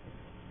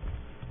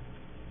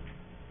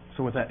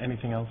 So with that,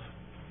 anything else?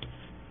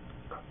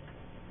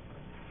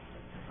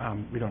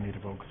 We don't need to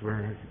vote because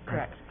we're...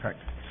 Correct. Correct.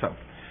 So,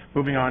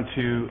 moving on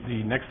to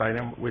the next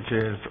item, which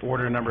is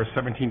order number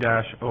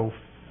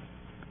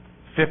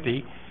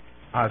 17-050,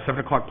 7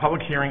 o'clock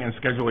public hearing and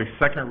schedule a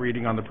second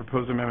reading on the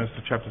proposed amendments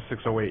to Chapter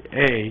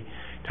 608A,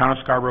 Town of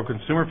Scarborough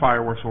Consumer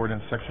Fireworks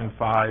Ordinance, Section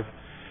 5,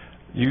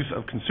 use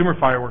of consumer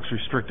fireworks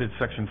restricted,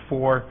 Section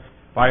 4,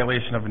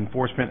 violation of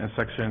enforcement, and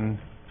Section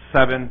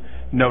 7,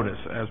 notice,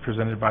 as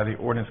presented by the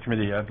Ordinance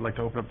Committee. I'd like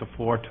to open up the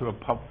floor to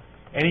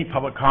any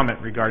public comment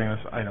regarding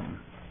this item.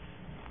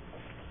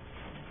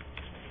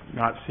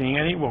 Not seeing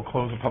any, we'll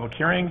close the public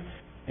hearing.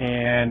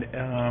 And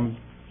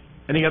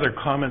any other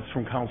comments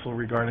from council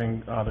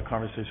regarding the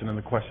conversation and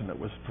the question that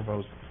was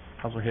proposed?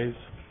 Councilor Hayes?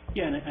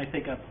 Yeah, and I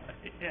think I've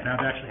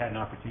actually had an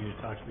opportunity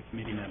to talk to the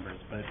committee members,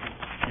 but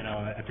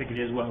I think it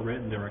is well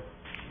written. There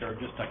are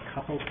just a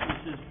couple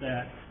pieces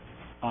that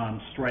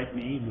strike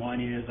me.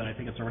 One is, and I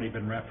think it's already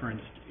been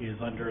referenced,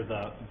 is under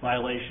the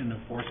violation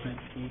enforcement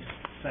piece,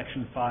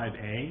 Section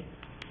 5A.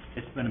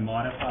 It's been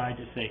modified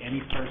to say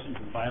any person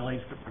who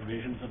violates the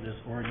provisions of this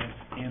ordinance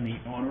and the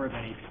owner of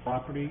any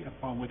property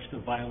upon which the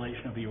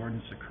violation of the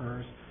ordinance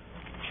occurs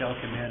shall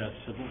commit a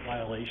civil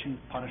violation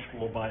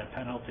punishable by a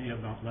penalty of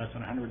not less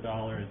than $100,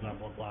 blah,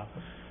 blah, blah.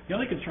 The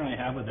only concern I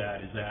have with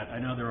that is that I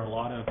know there are a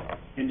lot of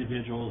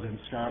individuals in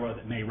Scarborough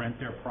that may rent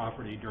their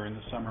property during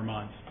the summer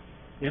months.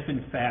 If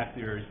in fact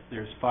there's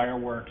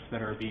fireworks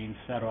that are being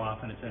set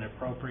off and it's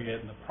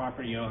inappropriate and the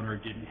property owner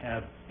didn't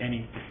have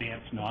any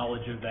advanced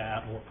knowledge of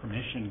that or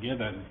permission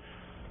given,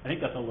 I think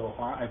that's a little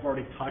hard. I've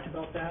already talked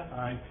about that.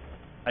 I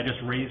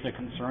just raised a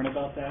concern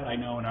about that. I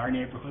know in our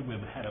neighborhood we've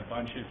had a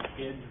bunch of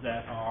kids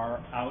that are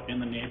out in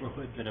the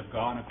neighborhood that have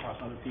gone across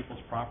other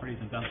people's properties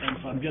and done things.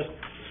 So I'm just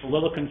a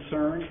little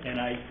concerned, and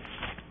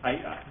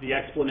The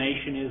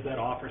explanation is that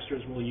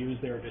officers will use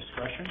their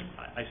discretion.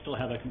 I still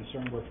have a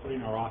concern we're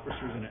putting our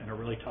officers in a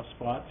really tough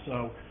spot.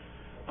 So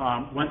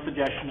one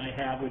suggestion I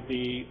have would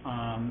be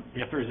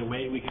if there's a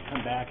way we could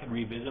come back and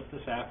revisit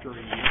this after a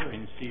year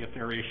and see if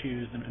there are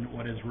issues and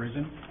what has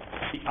risen.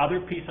 The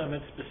other piece of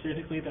it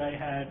specifically that I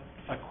had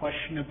a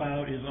question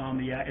about is on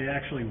it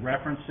actually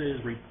references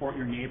report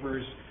your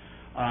neighbors,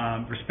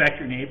 respect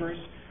your neighbors.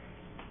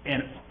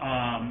 And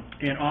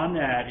on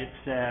that it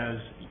says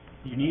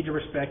you need to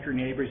respect your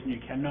neighbors and you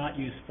cannot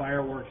use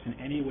fireworks in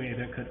any way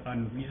that could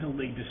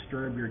unreasonably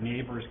disturb your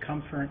neighbor's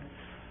comfort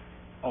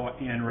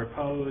and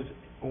repose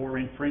or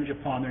infringe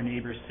upon their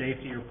neighbor's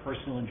safety or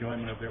personal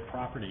enjoyment of their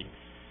property.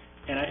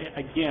 And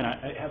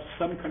I have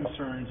some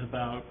concerns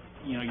about,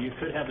 you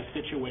could have a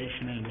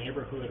situation in a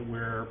neighborhood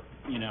where,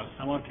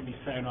 someone could be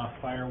setting off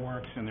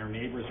fireworks and their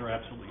neighbors are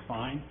absolutely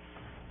fine.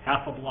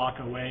 Half a block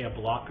away,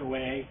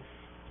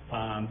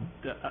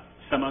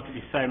 someone could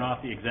be setting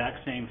off the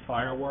exact same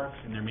fireworks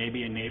and there may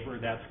be a neighbor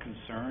that's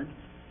concerned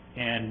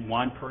and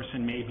one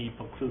person may be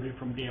precluded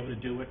from being able to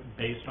do it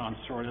based on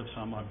sort of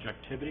some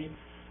objectivity.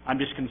 I'm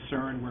just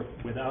concerned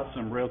without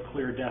some real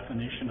clear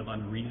definition of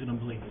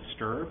unreasonably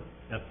disturbed,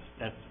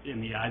 that's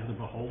in the eyes of the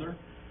beholder,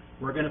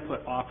 we're going to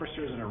put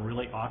officers in a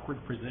really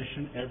awkward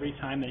position. Every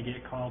time they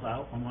get called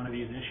out on one of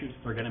these issues,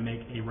 they're going to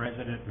make a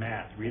resident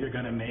mad. We're either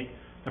going to make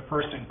the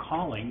person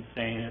calling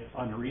saying it's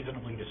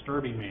unreasonably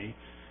disturbing me.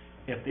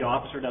 If the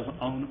officer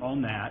doesn't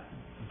own that,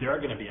 they're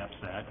going to be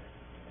upset.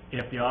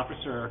 If the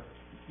officer,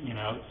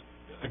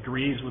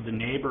 agrees with the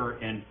neighbor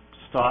and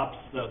stops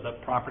the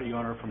property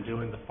owner from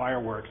doing the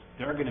fireworks,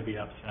 they're going to be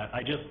upset.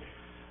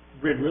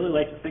 We'd really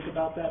like to think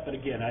about that, but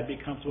again, I'd be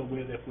comfortable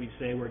with if we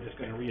say we're just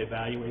going to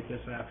reevaluate this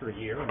after a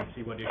year and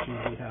see what issues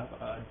we have.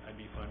 I'd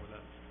be fine with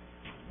that.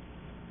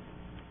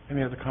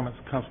 Any other comments,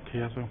 Councilor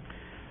Chiasso?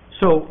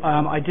 So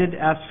I did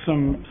ask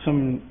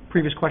some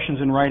previous questions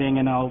in writing,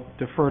 and I'll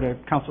defer to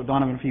Councilor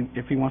Donovan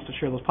if he wants to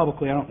share those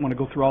publicly. I don't want to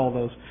go through all of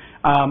those.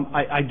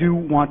 I do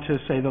want to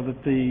say, though,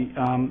 that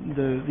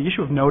the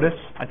issue of notice,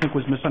 I think,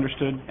 was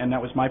misunderstood, and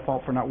that was my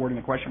fault for not wording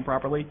the question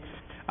properly.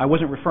 I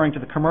wasn't referring to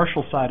the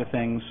commercial side of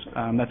things.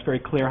 That's very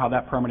clear how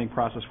that permitting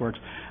process works.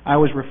 I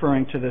was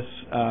referring to this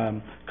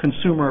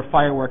consumer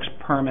fireworks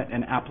permit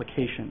and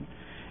application.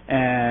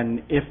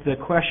 And if the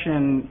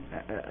question,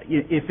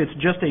 if it's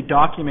just a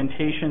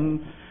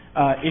documentation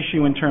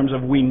issue in terms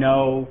of we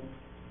know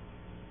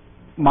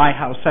my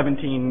house,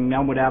 17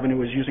 Elmwood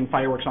Avenue, is using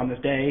fireworks on this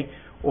day,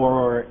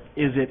 or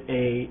is it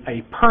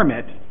a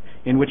permit,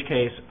 in which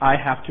case I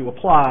have to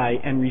apply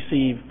and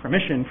receive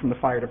permission from the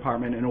fire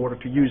department in order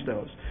to use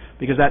those?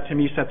 Because that, to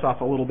me, sets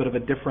off a little bit of a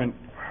different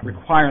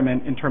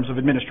requirement in terms of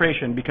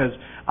administration, because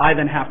I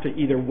then have to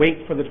either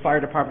wait for the fire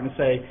department to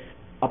say,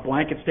 a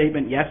blanket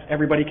statement, yes,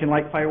 everybody can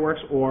light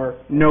fireworks, or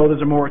no,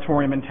 there's a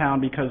moratorium in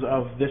town because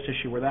of this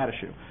issue or that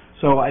issue.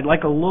 So I'd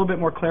like a little bit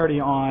more clarity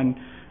on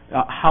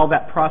how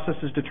that process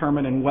is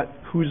determined and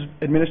who's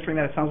administering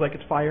that. It sounds like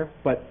it's fire,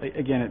 but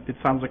again, it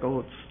sounds like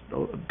it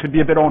could be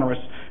a bit onerous,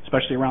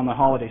 especially around the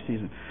holiday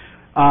season.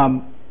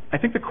 I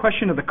think the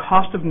question of the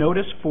cost of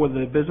notice for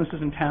the businesses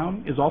in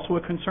town is also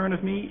a concern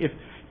of me,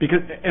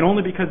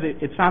 only because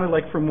it sounded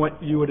like from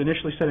what you had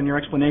initially said in your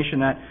explanation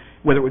that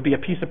whether it would be a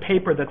piece of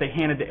paper that they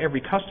handed to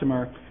every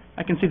customer,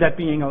 I can see that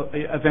being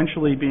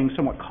eventually being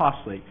somewhat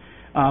costly.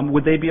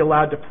 Would they be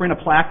allowed to print a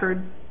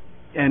placard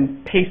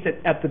and paste it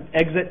at the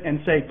exit and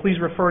say, please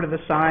refer to the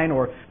sign,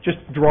 or just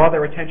draw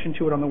their attention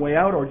to it on the way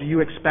out, or do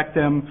you expect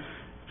them,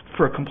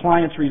 for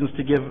compliance reasons,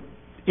 to give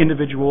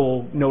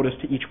individual notice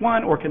to each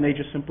one, or can they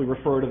just simply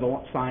refer to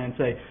the sign and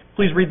say,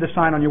 please read the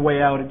sign on your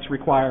way out, it's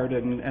required,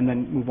 and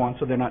then move on,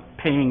 so they're not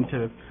paying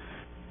to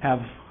have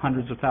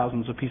hundreds of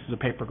thousands of pieces of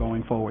paper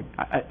going forward?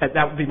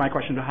 That would be my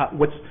question.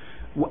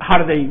 How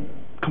do they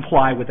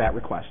comply with that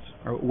request,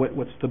 or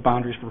what's the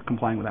boundaries for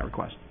complying with that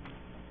request?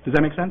 Does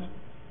that make sense?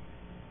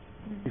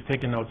 He's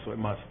taking notes, so it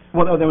must.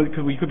 Well,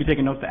 because we could be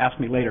taking notes to ask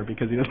me later,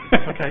 because he doesn't.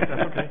 Okay,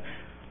 that's okay.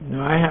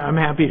 No, I'm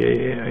happy to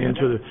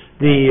answer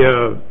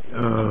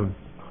the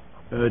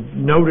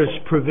notice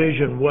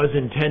provision was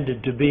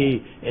intended to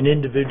be an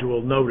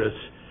individual notice,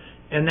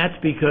 and that's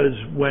because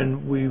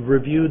when we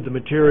reviewed the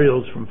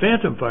materials from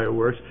Phantom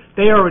Fireworks,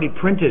 they already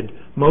printed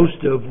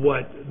most of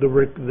what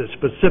the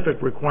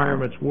specific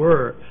requirements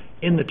were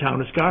in the town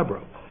of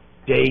Scarborough.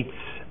 Dates,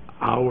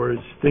 hours,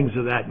 things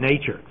of that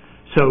nature.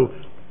 So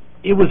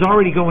it was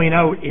already going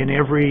out in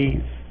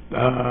every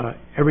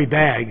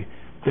bag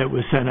that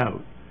was sent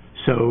out.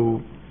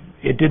 So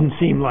it didn't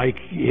seem like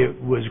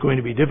it was going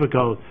to be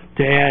difficult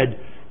to add,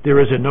 there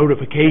is a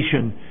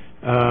notification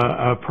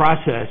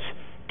process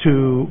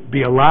to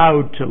be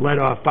allowed to let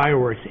off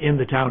fireworks in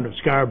the town of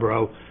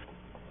Scarborough.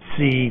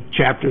 See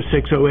Chapter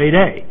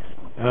 608A.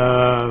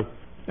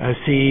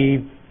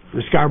 See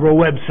the Scarborough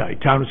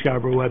website, Town of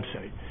Scarborough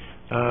website.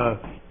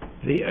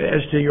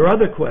 As to your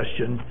other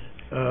question,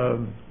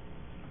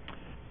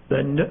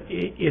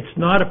 it's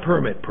not a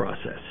permit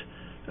process.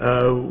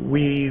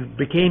 We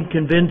became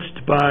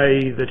convinced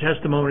by the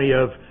testimony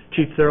of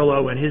Chief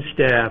Thurlow and his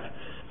staff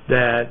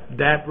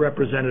that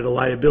represented a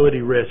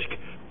liability risk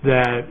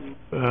that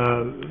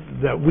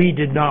we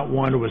did not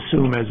want to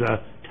assume as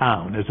a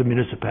town, as a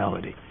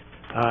municipality.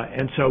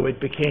 And so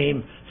it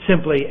became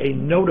simply a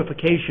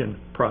notification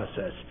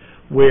process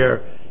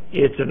where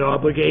it's an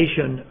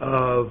obligation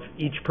of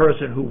each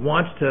person who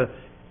wants to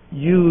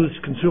use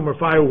consumer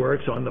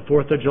fireworks on the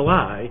 4th of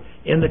July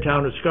in the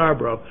town of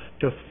Scarborough,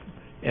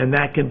 and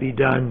that can be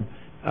done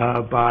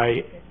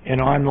by an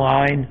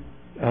online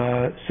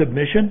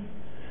submission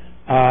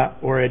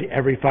or at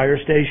every fire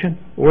station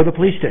or the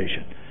police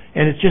station.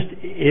 And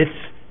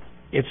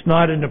it's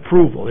not an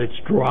approval, it's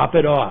drop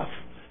it off,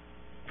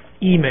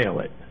 email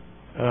it.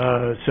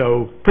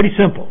 So pretty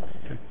simple.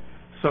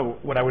 So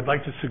what I would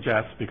like to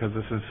suggest, because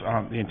this is,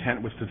 the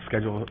intent was to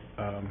schedule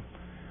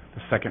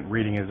the second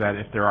reading, is that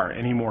if there are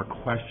any more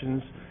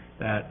questions,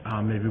 that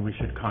maybe we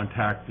should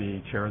contact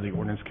the chair of the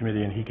ordinance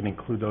committee, and he can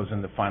include those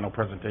in the final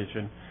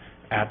presentation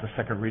at the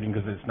second reading,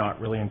 because it's not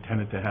really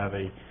intended to have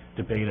a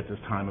debate at this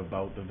time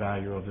about the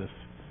value of this.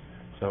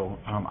 So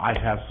I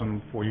have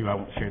some for you. I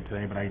won't share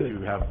today, but I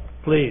do have.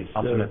 Please.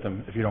 I'll submit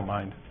them if you don't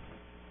mind.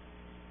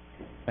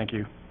 Thank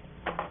you.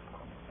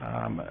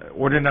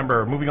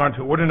 Moving on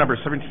to order number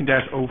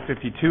 17-052.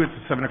 It's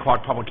a 7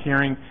 o'clock public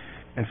hearing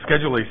and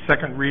schedule a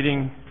second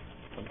reading.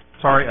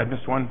 Sorry, I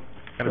missed one.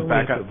 Got to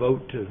back up.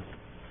 Vote to.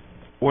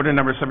 Order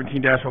number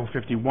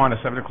 17-051, a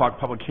 7 o'clock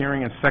public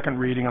hearing and second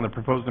reading on the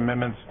proposed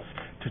amendments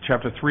to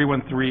Chapter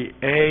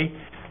 313A,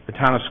 the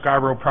Town of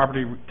Scarborough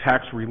Property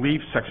Tax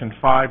Relief, Section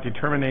 5,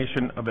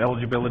 Determination of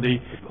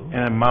Eligibility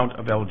and Amount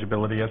of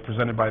Eligibility, as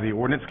presented by the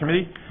Ordinance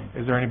Committee.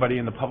 Is there anybody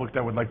in the public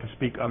that would like to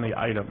speak on the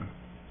item?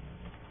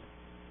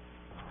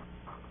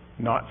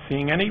 Not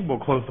seeing any, we'll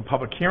close the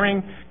public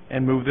hearing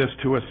and move this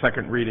to a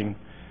second reading.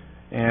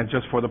 And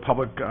just for the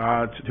public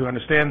to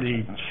understand,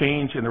 the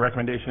change in the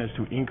recommendation is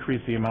to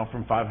increase the amount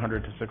from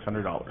 $500 to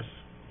 $600.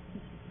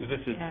 This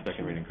is the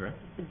second reading, correct?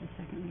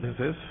 This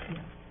is?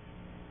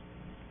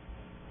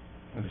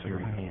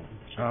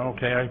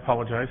 Okay, I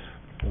apologize.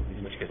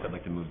 In which case, I'd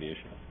like to move the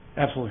issue.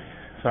 Absolutely.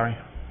 Sorry.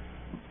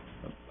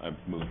 I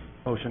move.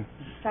 Motion.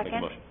 Second. Make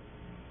a motion.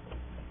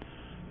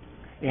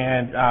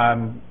 And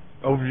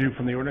overview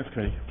from the Ordinance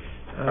Committee.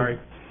 Sorry.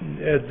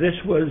 This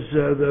was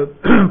the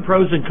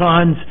pros and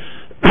cons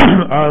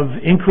of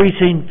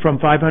increasing from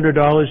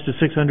 $500 to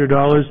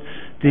 $600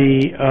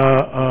 the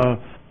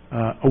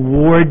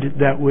award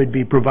that would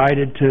be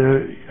provided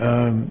to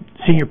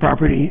senior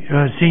property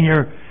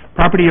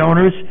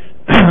owners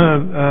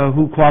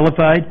who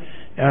qualified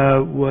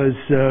was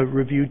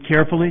reviewed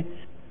carefully.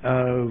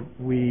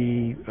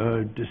 We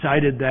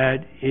decided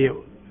that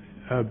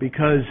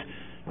because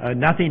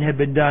nothing had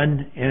been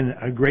done in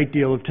a great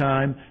deal of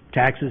time,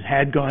 taxes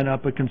had gone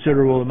up a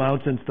considerable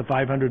amount since the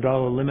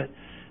 $500 limit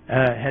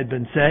had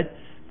been set,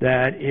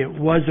 that it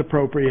was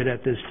appropriate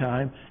at this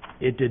time.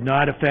 It did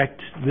not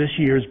affect this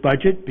year's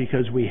budget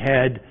because we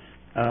had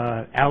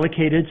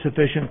allocated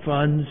sufficient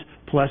funds,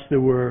 plus there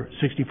were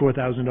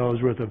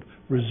 $64,000 worth of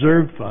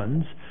reserved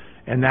funds,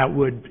 and that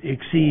would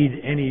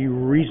exceed any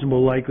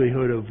reasonable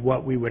likelihood of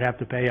what we would have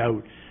to pay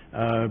out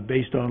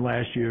based on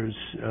last year's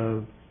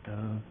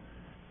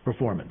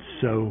performance.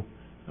 So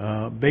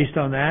based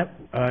on that,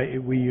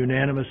 we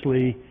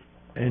unanimously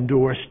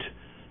endorsed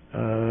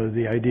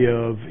the idea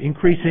of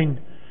increasing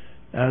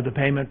the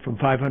payment from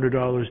 $500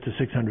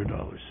 to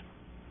 $600.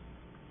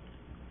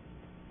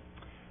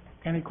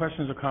 Any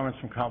questions or comments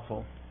from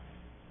council?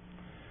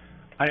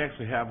 I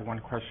actually have one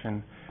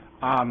question.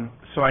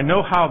 So I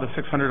know how the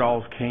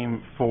 $600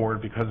 came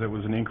forward because it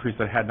was an increase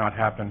that had not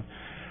happened.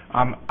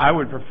 I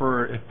would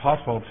prefer, if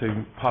possible,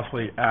 to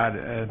possibly add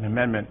an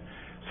amendment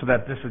so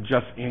that this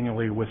adjusts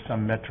annually with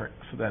some metric,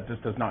 so that this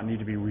does not need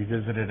to be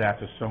revisited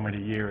after so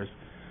many years.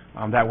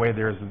 That way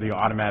there's the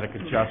automatic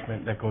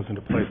adjustment that goes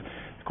into place.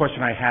 The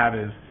question I have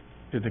is,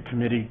 did the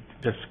committee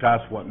discuss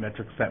what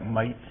metrics that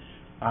might,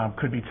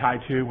 could be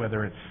tied to,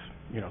 whether it's,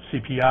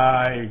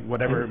 CPI,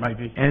 whatever it might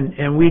be?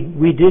 And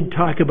we did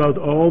talk about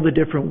all the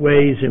different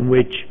ways in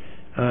which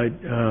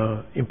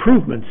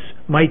improvements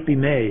might be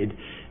made,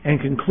 and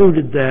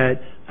concluded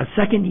that a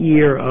second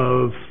year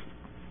of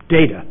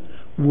data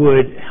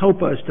would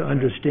help us to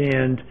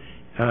understand,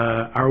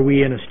 are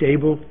we in a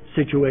stable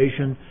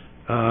situation?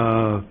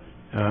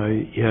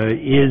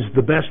 Is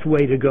the best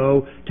way to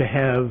go to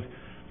have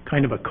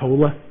kind of a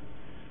COLA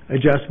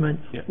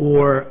adjustment,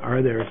 or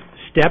are there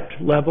stepped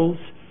levels?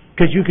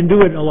 Because you can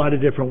do it in a lot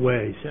of different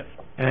ways.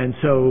 And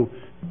so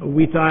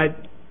we thought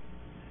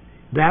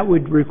that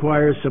would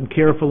require some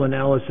careful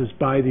analysis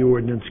by the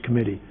Ordinance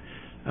Committee.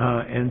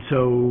 And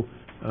so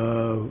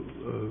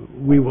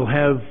we will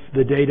have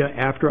the data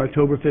after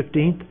October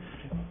 15th.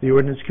 The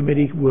Ordinance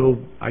Committee will,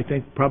 I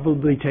think,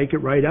 probably take it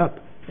right up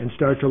and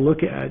start to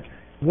look at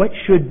what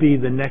should be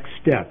the next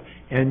step.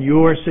 And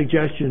your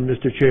suggestion,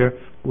 Mr. Chair,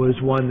 was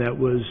one that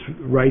was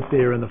right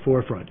there in the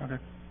forefront. Okay,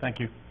 thank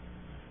you.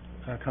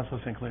 Councilor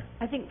St. Clair.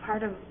 I think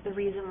part of the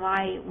reason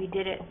why we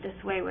did it this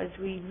way was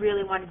we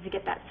really wanted to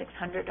get that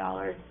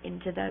 $600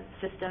 into the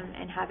system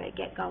and have it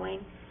get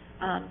going,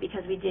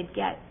 because we did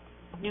get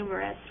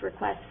numerous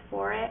requests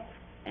for it,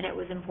 and it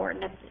was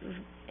important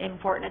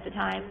at the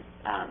time.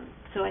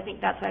 So I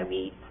think that's why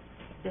we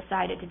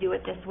decided to do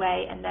it this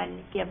way, and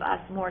then give us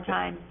more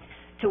time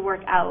to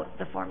work out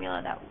the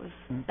formula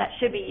that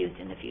should be used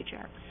in the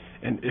future.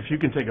 And if you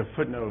can take a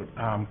footnote,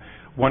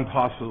 one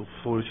possible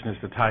solution is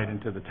to tie it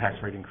into the tax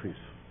rate increase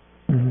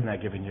in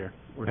that given year,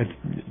 or yes.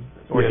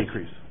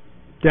 decrease.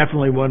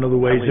 Definitely one of the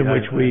ways in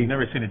which I've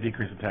never seen a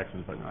decrease in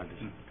taxes, but it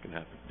can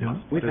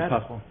happen. It's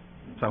possible.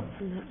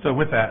 So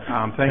with that,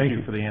 thank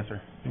you for the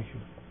answer. Thank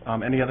you.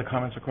 Any other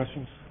comments or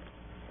questions?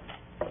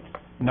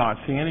 Not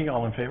seeing any.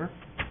 All in favor?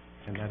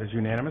 And that is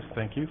unanimous.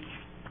 Thank you.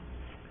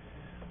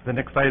 The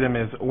next item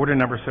is order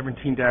number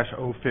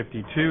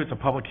 17-052. It's a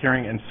public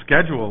hearing and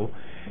schedule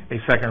a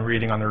second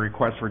reading on the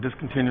request for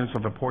discontinuance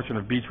of a portion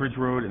of Beach Ridge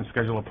Road and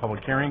schedule a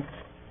public hearing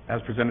as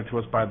presented to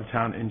us by the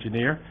town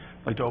engineer.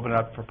 I'd like to open it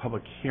up for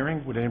public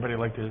hearing. Would anybody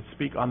like to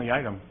speak on the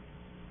item?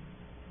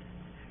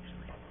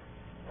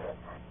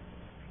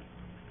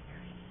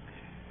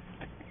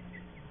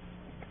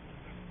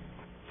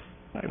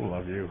 I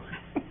love you.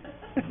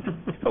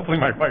 Hopefully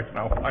my wife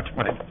will not watch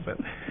what I just said.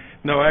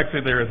 No,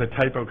 actually there is a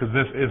typo because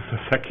this is the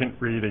second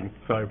reading,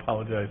 so I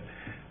apologize.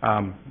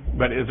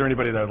 But is there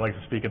anybody that would like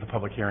to speak at the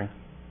public hearing?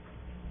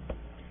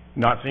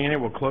 Not seeing any,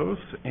 we'll close,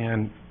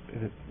 and,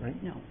 is it,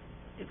 right? No,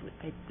 the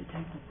typo,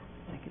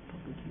 second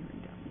public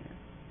hearing down there.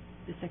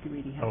 The second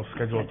reading has to be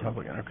schedule a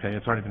public, okay,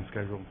 it's already been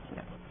scheduled.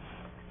 Yeah.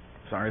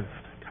 Sorry,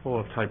 a couple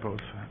of typos,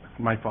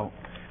 my fault.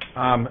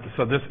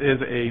 So this is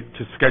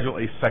to schedule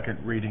a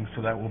second reading,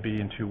 so that will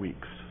be in 2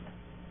 weeks.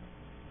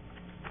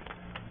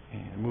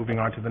 And moving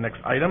on to the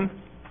next item,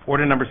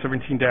 order number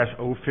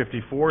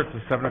 17-054. It's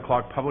a 7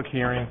 o'clock public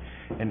hearing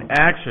and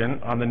action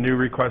on the new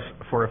request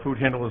for a food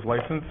handler's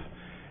license.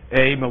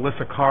 A,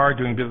 Melissa Carr,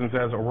 doing business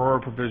as Aurora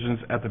Provisions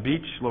at the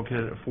Beach,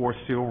 located at 4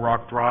 Steel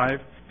Rock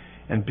Drive.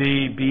 And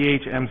B,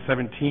 BHM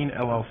 17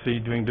 LLC,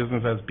 doing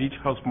business as Beach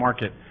House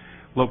Market,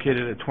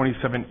 located at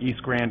 27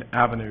 East Grand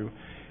Avenue.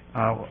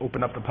 I'll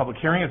open up the public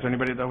hearing. Is there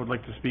anybody that would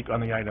like to speak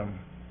on the item?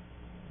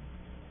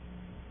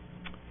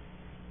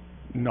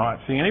 Not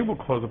seeing any, we'll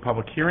close the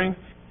public hearing.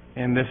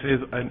 And this is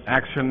an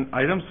action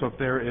item, so if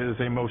there is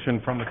a motion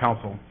from the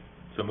council.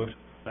 So moved.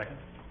 Second.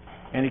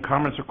 Any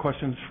comments or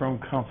questions from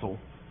council?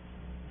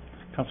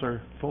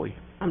 Councilor Foley.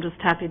 I'm just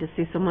happy to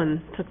see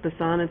someone took this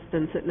on. It's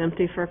been sitting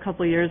empty for a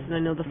couple of years, and I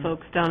know the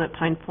folks down at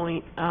Pine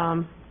Point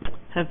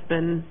have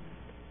been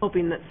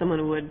hoping that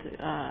someone would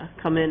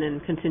come in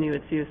and continue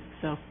its use.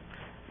 So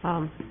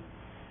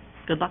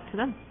good luck to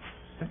them.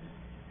 Okay.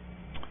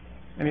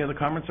 Any other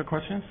comments or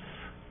questions?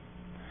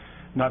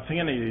 Not seeing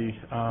any.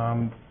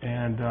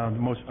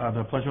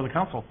 The pleasure of the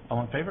council.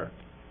 All in favor?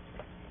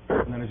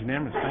 And that is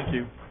unanimous. Thank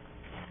you.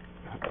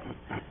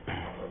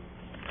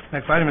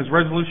 Next item is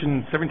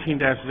Resolution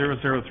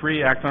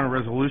 17-003, act on a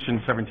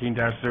Resolution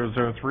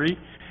 17-003,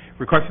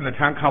 requesting the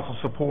Town Council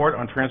support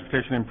on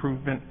transportation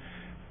improvement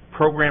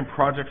program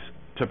projects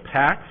to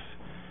PACs,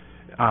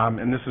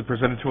 and this is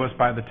presented to us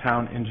by the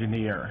Town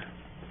Engineer.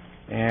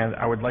 And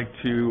I would like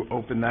to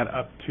open that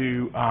up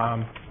to,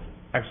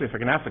 actually, if I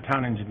can ask the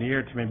Town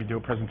Engineer to maybe do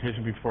a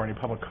presentation before any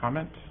public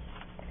comment.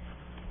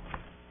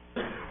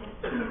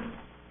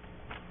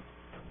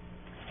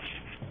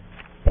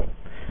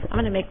 I'm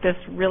going to make this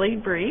really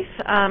brief.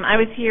 I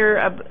was here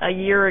a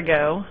year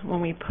ago when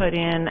we put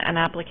in an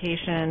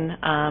application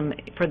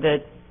for the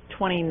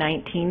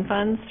 2019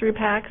 funds through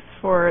PACs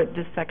for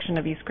this section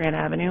of East Grand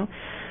Avenue.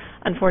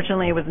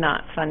 Unfortunately, it was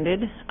not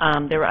funded.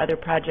 There were other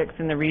projects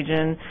in the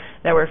region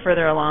that were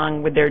further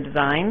along with their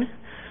design.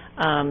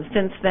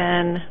 Since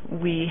then,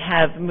 we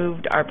have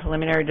moved our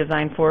preliminary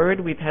design forward.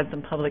 We've had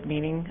some public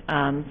meetings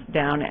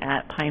down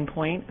at Pine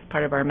Point as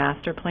part of our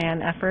master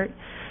plan effort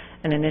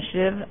and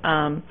initiative.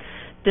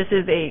 This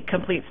is a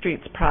complete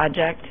streets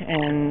project,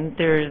 and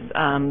there's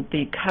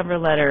the cover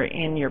letter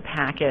in your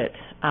packet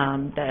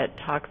that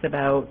talks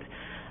about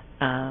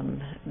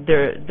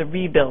the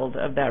rebuild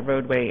of that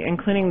roadway,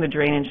 including the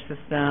drainage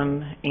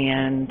system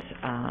and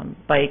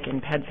bike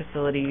and ped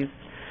facilities,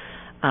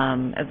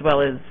 as well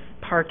as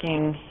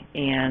parking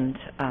and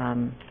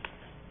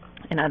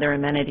other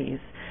amenities.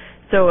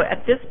 So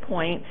at this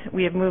point,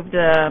 we have moved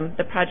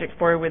the project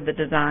forward with the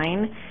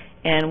design,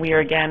 and we are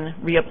again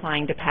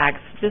reapplying to PACs,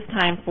 this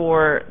time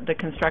for the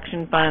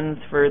construction funds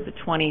for the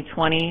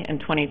 2020 and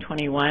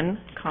 2021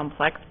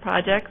 complex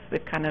projects.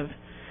 They've kind of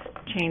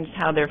changed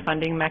how their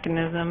funding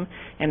mechanism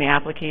and the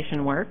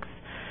application works.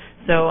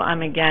 So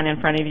I'm again in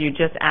front of you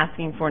just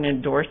asking for an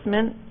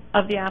endorsement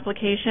of the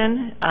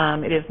application.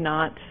 It is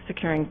not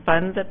securing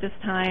funds at this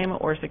time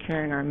or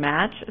securing our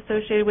match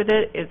associated with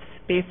it. It's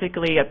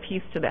basically a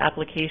piece to the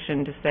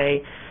application to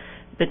say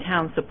the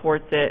town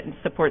supports it and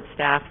supports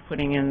staff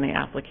putting in the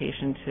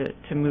application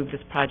to move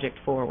this project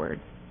forward.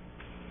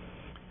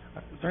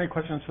 Is there any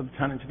questions for the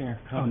town engineer?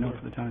 Oh, no,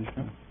 for the town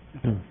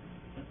engineer.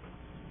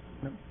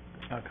 No.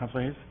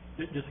 Councilor Hayes?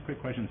 Just a quick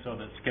question. So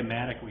the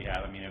schematic we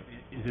have, I mean,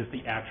 is this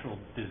the actual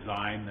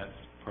design that's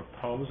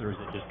proposed, or is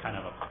it just kind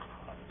of a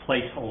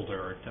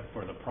placeholder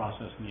for the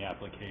process and the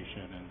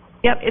application and...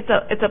 Yep,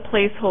 it's a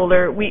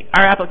placeholder.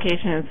 Our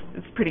application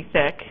is pretty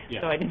thick,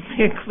 Yeah. so I didn't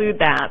include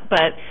that,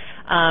 but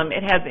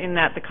it has in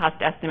that the cost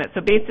estimate.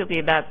 So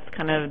basically, that's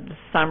kind of the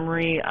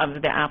summary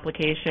of the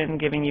application,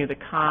 giving you the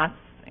costs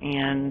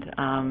and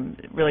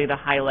really the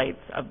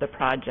highlights of the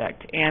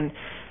project. And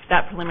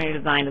that preliminary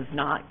design is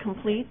not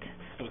complete.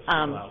 So it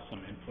still allows some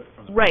input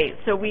from the... Right.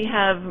 So we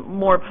have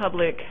more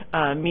public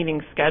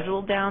meetings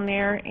scheduled down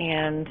there,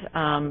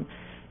 and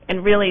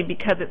really,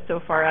 because it's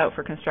so far out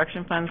for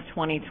construction funds,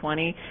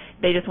 2020,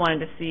 they just wanted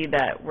to see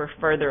that we're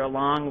further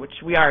along, which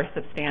we are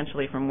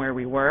substantially from where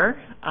we were.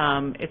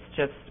 It's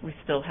just we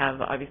still have,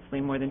 obviously,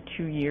 more than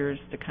 2 years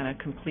to kind of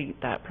complete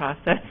that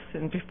process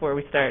and before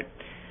we start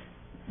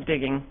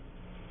digging.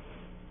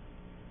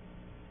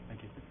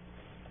 Thank you.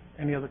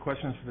 Any other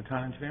questions for the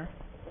town engineer?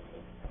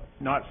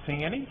 Not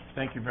seeing any.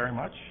 Thank you very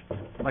much.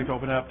 I'd like to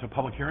open it up to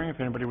public hearing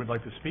if anybody would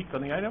like to speak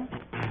on the item.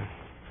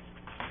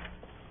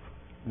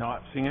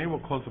 Not seeing any, we'll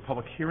close the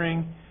public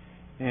hearing,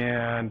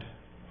 and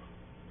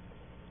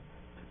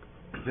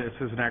this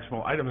is an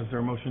actionable item. Is there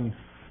a motion?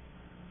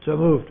 So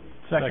moved.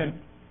 Second.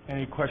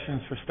 Any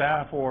questions for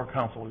staff or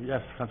council?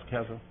 Yes, Council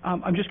Cazzo.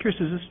 I'm just curious,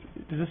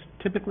 does this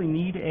typically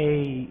need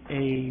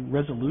a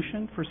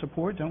resolution for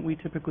support? Don't we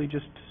typically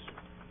does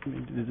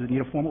it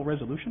need a formal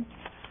resolution?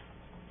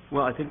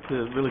 Well, I think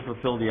to really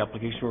fulfill the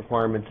application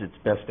requirements, it's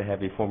best to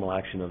have a formal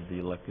action of the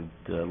elected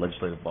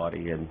legislative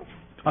body, and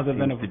Other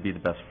than seems to be the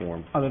best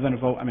form. Other than a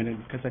vote,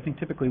 because I think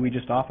typically we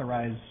just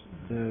authorize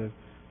the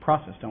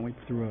process, don't we,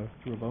 through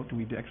a vote? Do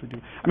we actually do?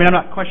 I'm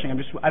not questioning.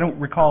 I don't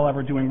recall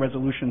ever doing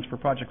resolutions for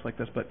projects like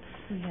this, but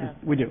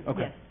we do.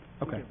 Okay. Yes.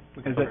 Okay.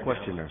 Is that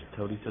question there?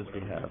 Tony says we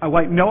have. I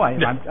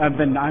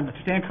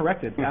stand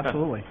corrected.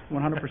 Absolutely,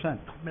 100%.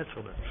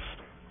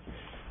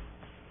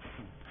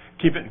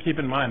 Keep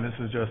in mind, this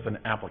is just an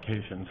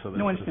application, so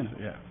No, I understand.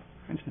 yeah,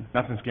 I understand.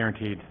 nothing's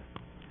guaranteed.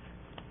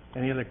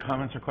 Any other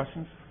comments or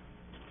questions?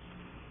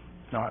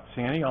 Not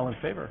seeing any. All in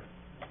favor?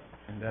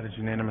 And that is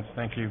unanimous.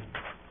 Thank you.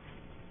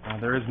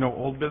 There is no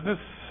old business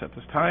at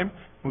this time.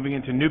 Moving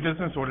into new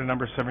business, order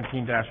number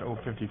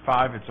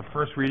 17-055. It's a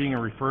first reading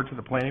and referred to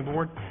the planning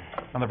board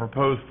on the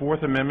proposed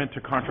Fourth Amendment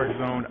to Contract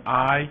Zone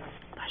I,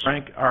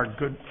 Frank R.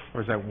 Good,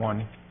 or is that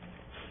one?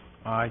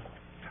 I.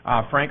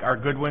 Frank R.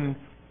 Goodwin,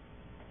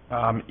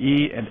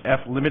 E and F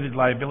Limited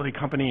Liability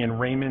Company in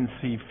Raymond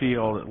C.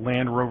 Field,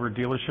 Land Rover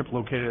dealership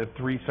located at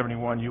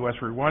 371 US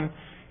Route 1,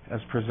 as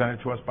presented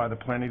to us by the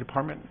Planning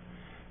Department.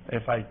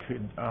 If I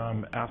could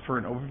ask for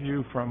an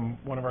overview from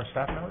one of our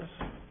staff members.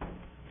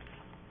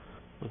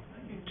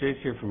 Jay's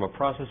here from a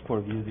process point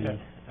of view, the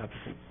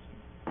applicant.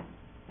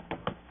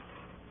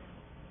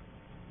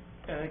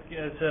 As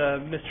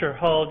Mr.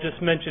 Hall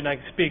just mentioned, I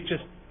can speak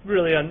just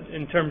really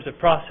in terms of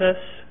process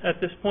at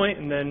this point,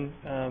 and then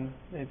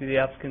maybe the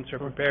applicants are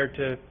prepared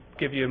to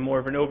give you more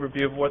of an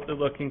overview of what they're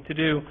looking to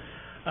do.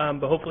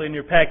 But hopefully in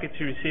your packets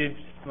you received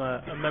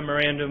a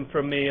memorandum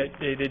from me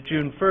dated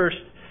June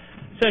 1st.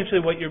 Essentially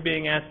what you're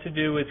being asked to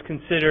do is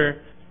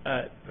consider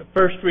a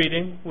first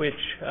reading, which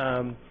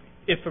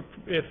if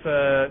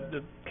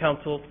the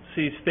council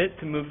sees fit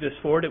to move this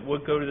forward, it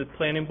would go to the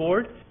planning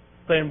board.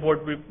 The planning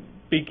board would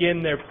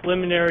begin their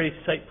preliminary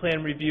site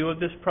plan review of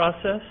this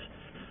process.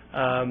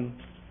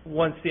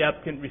 Once the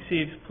applicant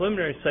receives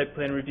preliminary site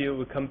plan review, it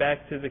would come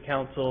back to the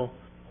council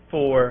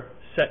for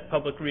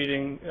public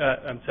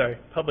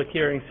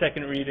hearing,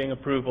 second reading,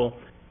 approval.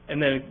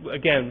 And then,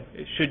 again,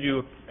 should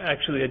you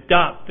actually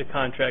adopt the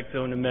contract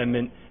zone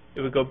amendment,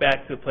 it would go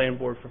back to the planning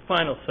board for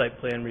final site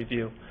plan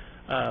review.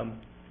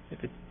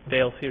 If it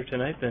fails here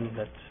tonight, then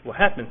that's what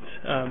happens.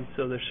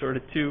 So there's sort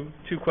of two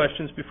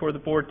questions before the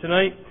board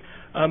tonight.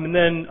 And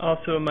then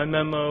also in my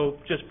memo,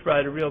 just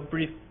provide a real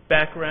brief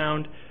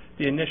background.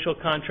 The initial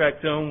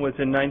contract zone was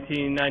in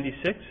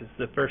 1996. It's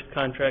the first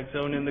contract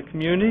zone in the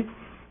community.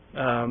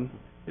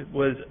 It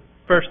was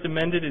first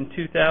amended in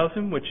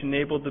 2000, which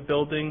enabled the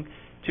building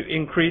to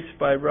increase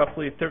by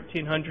roughly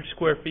 1,300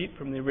 square feet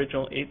from the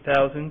original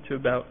 8,000 to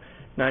about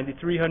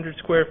 9,300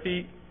 square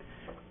feet.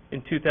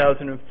 In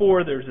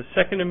 2004, there was a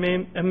second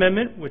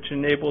amendment, which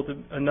enabled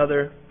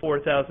another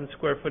 4,000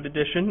 square foot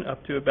addition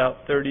up to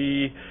about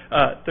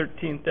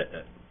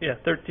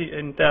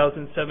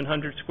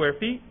 13,700 square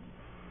feet.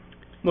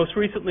 Most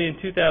recently, in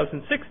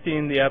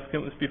 2016, the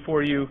applicant was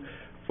before you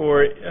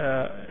for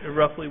a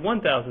roughly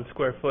 1,000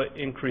 square foot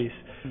increase.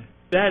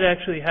 That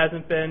actually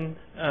hasn't been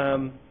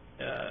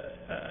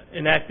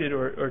enacted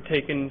or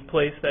taken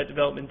place. That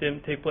development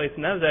didn't take place,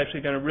 and that was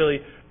actually going to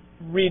really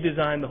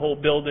redesign the whole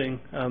building.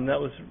 That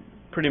was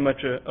pretty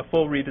much a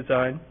full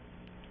redesign.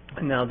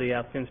 And now the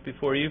applicant's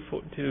before you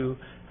to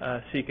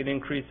seek an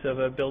increase of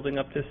a building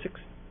up to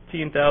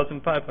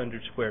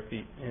 16,500 square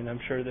feet. And I'm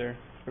sure they're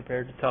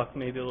prepared to talk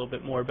maybe a little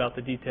bit more about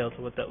the details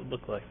of what that would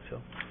look like. So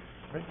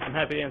I'm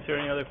happy to answer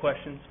any other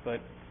questions, but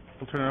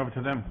we'll turn it over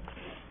to them.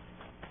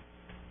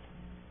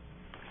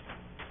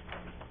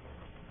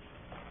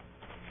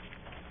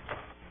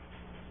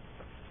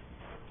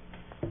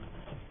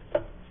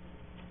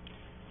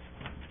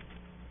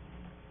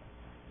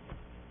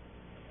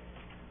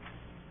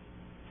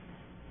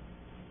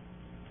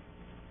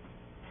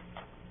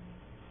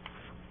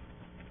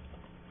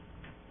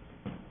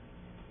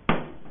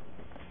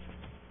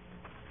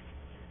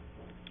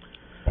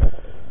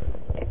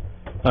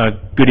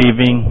 Good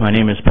evening. My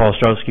name is Paul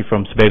Ostrowski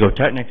from Sebago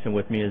Technics, and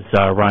with me is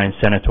Ryan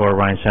Senator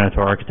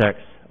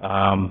Architects. As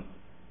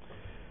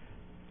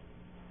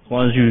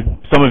long as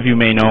some of you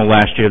may know,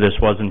 last year this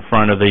was in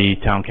front of the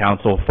Town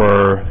Council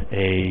for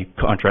a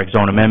contract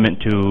zone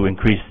amendment to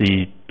increase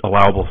the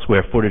allowable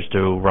square footage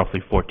to roughly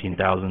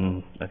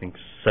 14,000, I think,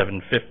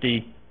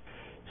 750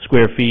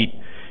 square feet.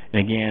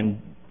 And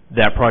again,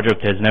 that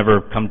project has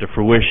never come to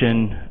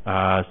fruition.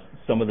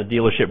 Some of the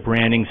dealership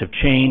brandings have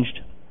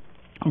changed.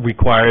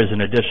 Requires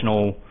an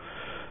additional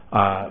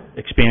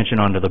expansion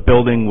onto the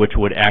building, which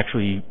would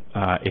actually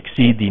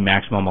exceed the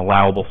maximum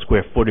allowable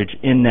square footage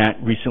in that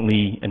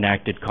recently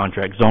enacted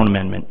contract zone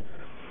amendment.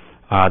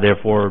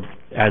 Therefore,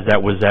 as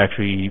that was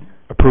actually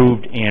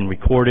approved and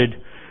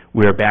recorded,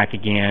 we are back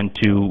again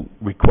to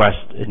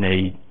request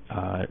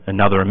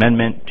another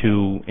amendment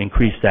to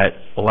increase that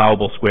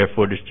allowable square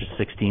footage to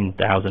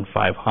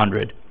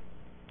 16,500.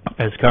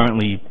 As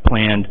currently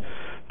planned,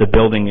 the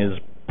building is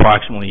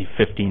approximately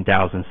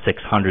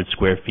 15,600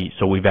 square feet,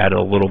 so we've added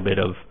a little bit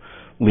of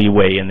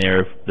leeway in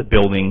there. If the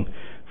building,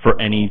 for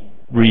any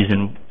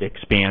reason,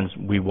 expands,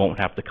 we won't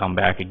have to come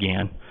back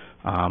again.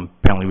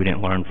 Apparently we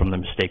didn't learn from the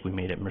mistake we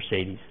made at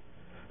Mercedes.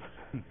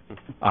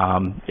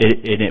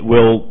 It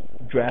will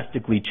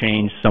drastically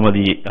change some of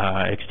the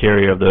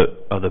exterior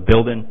of the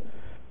building.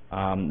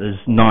 There's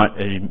not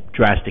a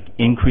drastic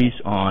increase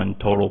on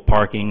total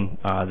parking.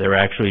 They're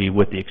actually,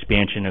 with the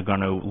expansion, are going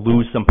to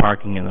lose some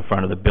parking in the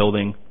front of the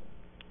building,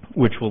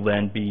 which will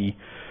then be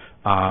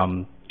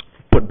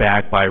put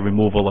back by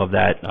removal of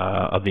that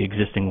of the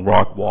existing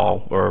rock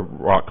wall or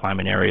rock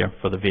climbing area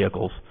for the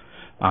vehicles.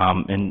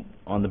 And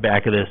on the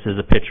back of this is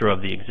a picture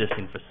of the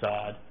existing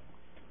facade.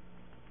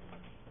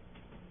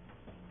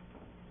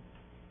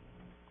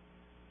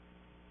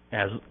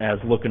 As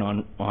looking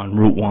on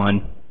Route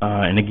 1,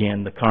 and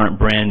again, the current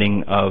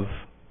branding of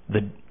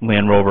the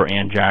Land Rover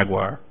and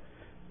Jaguar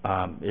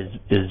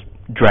is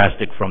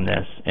drastic from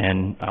this,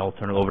 and I'll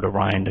turn it over to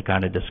Ryan to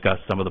kind of discuss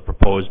some of the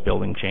proposed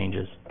building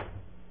changes.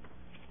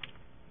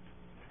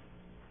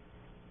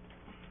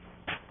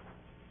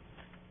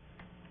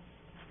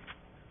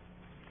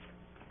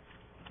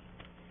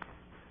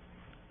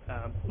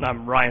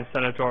 I'm Ryan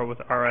Senator with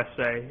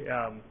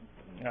RSA.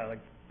 Like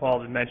Paul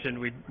had mentioned,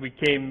 we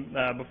came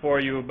before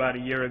you about a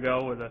year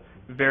ago with a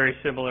very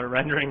similar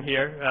rendering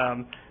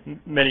here.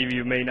 Many of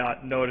you may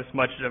not notice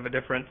much of a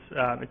difference.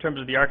 In terms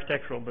of the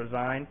architectural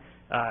design,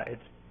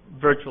 it's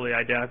virtually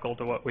identical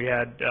to what we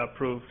had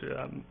approved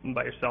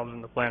by yourselves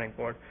in the planning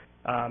board.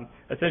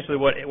 Essentially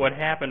what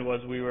happened was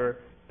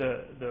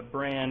the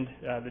brand,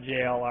 the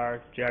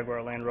JLR,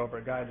 Jaguar Land Rover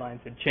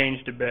guidelines, had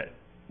changed a bit,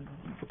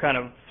 kind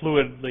of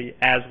fluidly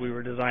as we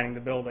were designing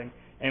the building,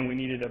 and we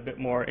needed a bit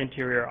more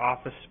interior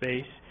office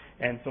space.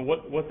 And so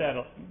what that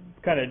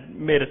kind of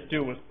made us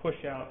do was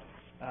push out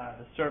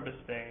the service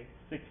bay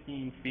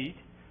 16 feet.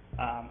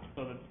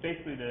 So that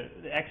basically the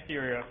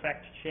exterior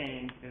effect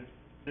change is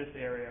this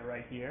area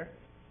right here.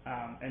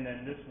 And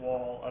then this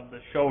wall of the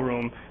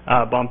showroom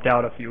bumped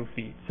out a few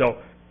feet. So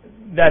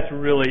that's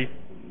really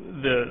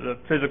the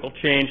physical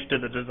change to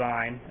the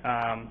design,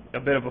 a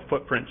bit of a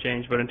footprint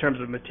change, but in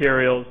terms of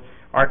materials,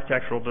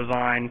 architectural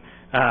design,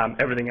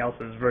 everything else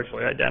is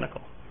virtually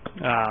identical.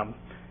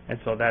 And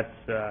so that's,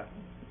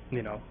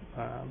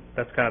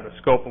 that's kind of the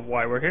scope of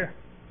why we're here.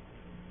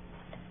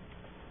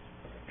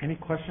 Any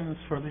questions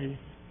for the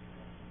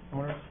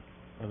owners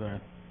or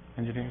the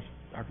engineers,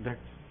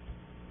 architects?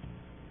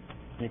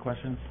 Any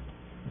questions?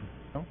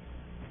 No?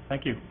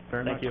 Thank you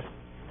very much. Thank you.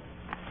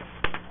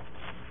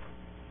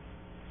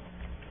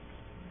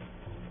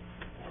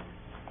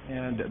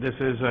 And this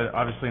is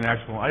obviously an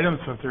actionable item,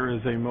 so if there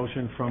is a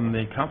motion from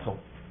the council.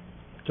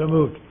 So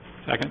moved.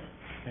 Second.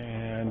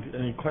 And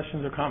any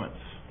questions or comments?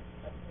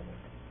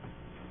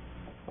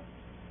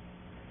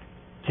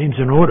 Seems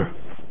in order.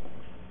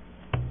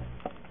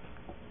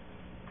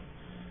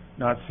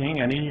 Not seeing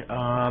any.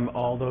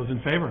 All those in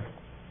favor?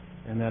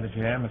 And that is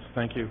unanimous.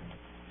 Thank you.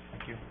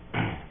 Thank you.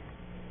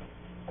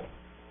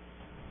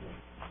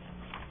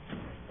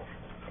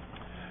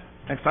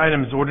 Next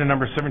item is order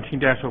number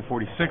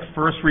 17-046,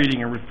 first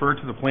reading and refer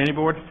to the planning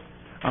board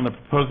on the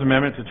proposed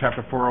amendment to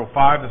chapter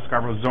 405, the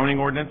Scarborough zoning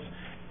ordinance,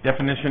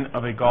 definition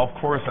of a golf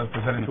course as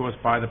presented to us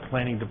by the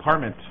planning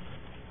department.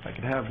 If I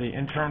could have the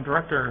interim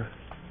director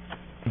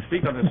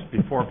speak on this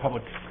before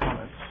public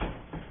comments.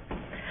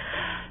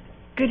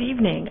 Good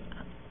evening.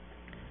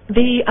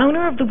 The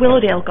owner of the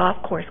Willowdale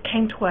Golf Course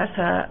came to us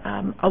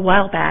a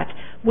while back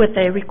with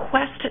a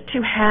request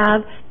to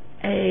have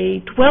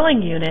a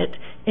dwelling unit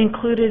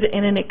included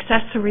in an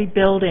accessory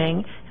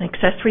building, an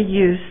accessory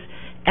use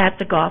at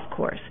the golf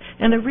course.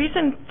 And the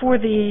reason for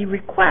the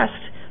request,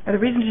 or the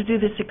reason to do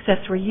this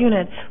accessory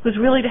unit, was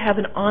really to have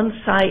an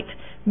on-site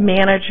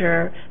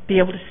manager be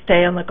able to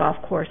stay on the golf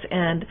course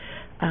and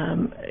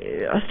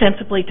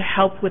ostensibly to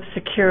help with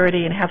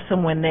security and have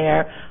someone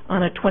there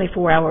on a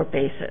 24-hour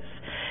basis.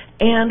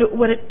 And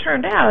what it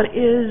turned out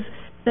is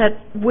that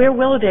where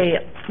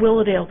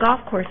Willowdale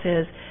Golf Course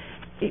is,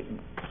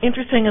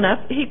 interesting enough,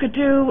 he could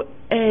do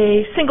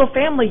a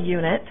single-family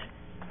unit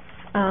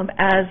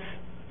as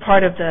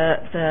part of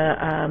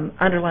the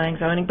underlying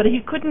zoning, but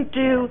he couldn't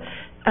do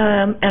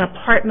an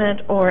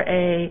apartment or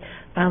a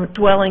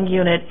dwelling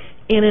unit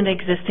in an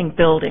existing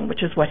building,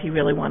 which is what he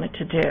really wanted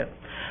to do.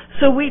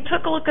 So we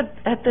took a look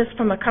at this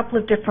from a couple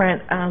of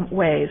different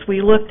ways.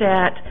 We looked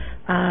at,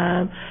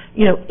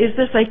 is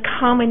this a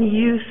common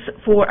use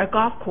for a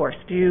golf course?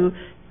 Do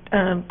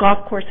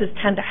golf courses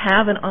tend to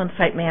have an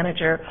on-site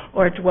manager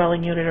or a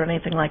dwelling unit or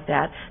anything like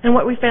that? And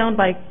what we found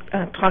by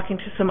talking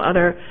to some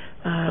other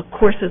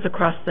courses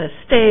across the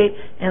state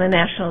and the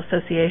National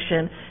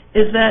Association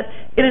is that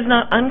it is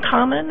not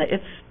uncommon.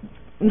 It's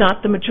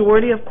not the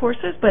majority of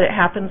courses, but it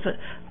happens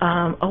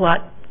a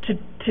lot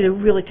to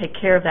really take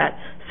care of that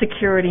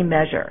security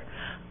measure.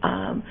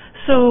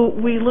 So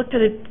we looked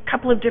at a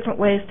couple of different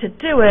ways to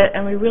do it,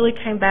 and we really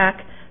came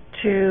back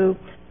to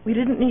we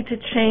didn't need to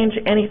change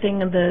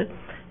anything on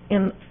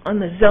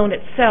the zone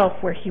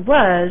itself where he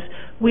was.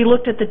 We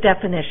looked at the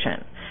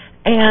definition.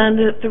 And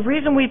the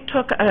reason we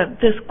took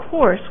this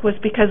course was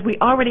because we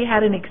already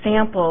had an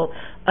example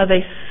of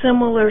a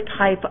similar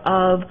type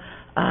of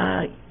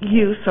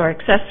use or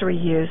accessory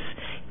use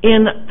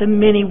in the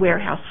mini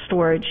warehouse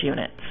storage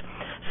units.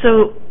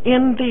 So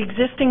in the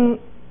existing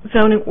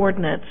zoning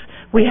ordinance,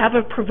 we have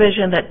a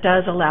provision that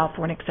does allow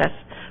for an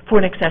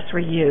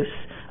accessory use,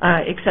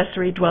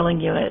 accessory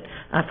dwelling unit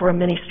for a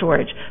mini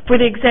storage for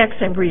the exact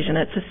same reason.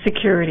 It's a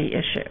security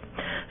issue.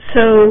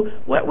 So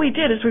what we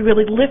did is we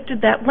really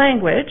lifted that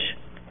language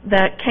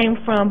that came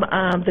from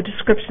the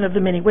description of the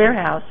mini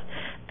warehouse,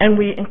 and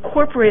we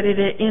incorporated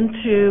it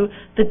into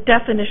the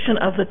definition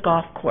of the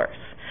golf course.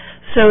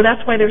 So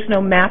that's why there's no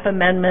map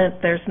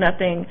amendment. There's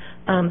nothing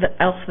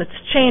else that's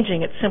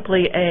changing. It's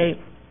simply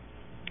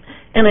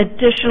an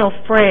additional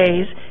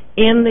phrase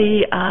in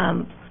the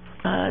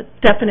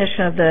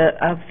definition of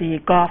the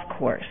golf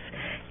course.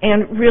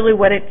 And really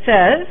what it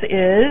says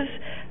is,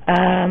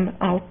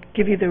 I'll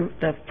give you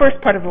the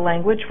first part of the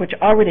language, which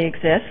already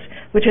exists,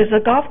 which is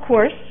a golf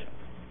course.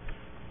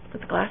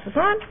 Put the glasses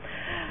on.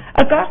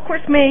 A golf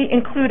course may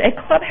include a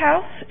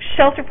clubhouse,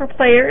 shelter for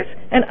players,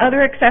 and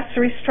other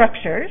accessory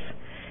structures,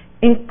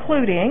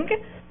 including,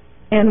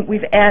 and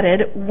we've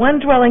added, one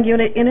dwelling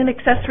unit in an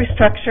accessory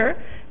structure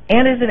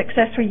and is an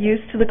accessory use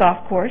to the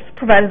golf course,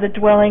 provided the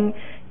dwelling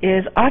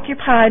is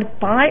occupied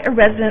by a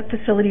resident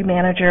facility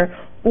manager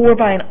or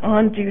by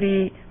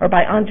on-duty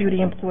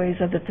employees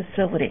of the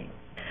facility.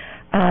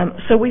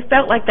 So we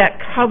felt like that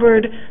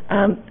covered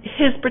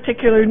his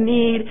particular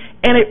need,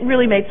 and it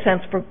really made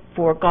sense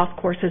for golf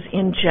courses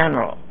in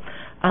general.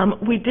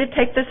 We did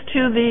take this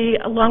to the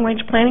Long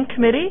Range Planning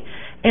Committee,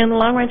 and the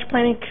Long Range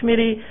Planning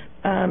Committee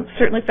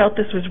certainly felt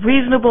this was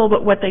reasonable,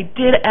 but what they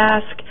did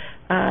ask,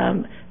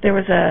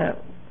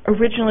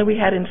 originally we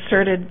had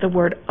inserted the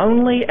word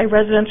only a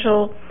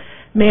residential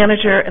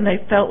manager, and they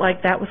felt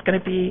like that was going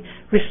to be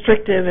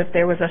restrictive if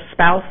there was a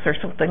spouse or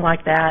something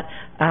like that,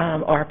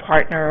 or a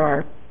partner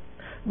or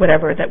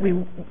whatever, that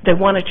they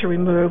wanted to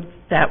remove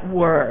that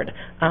word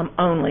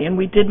only. And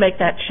we did make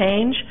that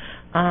change,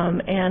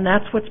 and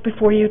that's what's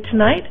before you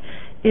tonight,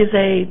 is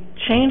a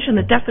change in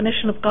the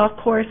definition of golf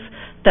course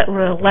that would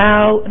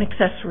allow an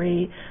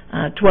accessory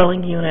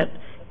dwelling unit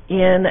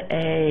in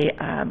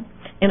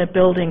a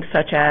building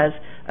such as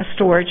a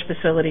storage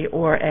facility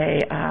or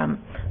a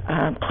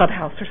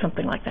clubhouse or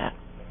something like that.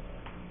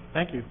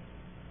 Thank you.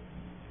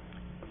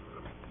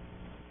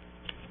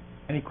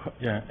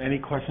 Any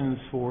questions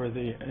for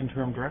the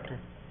interim director?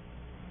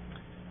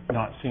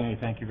 Not seeing any.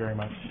 Thank you very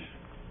much.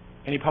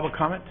 Any public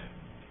comment?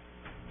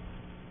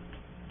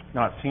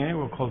 Not seeing any.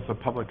 We'll close the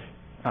public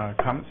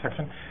comment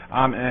section.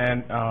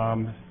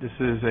 This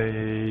is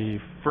a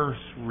first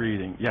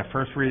reading. Yeah,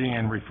 first reading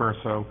and refer.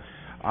 So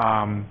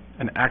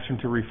an action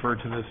to refer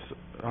to this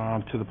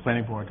to the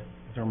planning board.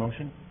 Is there a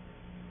motion?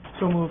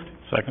 So moved.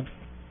 Second.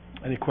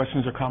 Any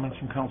questions or comments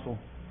from council?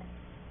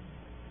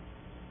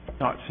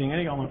 Not seeing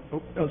any.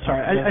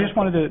 Sorry. I just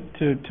wanted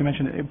to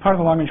mention that part of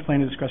the long-range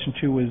planning discussion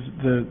too was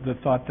the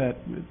thought that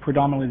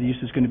predominantly the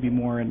use is going to be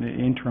more in the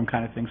interim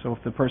kind of thing. So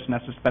if the person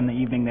has to spend the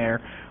evening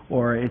there,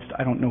 or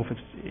I don't know if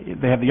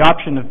they have the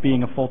option of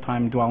being a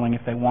full-time dwelling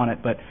if they want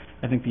it, but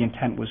I think the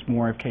intent was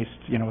more in case,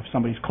 if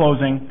somebody's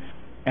closing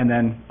and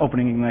then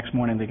opening the next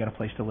morning, they get a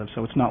place to live.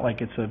 So it's not like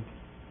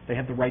they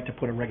have the right to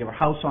put a regular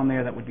house on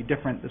there. That would be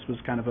different. This was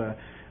kind of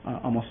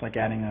almost like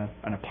adding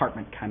an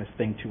apartment kind of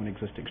thing to an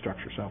existing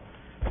structure. So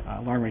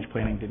long-range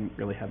planning didn't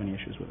really have any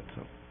issues with it.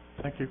 So,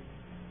 thank you.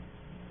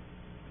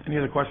 Any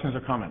other questions or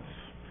comments?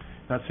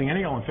 Not seeing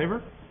any. All in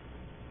favor?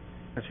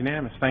 That's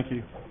unanimous. Thank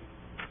you.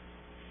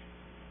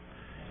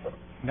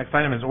 Next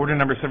item is order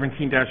number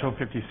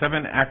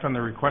 17-057, act on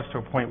the request to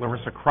appoint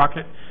Larissa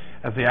Crockett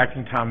as the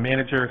acting town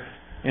manager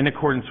in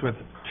accordance with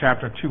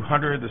Chapter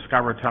 200, the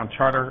Scarborough Town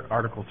Charter,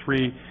 Article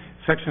 3,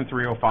 Section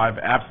 305,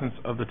 absence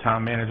of the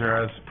town manager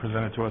as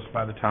presented to us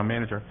by the town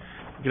manager.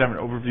 We could have an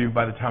overview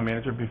by the town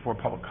manager before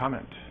public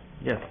comment.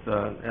 Yes,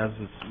 as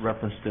is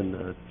referenced in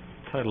the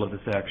title of this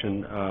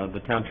action,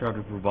 the town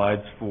charter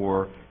provides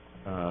for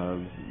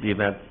the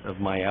event of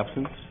my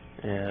absence,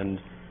 and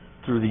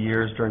through the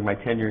years during my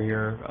tenure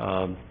here,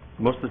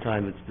 Most of the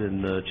time, it's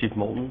been Chief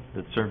Moulton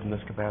that served in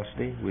this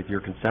capacity, with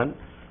your consent,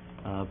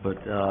 but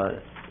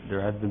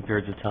there have been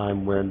periods of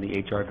time when the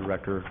HR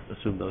director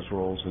assumed those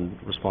roles and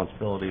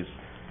responsibilities.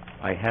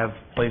 I have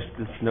placed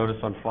this notice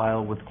on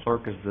file with the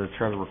clerk as the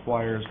charter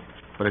requires,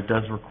 but it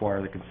does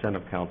require the consent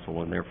of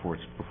council, and therefore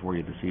it's before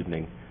you this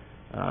evening.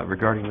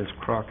 Regarding Ms.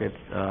 Crockett,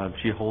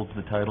 she holds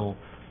the title.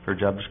 Her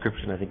job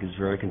description, I think, is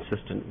very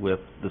consistent with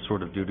the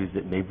sort of duties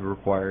that may be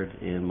required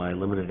in my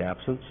limited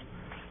absence,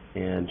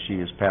 and she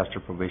has passed her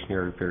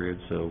probationary period,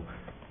 so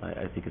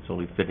I think it's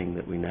only fitting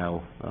that we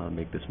now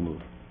make this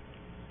move.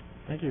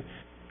 Thank you.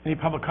 Any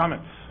public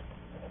comments?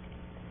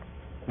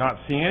 Not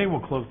seeing any, we'll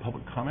close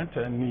public comment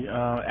and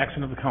the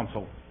action of the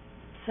council.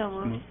 So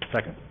moved.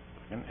 Second.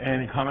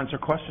 Any comments or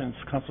questions?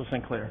 Councilor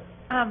St. Clair.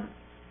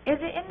 Is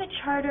it in the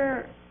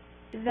charter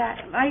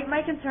that,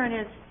 my concern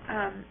is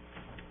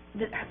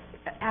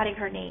adding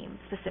her name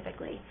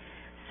specifically.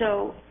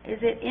 So is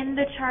it in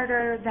the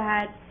charter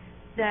that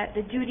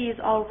the duties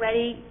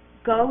already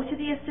go to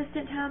the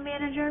assistant town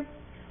manager?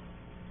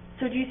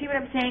 So do you see what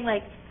I'm saying?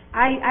 Like,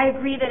 I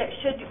agree that it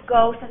should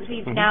go since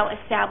we've now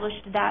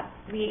established that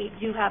we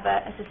do have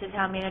an assistant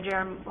town manager,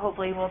 and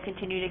hopefully we'll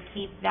continue to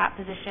keep that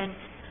position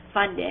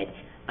funded.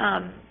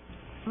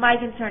 My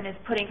concern is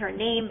putting her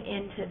name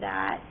into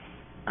that.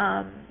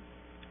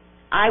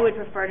 I would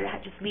prefer to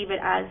just leave it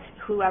as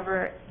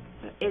whoever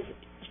is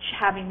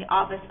having the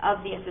office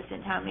of the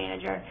assistant town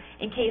manager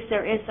in case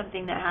there is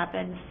something that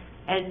happens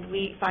and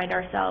we find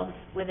ourselves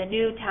with a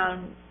new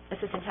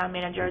assistant town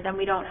manager, then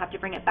we don't have to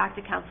bring it back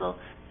to council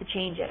to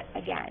change it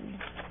again.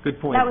 Good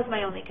point. That was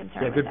my only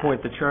concern. Yeah, with good that.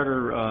 point. The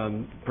charter,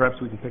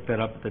 perhaps we can pick that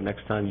up the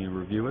next time you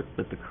review it,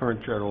 but the current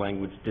charter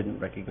language didn't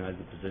recognize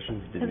the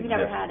positions, didn't Because we exist.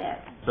 never had it.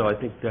 So I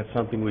think that's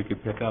something we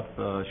could pick up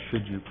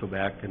should you go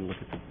back and look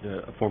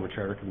at a former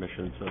charter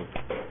commission. So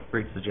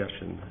great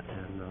suggestion,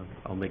 and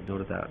I'll make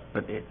note of that.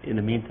 But in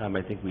the meantime,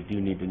 I think we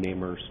do need to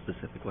name her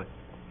specifically.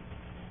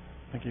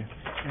 Thank you.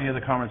 Any other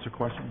comments or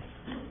questions?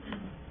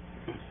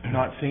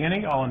 Not seeing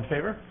any. All in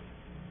favor?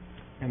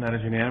 And that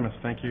is unanimous.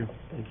 Thank you.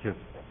 Thank you.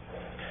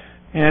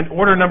 And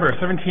order number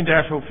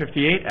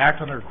 17-058,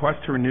 act on the request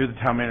to renew the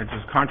town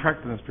manager's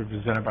contract, and this will be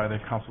presented by the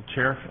council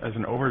chair as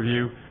an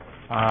overview,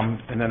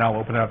 and then I'll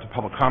open it up to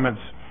public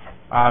comments.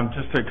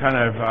 Just to kind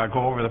of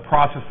go over the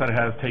process that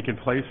has taken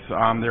place,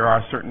 there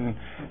are certain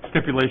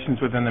stipulations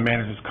within the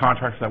manager's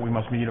contracts that we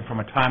must meet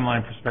from a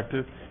timeline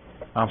perspective,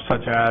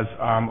 such as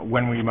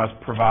when we must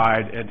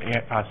provide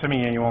a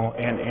semi-annual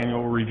and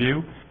annual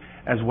review,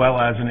 as well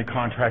as in a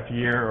contract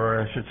year,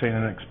 or I should say in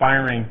an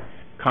expiring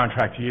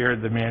contract year,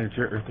 the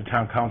manager, or the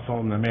town council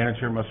and the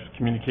manager must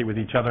communicate with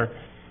each other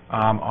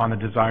on the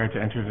desire to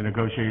enter into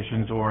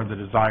negotiations or the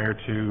desire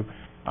to,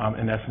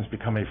 in essence,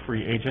 become a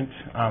free agent,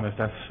 if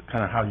that's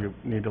kind of how you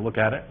need to look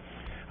at it.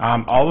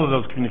 All of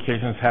those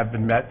communications have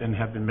been met and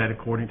have been met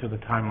according to the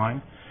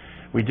timeline.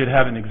 We did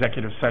have an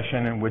executive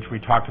session in which we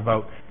talked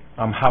about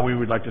how we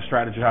would like to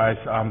strategize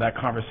that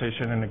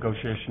conversation and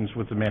negotiations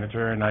with the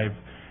manager, and I've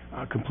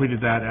completed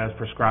that as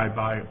prescribed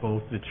by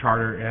both the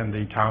charter and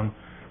the town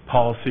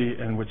policy,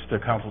 in which the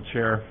council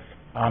chair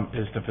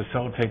is to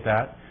facilitate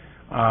that.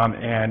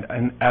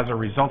 And as a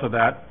result of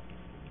that,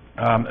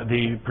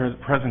 the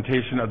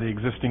presentation of the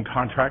existing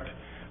contract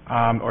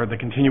or the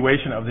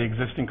continuation of the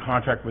existing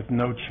contract with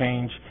no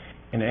change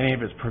in any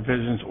of its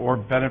provisions or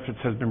benefits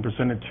has been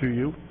presented to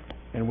you,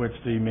 in which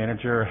the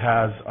manager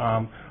has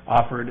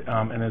offered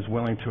and is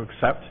willing to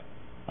accept.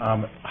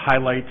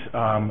 Highlight,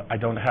 I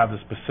don't have the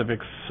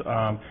specifics,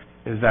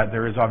 is that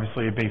there is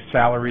obviously a base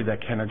salary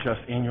that can adjust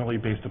annually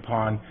based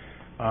upon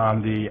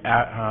the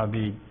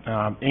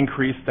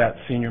increase that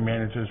senior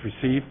managers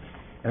receive,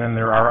 and then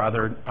there are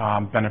other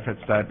benefits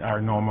that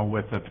are normal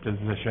with the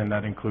position.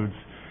 That includes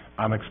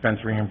expense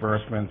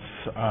reimbursements.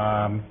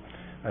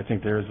 I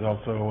think there is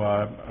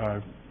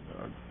also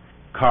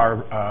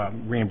car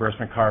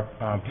reimbursement, car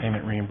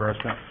payment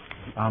reimbursement,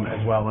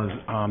 as well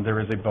as there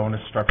is a bonus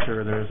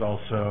structure. There is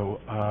also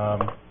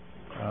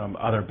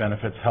other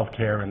benefits, health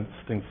care and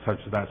things such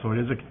as that. So it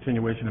is a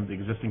continuation of the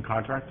existing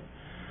contract.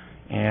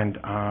 And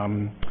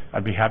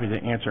I'd be happy to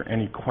answer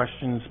any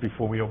questions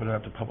before we open it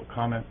up to public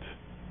comment.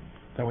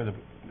 That way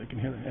they can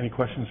hear. Any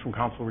questions from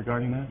council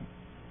regarding that?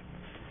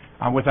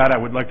 With that, I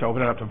would like to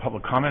open it up to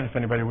public comment if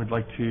anybody would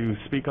like to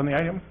speak on the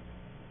item.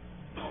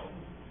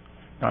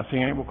 Not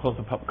seeing any, we'll close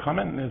the public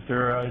comment. Is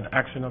there an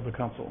action of the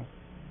council?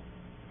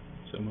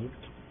 So moved.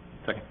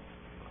 Second.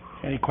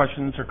 Any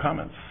questions or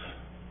comments?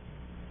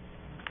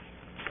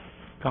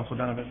 Councilor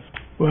Donovan.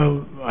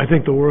 Well, I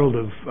think the world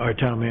of our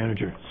town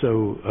manager,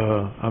 so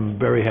I'm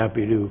very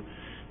happy to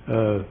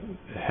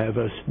have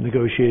us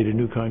negotiate a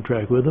new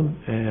contract with him,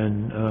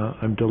 and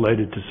I'm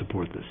delighted to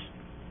support this.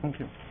 Thank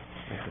you.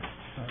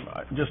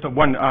 Just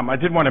one, I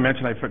did want to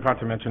mention, I forgot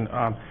to mention,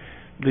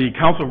 the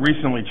council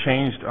recently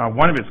changed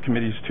one of its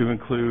committees to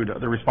include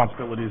the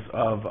responsibilities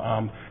of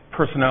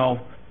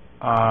personnel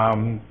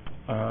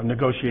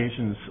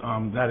negotiations.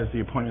 That is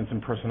the Appointments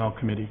and Personnel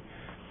Committee.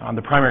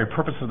 The primary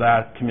purpose of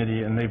that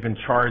committee, and they've been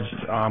charged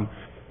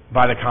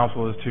by the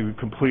council is to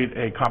complete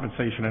a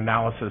compensation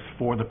analysis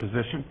for the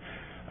position.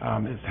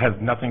 It has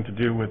nothing to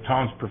do with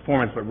Tom's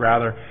performance, but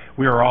rather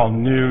we are all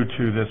new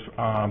to this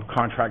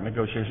contract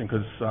negotiation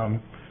because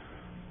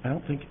I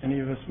don't think any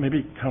of us,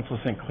 maybe Councilor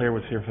St. Clair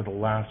was here for the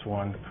last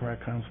one,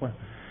 correct, Councilor?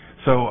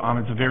 So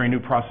it's a very new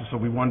process, so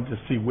we wanted to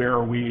see where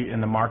are we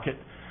in the market.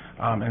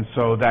 And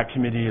so that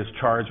committee is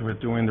charged with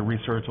doing the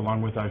research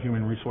along with our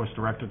Human Resource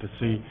Director to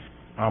see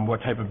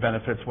what type of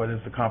benefits, what is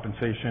the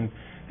compensation,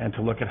 and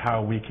to look at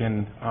how we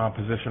can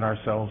position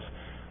ourselves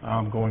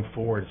going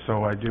forward.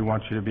 So I do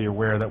want you to be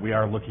aware that we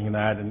are looking at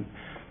that, and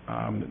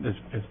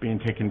it's being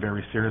taken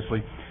very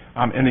seriously.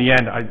 In the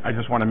end, I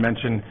just want to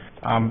mention,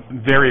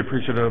 very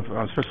appreciative,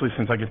 especially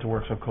since I get to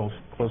work so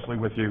closely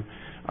with you,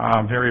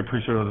 very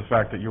appreciative of the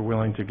fact that you're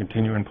willing to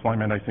continue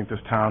employment. I think this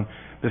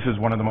is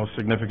one of the most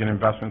significant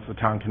investments the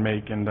town can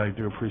make, and I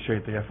do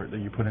appreciate the effort that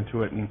you put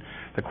into it, and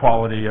the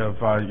quality of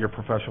your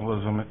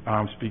professionalism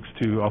speaks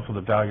to also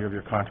the value of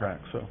your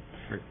contract. So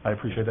I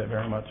appreciate that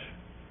very much.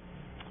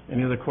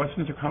 Any other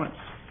questions or comments?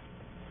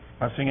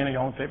 Not seeing any.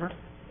 All in favor?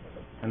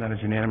 And that is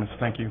unanimous.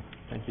 Thank you.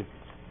 Thank you.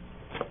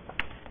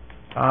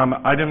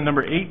 Item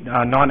number 8,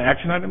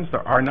 non-action items.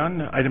 There are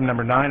none. Item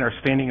number 9 are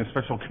standing and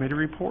special committee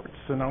reports.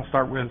 And I'll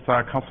start with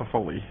Councilor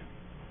Foley.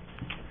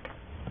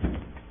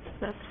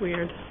 That's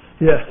weird.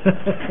 Yeah.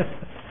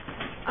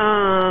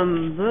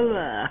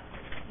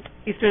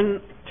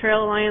 Eastern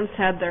Trail Alliance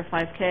had their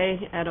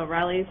 5K at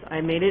O'Reilly's.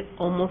 I made it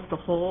almost the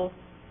whole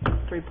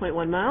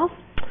 3.1 miles.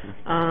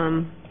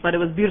 But it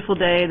was a beautiful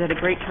day. They had a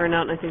great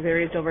turnout, and I think they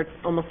raised over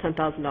almost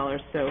 $10,000.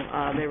 So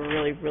they were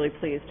really, really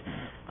pleased.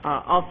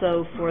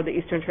 Also for the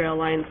Eastern Trail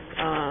Alliance,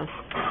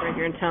 right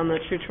here in town, the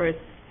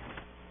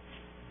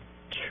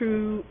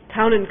True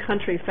Town and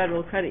Country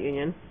Federal Credit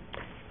Union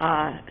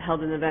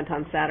held an event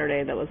on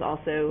Saturday that was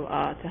also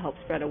to help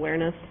spread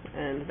awareness,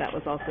 and that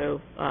was also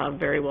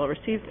very well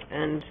received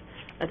and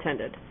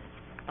attended.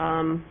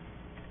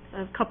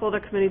 A couple other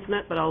committees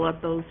met, but I'll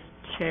let those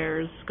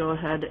chairs go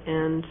ahead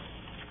and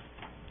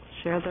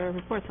share their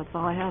reports. That's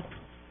all I have.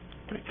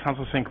 Okay.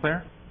 Councilor St.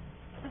 Clair?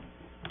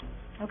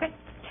 Okay.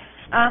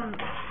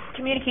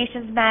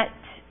 Communications met.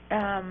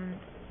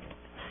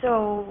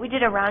 So we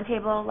did a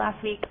roundtable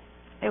last week.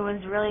 It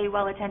was really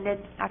well attended,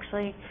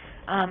 actually.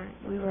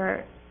 We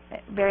were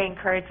very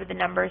encouraged with the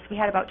numbers. We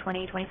had about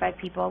 20, 25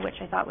 people, which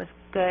I thought was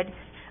good.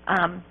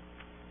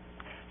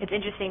 It's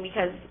interesting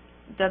because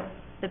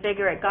the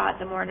bigger it got,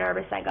 the more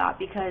nervous I got,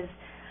 because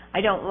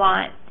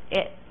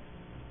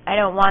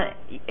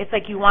it's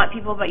like you want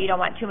people, but you don't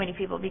want too many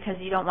people, because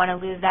you don't want to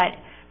lose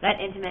that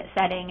intimate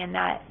setting and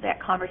that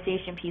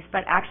conversation piece.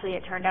 But actually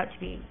it turned out to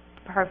be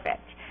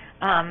perfect.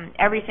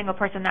 Every single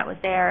person that was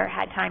there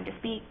had time to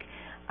speak,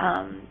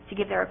 to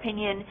give their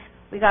opinion.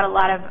 We got a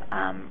lot of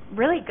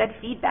really good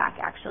feedback,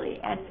 actually,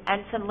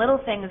 and some little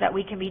things that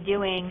we can be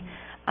doing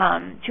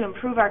to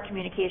improve our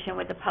communication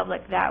with the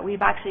public that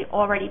we've actually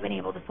already been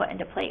able to put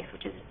into place,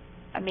 which is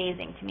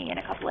amazing to me in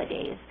a couple of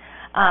days.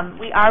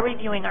 We are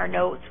reviewing our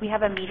notes. We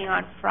have a meeting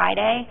on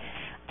Friday.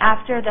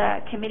 After the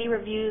committee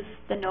reviews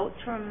the notes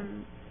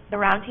from the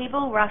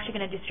roundtable, we're actually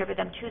going to distribute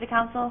them to the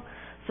council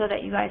so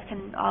that you guys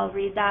can all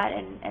read that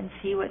and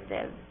see what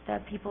the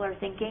people are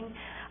thinking.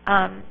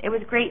 It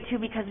was great, too,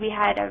 because we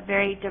had a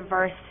very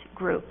diverse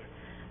group.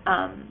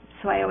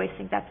 So I always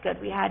think that's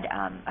good. We had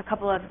a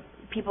couple of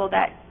people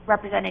that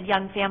represented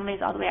young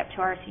families all the way up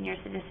to our senior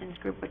citizens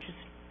group, which is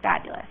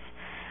fabulous.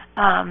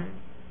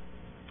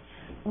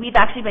 We've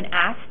actually been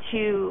asked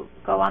to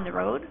go on the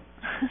road,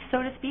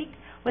 so to speak,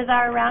 with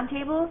our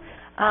roundtable.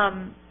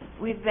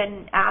 We've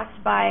been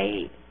asked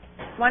by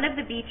one of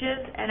the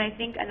beaches, and I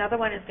think another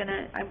one is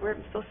we're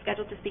still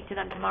scheduled to speak to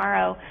them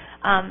tomorrow,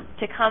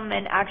 to come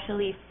and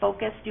actually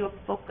do a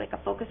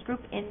focus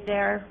group in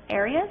their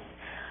areas.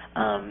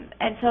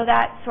 And so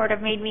that sort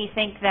of made me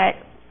think that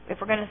if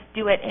we're going to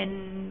do it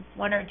in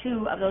one or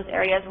two of those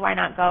areas, why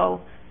not go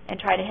and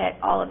try to hit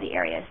all of the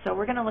areas? So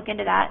we're going to look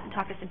into that and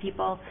talk to some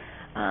people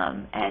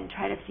and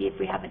try to see if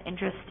we have an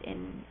interest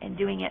in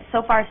doing it.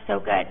 So far, so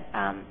good.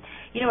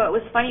 It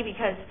was funny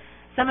because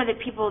some of the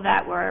people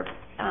that were,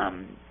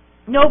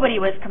 nobody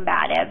was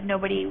combative,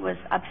 nobody was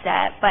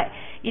upset, but,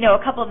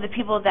 a couple of the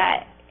people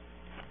that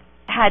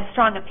had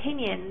strong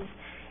opinions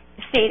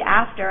stayed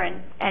after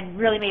and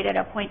really made it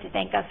a point to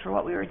thank us for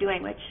what we were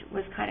doing, which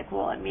was kind of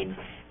cool. I mean,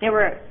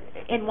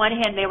 in one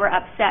hand, they were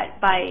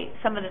upset by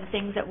some of the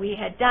things that we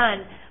had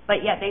done,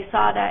 but yet they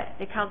saw that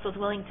the council's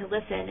willing to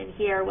listen and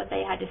hear what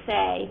they had to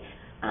say,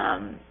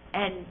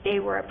 and they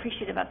were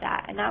appreciative of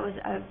that. And that was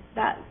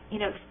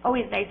it's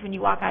always nice when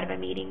you walk out of a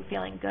meeting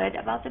feeling good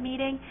about the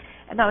meeting,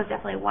 and that was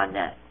definitely one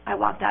that I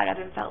walked out of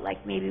and felt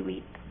like maybe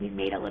we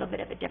made a little bit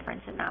of a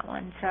difference in that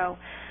one. So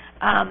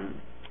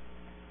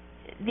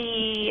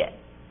the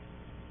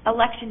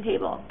election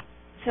table.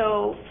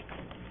 So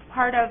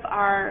part of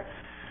our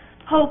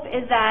hope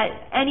is that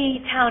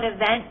any town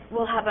event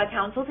will have a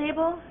council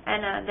table,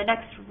 and the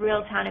next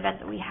real town event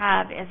that we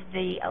have is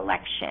the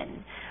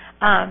election.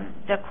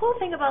 The cool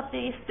thing about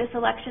this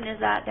election is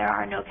that there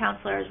are no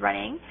councilors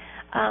running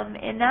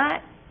in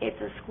that, it's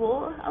a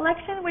school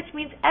election, which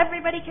means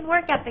everybody can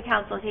work at the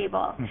council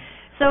table.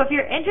 So if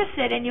you're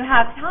interested and you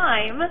have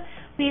time,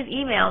 please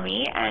email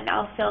me and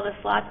I'll fill the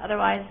slots.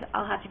 Otherwise,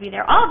 I'll have to be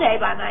there all day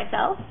by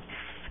myself.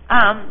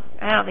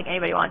 I don't think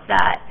anybody wants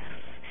that.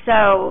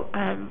 So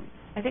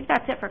I think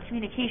that's it for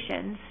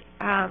communications.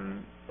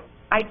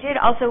 I did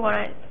also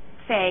want to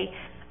say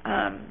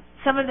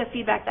some of the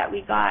feedback that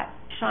we got,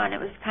 Sean, it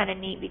was kind of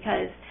neat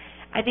because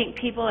I think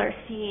people are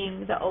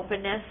seeing the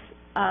openness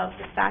of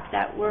the fact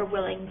that we're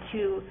willing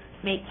to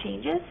make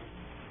changes,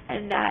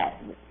 and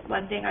that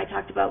one thing I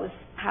talked about was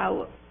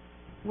how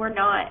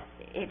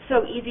it's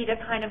so easy to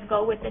kind of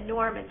go with the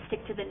norm and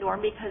stick to the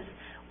norm because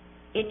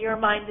in your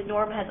mind the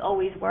norm has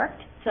always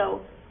worked,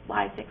 so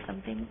why fix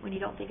something when you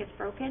don't think it's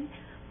broken?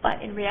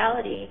 But in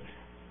reality,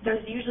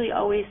 there's usually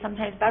always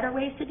sometimes better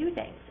ways to do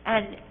things,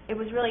 and it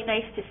was really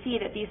nice to see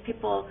that these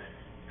people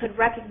could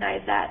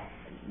recognize that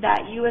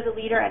you as a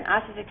leader and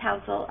us as a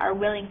council are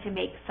willing to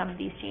make some of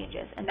these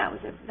changes, and that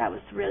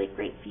was really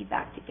great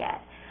feedback to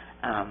get.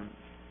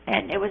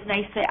 And it was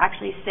nice to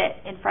actually sit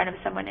in front of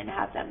someone and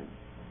have them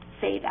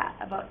say that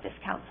about this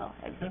council.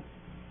 It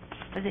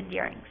was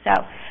endearing. So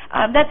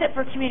that's it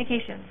for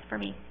communications for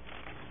me.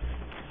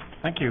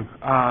 Thank you.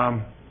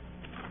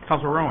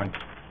 Councilor Rowan.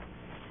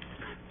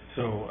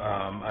 So,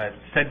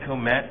 SEDCO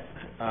met.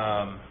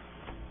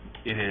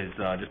 It is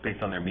just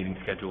based on their meeting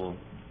schedule.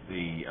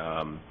 They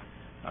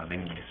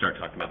need to start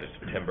talking about their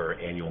September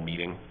annual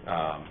meeting,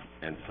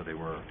 and so they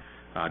were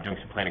doing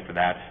some planning for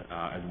that,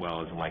 as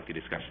well as a lengthy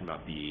discussion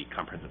about the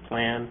comprehensive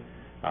plan,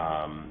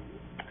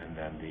 and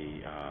then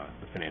the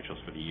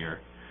financials for the year.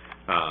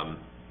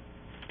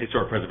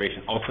 Historic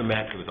Preservation also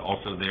met. It was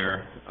also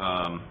there.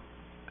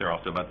 They're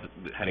also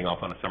heading off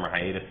on a summer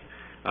hiatus,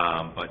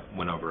 but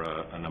went over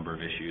a number of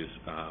issues,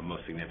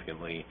 most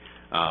significantly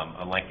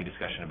a lengthy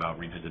discussion about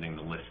revisiting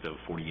the list of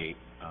 48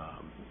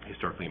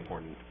 historically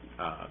important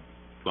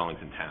dwellings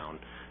in town,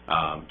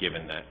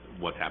 given that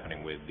what's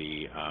happening with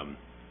the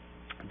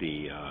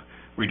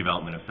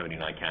redevelopment of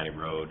 79 County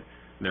Road.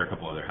 There are a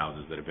couple other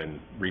houses that have been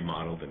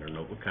remodeled and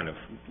are kind of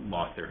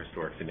lost their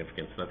historic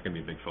significance, so that's going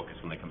to be a big focus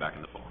when they come back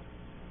in the fall.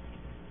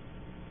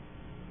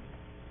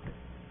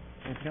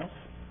 Anything else?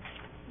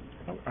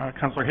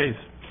 Councilor Hayes.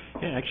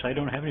 Yeah, actually, I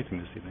don't have anything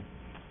this evening.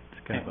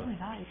 It's kind of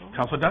a...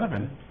 Councilor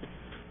Donovan.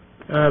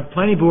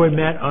 Planning Board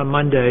met on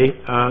Monday.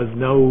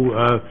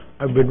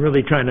 I've been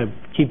really trying to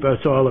keep us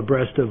all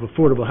abreast of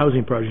affordable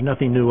housing projects.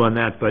 Nothing new on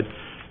that, but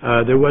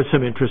there was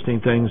some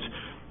interesting things.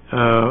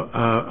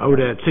 Out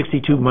at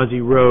 62 Muzzy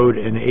Road,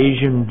 an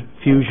Asian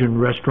fusion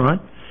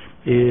restaurant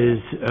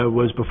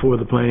was before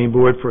the Planning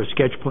Board for a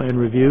sketch plan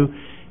review.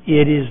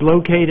 It is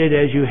located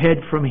as you head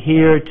from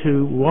here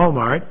to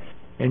Walmart,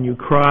 and you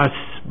cross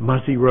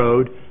Muzzy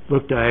Road,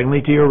 look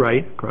diagonally to your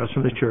right, across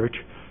from the church.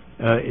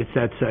 It's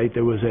that site.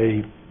 There was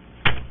a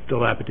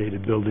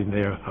dilapidated building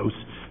there, house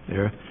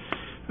there.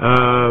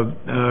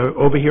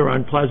 Over here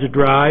on Plaza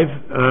Drive,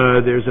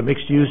 there's a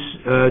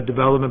mixed-use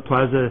development.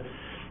 Plaza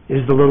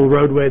is the little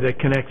roadway that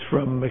connects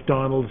from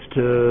McDonald's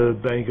to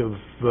Bank of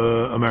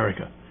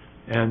America.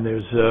 And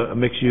there's a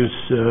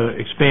mixed-use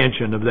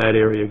expansion of that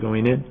area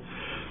going in.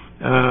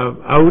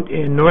 Out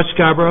in North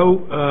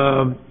Scarborough,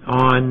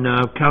 on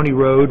County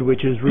Road,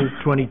 which is Route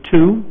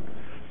 22,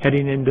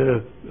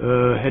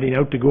 heading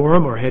out to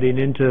Gorham or heading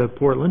into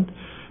Portland,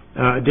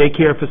 a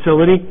daycare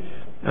facility.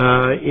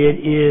 It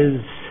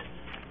is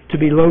to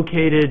be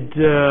located,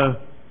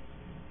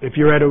 if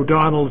you're at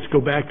O'Donnell's,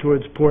 go back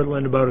towards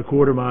Portland about a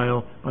quarter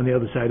mile on the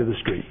other side of the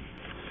street,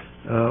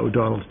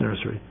 O'Donnell's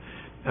Nursery.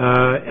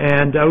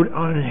 And out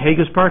on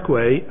Haggis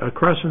Parkway,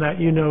 across from that,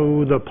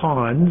 the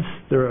ponds.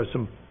 There are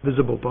some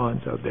visible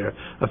ponds out there.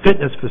 A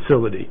fitness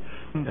facility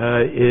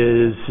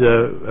is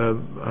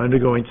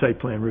undergoing site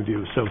plan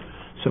review. So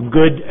some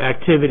good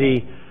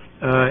activity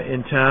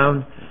in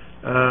town.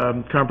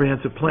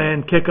 Comprehensive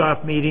plan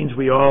kickoff meetings.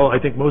 I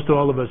think most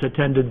all of us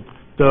attended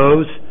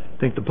those. I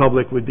think the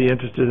public would be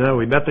interested in that.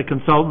 We met the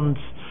consultants.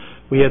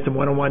 We had some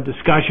one-on-one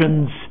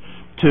discussions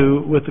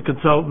with the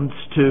consultants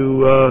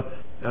to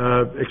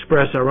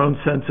express our own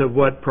sense of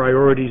what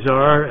priorities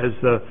are as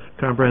the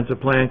comprehensive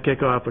plan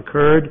kickoff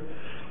occurred.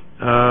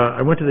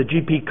 I went to the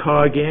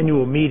GP-COG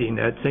annual meeting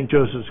at St.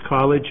 Joseph's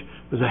College.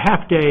 It was a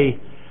half-day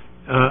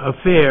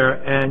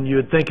affair, and you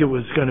would think it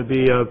was going to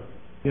be a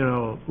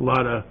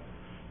lot of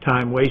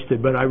time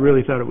wasted, but I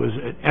really thought it was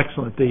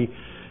excellent. The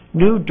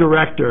new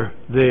director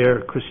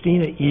there,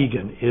 Christina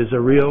Egan, is a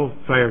real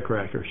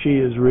firecracker. She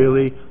is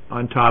really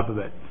on top of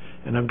it,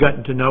 and I've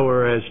gotten to know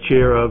her as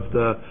chair of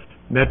the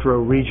Metro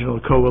Regional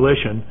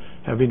Coalition,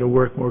 having to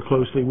work more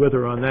closely with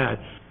her on that.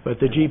 But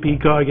the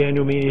GP-COG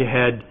annual meeting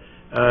had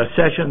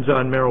sessions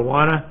on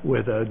marijuana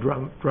with a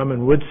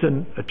Drummond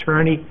Woodson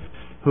attorney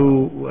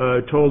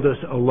who told us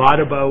a lot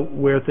about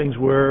where things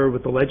were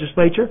with the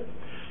legislature,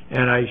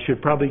 and I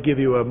should probably give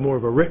you more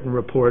of a written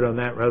report on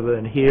that rather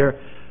than here.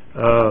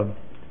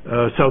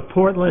 South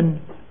Portland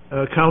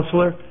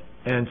councilor,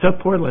 and South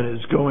Portland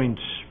is going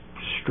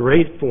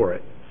straight for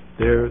it.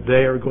 They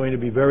are going to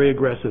be very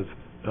aggressive,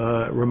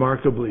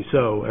 remarkably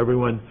so.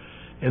 Everyone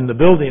in the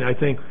building, I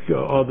think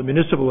all the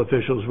municipal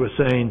officials were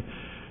saying,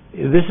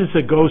 this is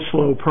a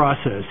go-slow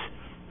process,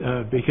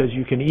 because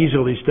you can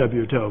easily stub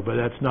your toe, but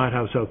that's not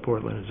how South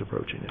Portland is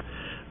approaching it.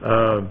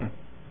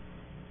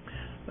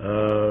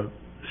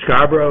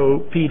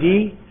 Scarborough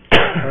PD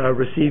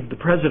received the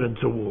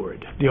President's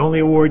Award, the only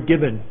award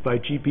given by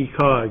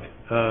GPCOG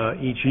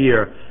each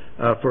year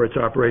for its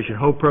Operation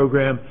Hope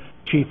program.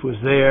 Chief was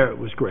there. It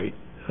was great.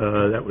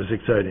 That was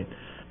exciting.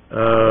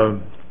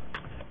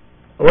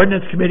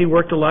 Ordinance Committee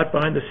worked a lot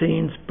behind the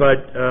scenes,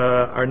 but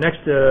our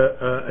next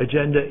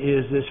agenda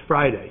is this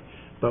Friday.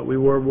 But we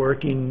were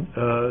working,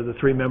 the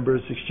three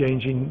members,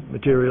 exchanging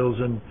materials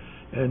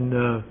and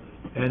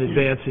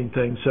advancing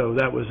things, so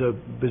that was a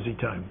busy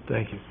time.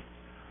 Thank you.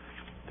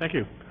 Thank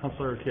you.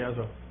 Councilor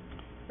Chiazzo.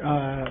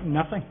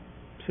 Nothing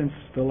since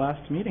the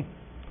last meeting.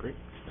 Great.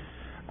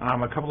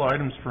 A couple of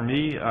items for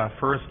me.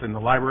 First, in the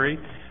library,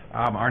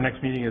 our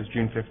next meeting is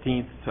June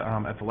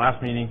 15th. At the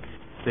last meeting,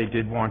 they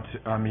did want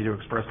me to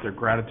express their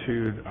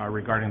gratitude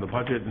regarding the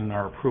budget and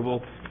our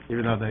approval.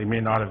 Even though they may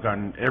not have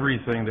gotten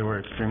everything, they were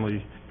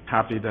extremely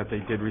happy that they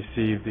did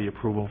receive the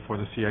approval for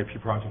the CIP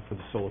project for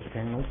the solar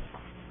panels.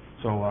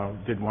 So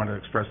did want to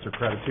express their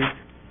gratitude.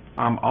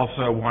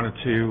 Also wanted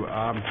to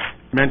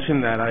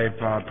mention that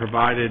I've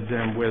provided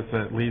them with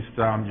at least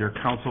your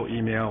council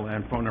email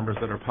and phone numbers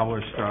that are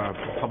published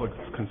for public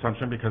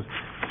consumption, because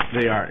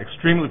they are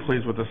extremely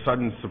pleased with the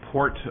sudden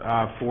support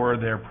for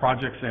their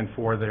projects and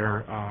for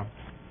their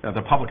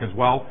the public as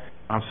well.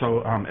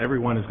 So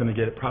everyone is going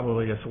to get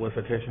probably a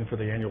solicitation for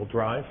the annual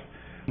drive,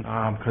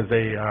 because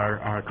they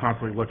are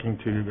constantly looking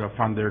to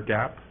fund their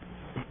gap.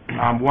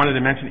 Wanted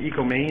to mention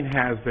Maine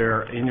has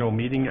their annual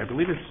meeting, I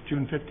believe it's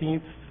June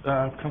 15th,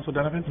 Councilor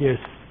Donovan? Yes.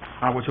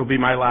 Which will be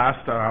my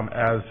last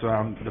as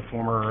the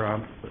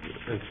former,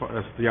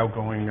 as the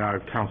outgoing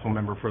council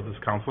member for this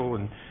council,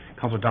 and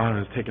Councilor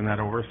Donovan has taken that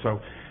over. So,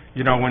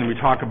 you know, when we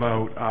talk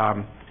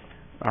about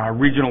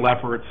regional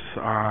efforts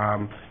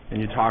and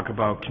you talk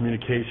about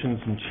communications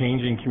and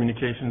changing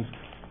communications,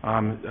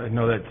 I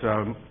know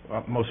that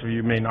most of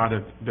you may not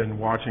have been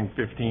watching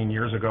 15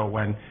 years ago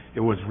when it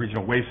was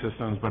regional waste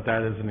systems, but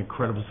that is an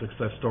incredible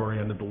success story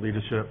under the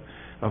leadership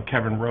of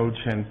Kevin Roach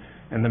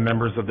and the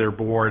members of their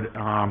board.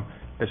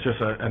 It's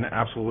just an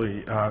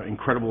absolutely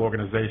incredible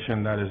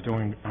organization that is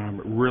doing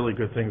really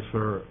good things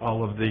for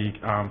all of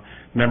the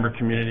member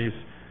communities.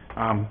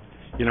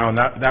 You know, and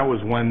that was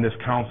when this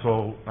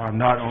council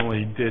not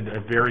only did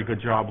a very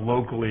good job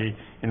locally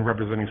in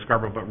representing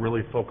Scarborough, but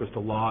really focused a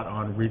lot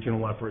on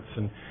regional efforts.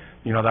 And,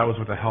 you know, that was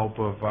with the help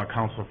of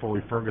Councilor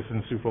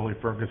Foley-Ferguson, Sue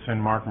Foley-Ferguson,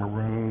 Mark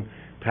Maroon,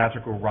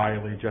 Patrick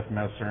O'Reilly, Jeff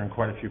Messer, and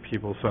quite a few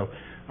people. So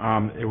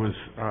it was,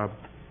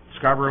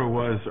 Scarborough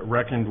was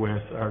reckoned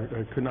with,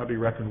 could not be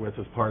reckoned with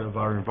as part of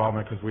our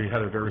involvement, because we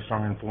had a very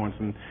strong influence,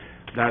 and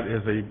that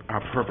is a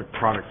perfect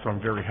product. So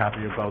I'm very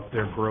happy about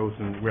their growth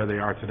and where they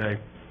are today.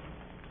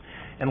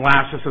 And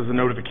last, just as a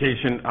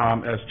notification,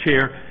 as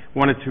chair,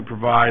 wanted to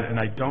provide, and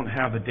I don't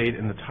have the date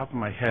in the top of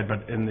my head,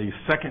 but in the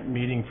second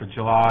meeting for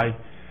July,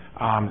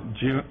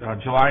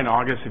 July and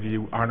August, if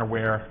you aren't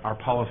aware, our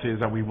policy is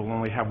that we will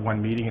only have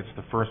one meeting. It's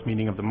the first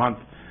meeting of the month,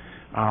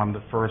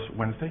 the first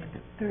Wednesday?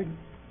 Third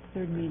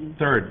meeting.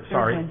 Third,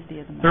 sorry. Third Wednesday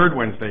of the month. Third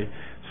Wednesday.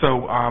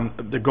 So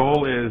the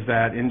goal is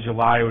that in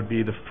July it would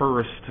be the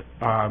first,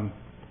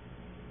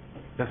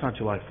 that's not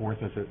July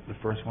 4th, is it, the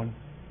first one?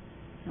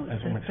 No,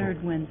 it's the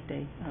third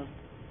Wednesday of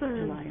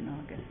July and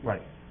August.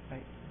 Right.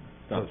 Right.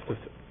 So it's the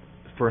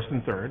first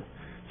and third.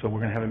 So we're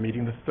going to have a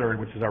meeting the third,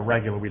 which is our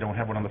regular. We don't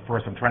have one on the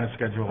first. I'm trying to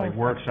schedule a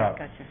workshop.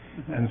 Gotcha.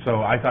 Mm-hmm. And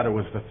so I thought it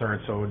was the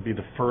third, so it would be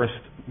the first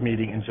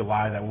meeting in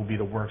July that will be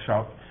the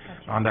workshop.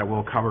 Gotcha. That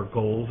will cover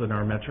goals and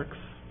our metrics.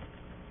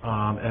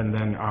 And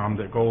then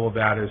the goal of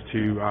that is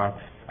to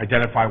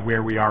identify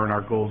where we are in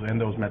our goals and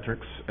those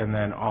metrics, and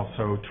then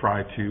also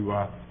try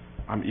to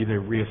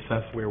either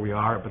reassess where we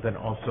are, but then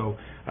also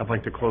I'd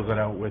like to close that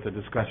out with a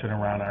discussion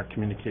around our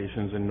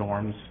communications and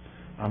norms,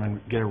 and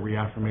get a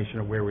reaffirmation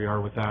of where we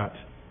are with that.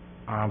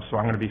 So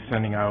I'm going to be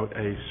sending out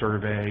a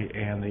survey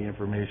and the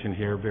information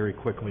here very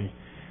quickly.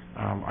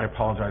 I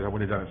apologize, I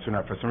would have done it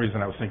sooner. For some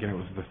reason I was thinking it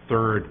was the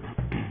third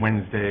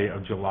Wednesday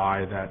of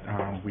July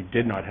that we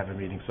did not have a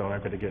meeting, so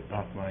I've got to get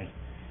off my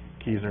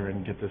keezer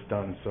and get this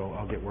done, so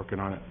I'll get working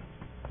on it.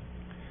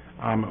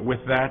 With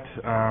that,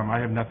 I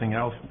have nothing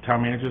else.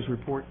 Town Manager's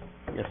report?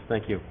 Yes,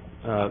 thank you.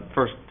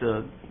 First,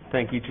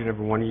 thank each and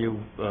every one of you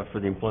for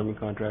the employment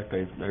contract.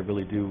 I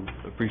really do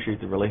appreciate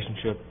the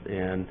relationship,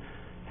 and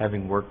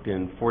having worked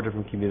in 4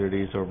 different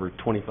communities over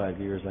 25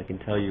 years, I can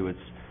tell you it's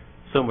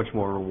so much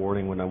more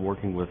rewarding when I'm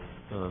working with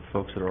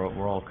folks that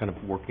we're all kind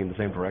of working in the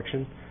same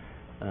direction.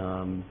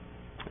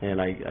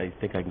 And I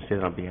think I can say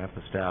that on behalf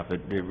of staff.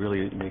 It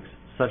really makes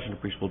such an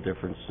appreciable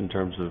difference in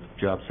terms of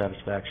job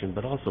satisfaction,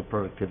 but also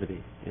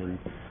productivity. And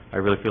I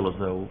really feel as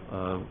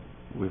though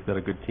we've got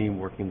a good team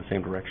working in the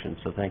same direction,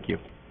 so thank you.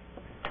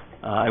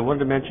 I wanted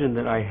to mention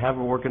that I have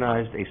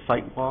organized a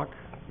site walk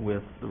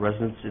with the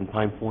residents in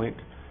Pine Point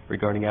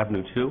regarding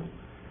Avenue 2.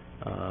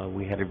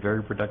 We had a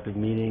very productive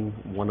meeting.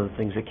 One of the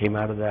things that came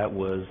out of that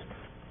was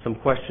some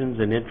questions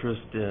and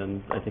interest,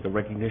 and I think a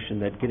recognition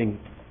that getting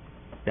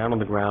down on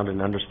the ground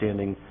and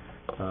understanding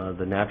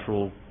the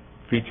natural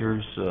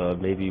features,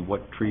 maybe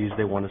what trees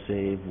they want to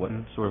save, what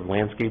sort of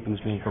landscaping is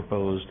being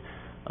proposed.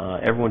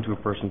 Everyone to a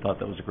person thought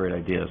that was a great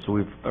idea. So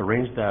we've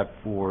arranged that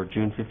for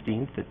June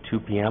 15th at 2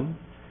 p.m.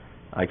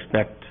 I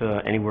expect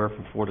anywhere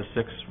from 4 to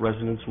 6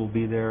 residents will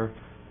be there,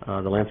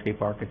 the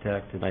landscape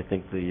architect, and I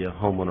think the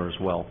homeowner as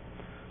well.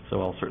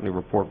 So I'll certainly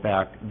report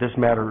back. This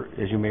matter,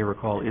 as you may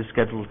recall, is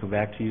scheduled to come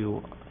back to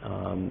you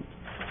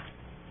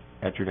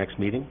at your next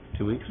meeting,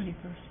 2 weeks.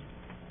 21st.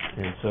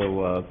 And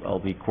so I'll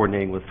be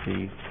coordinating with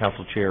the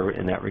council chair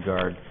in that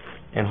regard,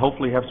 and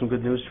hopefully have some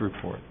good news to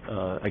report.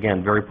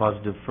 Again, very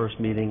positive first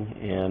meeting,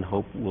 and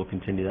hope we'll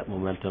continue that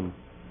momentum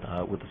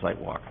with the site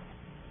walk.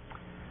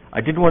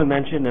 I did want to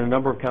mention, and a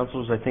number of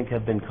councilors I think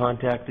have been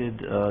contacted,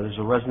 there's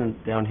a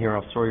resident down here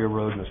off Sawyer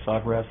Road in the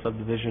Sawgrass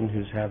subdivision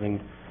who's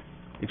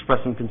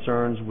expressed some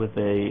concerns with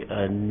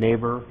a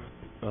neighbor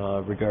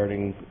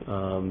regarding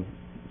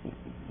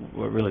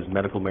what really is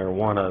medical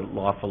marijuana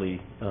lawfully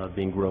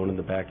being grown in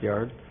the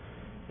backyard.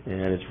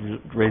 And it's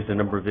raised a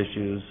number of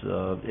issues.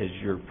 As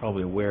you're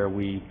probably aware,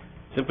 we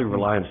simply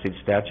rely on state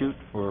statute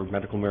for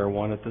medical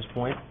marijuana at this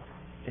point.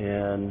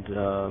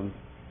 And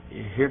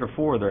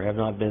heretofore, there have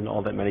not been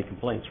all that many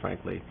complaints,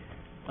 frankly.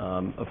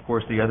 Of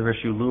course, the other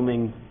issue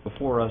looming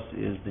before us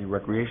is the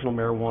recreational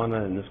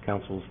marijuana, and this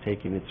council is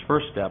taking its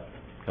first step,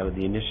 kind of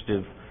the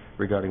initiative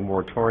regarding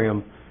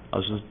moratorium. I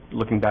was just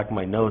looking back at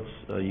my notes.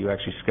 You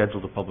actually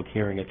scheduled a public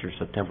hearing at your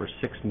September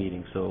 6th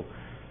meeting, so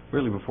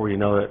really before you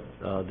know it,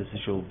 this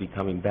issue will be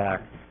coming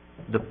back.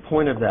 The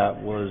point of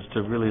that was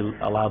to really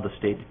allow the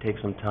state to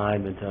take some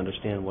time and to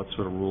understand what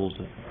sort of rules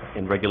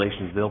and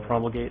regulations they'll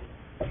promulgate,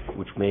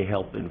 which may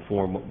help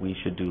inform what we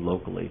should do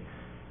locally.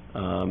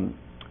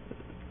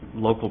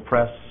 Local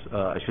press,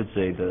 I should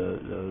say,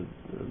 the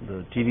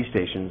TV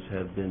stations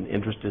have been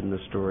interested in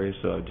this story,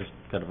 so I just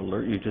kind of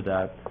alert you to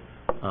that.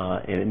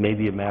 And it may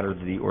be a matter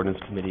that the ordinance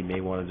committee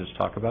may want to just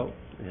talk about,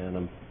 and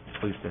I'm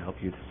pleased to help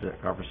you through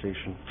that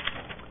conversation.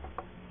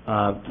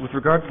 With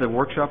regard to the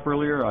workshop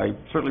earlier, I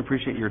certainly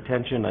appreciate your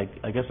attention.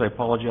 I guess I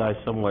apologize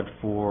somewhat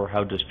for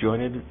how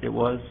disjointed it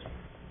was.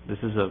 This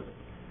is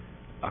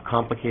a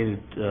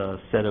complicated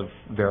set of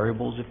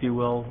variables, if you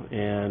will,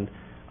 and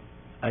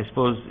I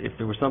suppose if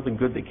there was something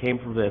good that came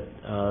from it,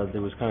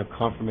 there was kind of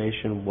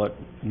confirmation what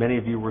many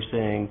of you were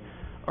saying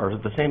are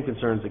the same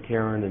concerns that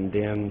Karen and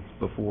Dan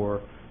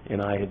before and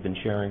I had been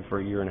sharing for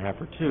a year and a half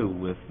or two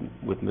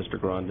with Mr.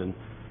 Grondin.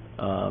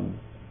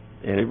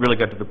 And it really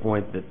got to the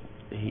point that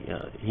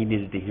he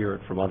needed to hear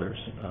it from others.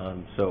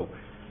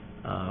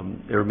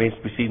 It remains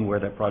to be seen where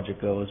that project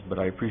goes, but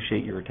I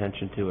appreciate your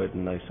attention to it,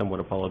 and I somewhat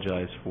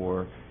apologize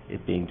for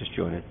it being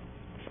disjointed.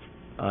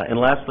 And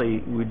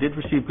lastly, we did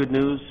receive good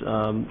news.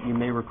 You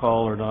may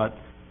recall or not,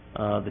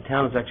 the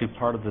town is actually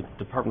part of the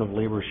Department of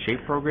Labor's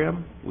SHAPE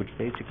program, which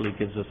basically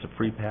gives us a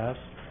free pass.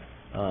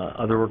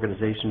 Other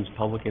organizations,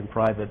 public and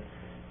private,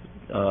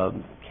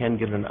 can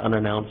get an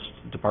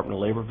unannounced Department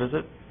of Labor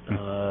visit,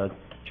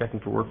 checking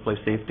for workplace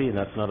safety, and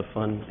that's not a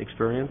fun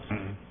experience.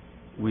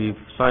 We've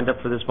signed up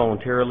for this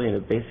voluntarily, and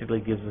it basically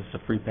gives us a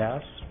free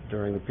pass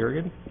during the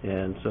period,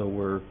 and so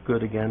we're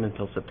good again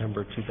until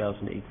September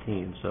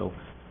 2018. So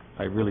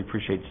I really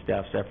appreciate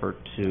staff's effort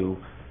to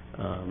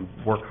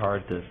work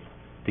hard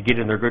to get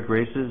in their good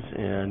graces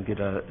and get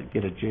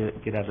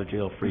out of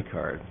jail free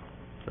card.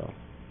 So,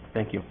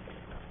 thank you.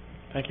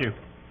 Thank you.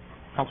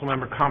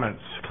 Councilmember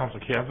comments.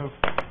 Councilor Chiazzo?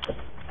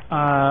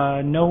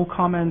 No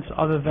comments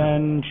other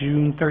than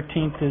June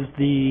 13th is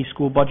the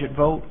school budget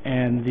vote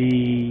and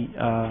the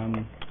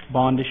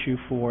bond issue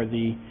for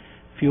the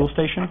fuel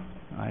station.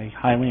 I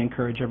highly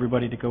encourage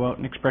everybody to go out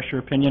and express your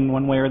opinion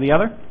one way or the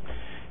other.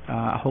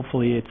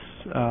 Hopefully it's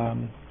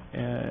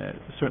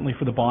certainly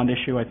for the bond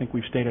issue. I think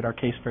we've stated our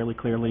case fairly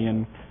clearly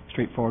and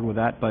straightforward with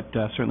that, but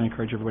certainly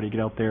encourage everybody to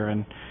get out there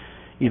and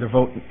either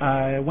vote.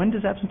 When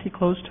does absentee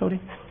close, Tody?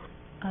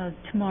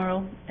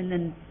 Tomorrow, and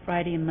then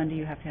Friday and Monday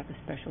you have to have a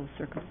special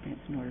circumstance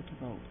in order to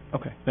vote.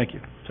 Okay, thank you.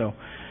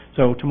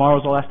 So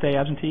tomorrow's the last day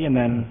absentee, and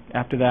then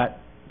after that,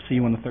 see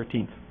you on the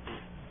 13th.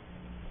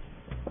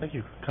 Thank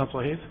you.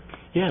 Councilor Hayes?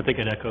 Yeah, I think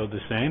I'd echo the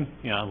same.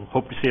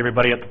 Hope to see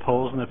everybody at the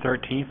polls on the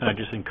 13th, and I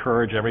just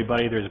encourage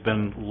everybody. There's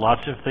been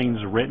lots of things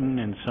written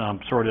in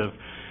some sort of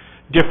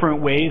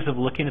different ways of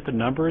looking at the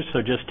numbers,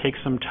 so just take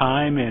some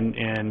time and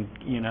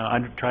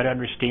try to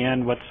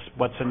understand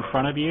what's in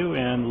front of you,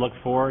 and look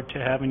forward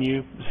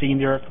to seeing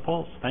you at the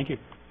polls. Thank you.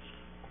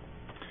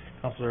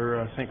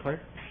 Councilor St.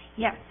 Clair?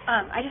 Yeah,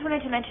 I just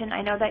wanted to mention,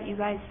 I know that you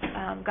guys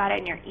got it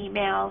in your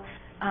email,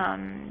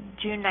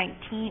 June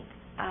 19th,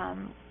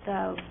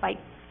 the Bike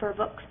for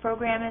Books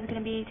program is going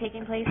to be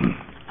taking place.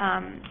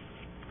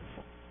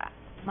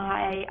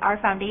 Our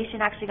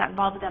foundation actually got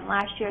involved with them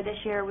last year. This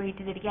year we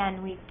did it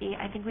again.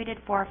 I think we did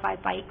 4 or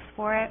 5 bikes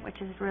for it,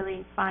 which is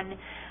really fun.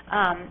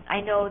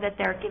 I know that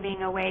they're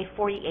giving away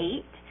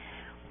 48,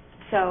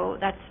 so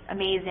that's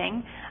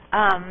amazing.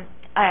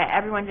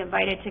 Everyone's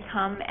invited to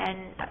come,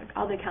 and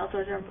all the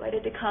councilors are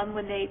invited to come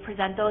when they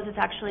present those. It's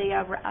actually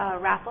a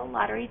raffle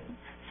lottery,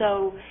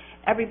 So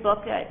every book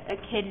a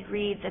kid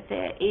reads at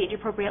the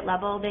age-appropriate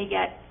level, they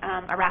get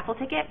a raffle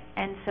ticket,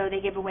 and so they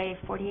give away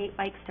 48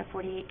 bikes to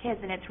 48 kids,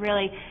 and it's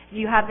really, if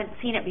you haven't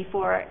seen it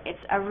before, it's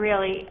a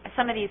really,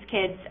 some of these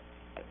kids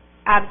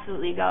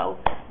absolutely go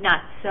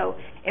nuts. So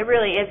it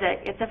really is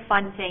it's a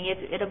fun thing.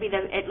 It'll be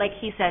like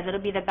he says,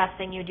 it'll be the best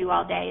thing you do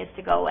all day is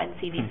to go and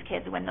see these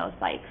kids win those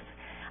bikes.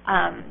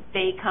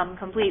 They come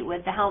complete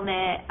with the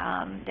helmet.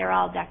 They're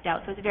all decked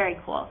out, so it's very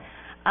cool.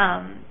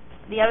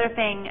 The other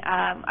thing,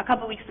 a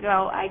couple weeks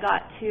ago, I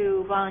got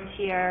to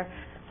volunteer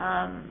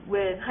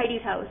with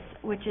Heidi's House,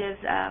 which is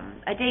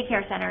a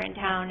daycare center in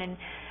town,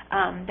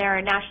 and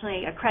they're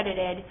nationally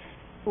accredited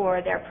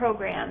for their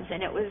programs,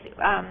 and it was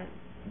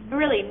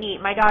really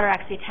neat. My daughter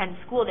actually attends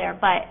school there,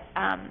 but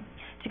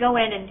to go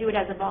in and do it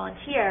as a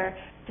volunteer,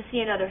 to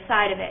see another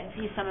side of it and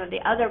see some of the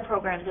other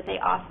programs that they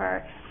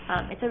offer,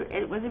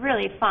 it was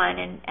really fun,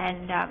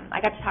 and I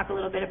got to talk a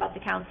little bit about the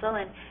council,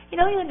 and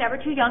you're never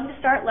too young to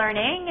start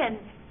learning, and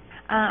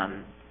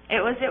it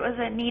was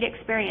a neat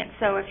experience.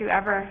 So if you're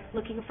ever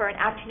looking for an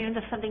afternoon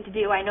of something to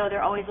do, I know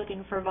they're always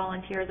looking for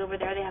volunteers over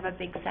there. They have a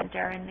big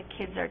center, and the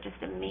kids are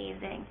just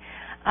amazing.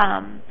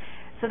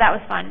 So that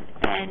was fun,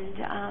 and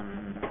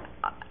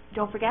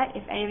don't forget,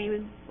 if any of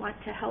you want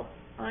to help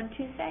on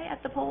Tuesday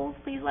at the polls,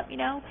 please let me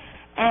know.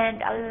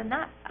 And other than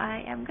that,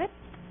 I am good.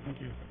 Thank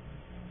you.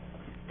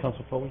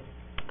 Councilor Foley?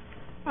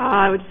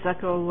 I would just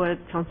echo what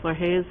Councilor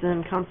Hayes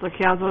and Councilor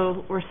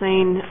Cazzo were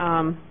saying.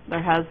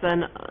 There has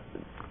been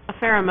a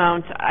fair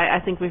amount. I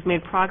think we've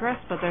made progress,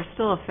 but there's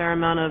still a fair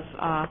amount of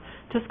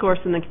discourse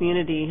in the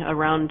community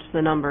around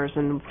the numbers,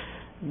 and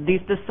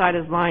this side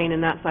is lying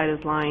and that side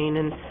is lying,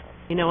 and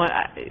you know what,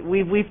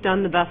 we've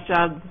done the best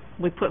job.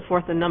 We put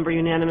forth a number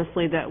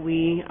unanimously that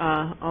we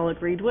all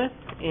agreed with,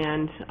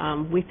 and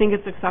we think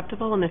it's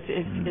acceptable, and if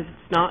it's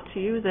not to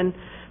you, then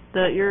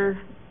your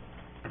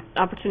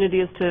opportunity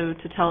is to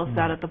tell us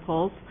that at the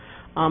polls.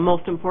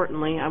 Most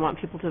importantly, I want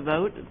people to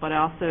vote, but I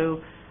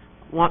also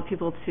want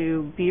people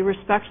to be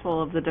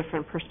respectful of the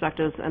different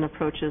perspectives and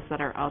approaches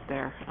that are out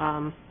there.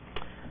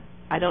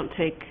 I don't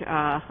take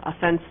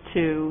offense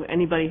to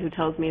anybody who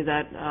tells me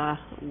that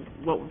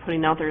what we're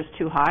putting out there is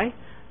too high.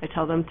 I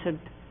tell them to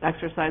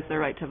exercise their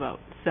right to vote.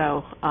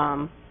 So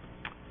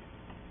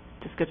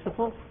just get to the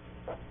polls.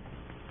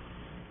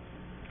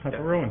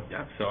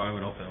 Yeah, so I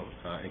would also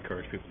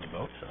encourage people to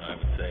vote. I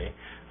would say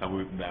that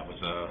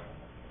was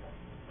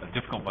a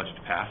difficult budget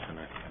to pass, and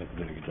I think we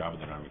did a good job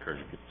of it. I'm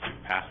encouraging people to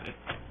pass it.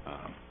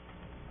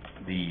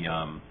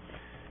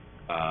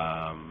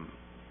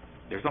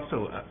 There's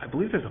also, I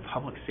believe there's a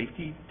public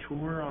safety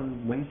tour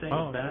on Wednesday.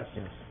 Oh, is that?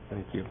 yes,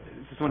 thank you.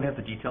 Does someone have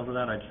the details of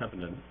that? I just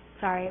happened to...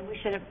 Sorry,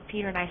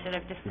 Peter and I should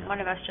have, one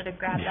of us should have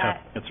grabbed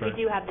that. That's right.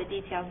 We do have the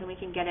details, and we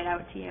can get it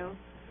out to you.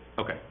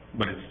 Okay,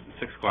 but it's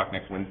 6 o'clock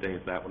next Wednesday,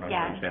 is that when I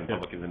understand the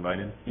public is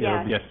invited?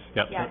 Yeah. Yes,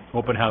 yep. Yes.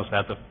 Open house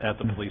at the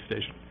police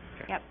station.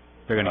 Yep.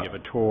 They're going to give a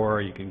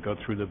tour. You can go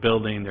through the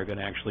building. They're going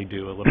to actually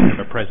do a little bit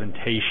of a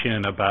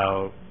presentation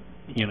about,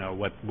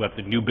 what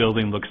the new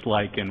building looks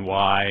like and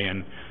why.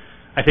 And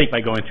I think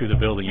by going through the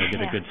building, you'll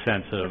get a good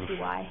sense of... You'll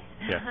see why.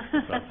 Yeah.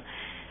 So.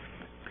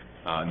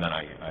 And then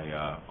I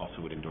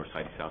also would endorse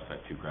Heidi's House. I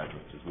have 2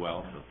 graduates as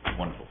well, so it's a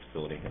wonderful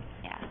facility.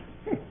 Yeah.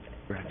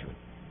 Graduate.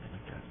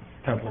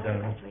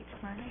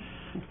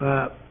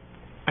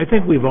 I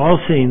think we've all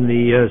seen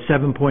the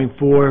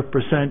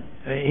 7.4%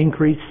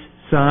 increase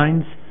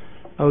signs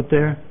out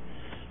there,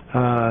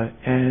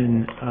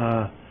 and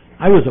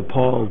I was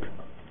appalled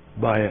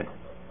by it.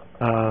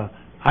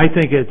 I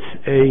think it's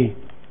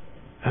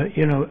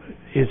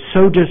it's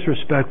so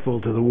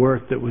disrespectful to the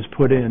work that was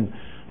put in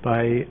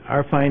by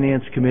our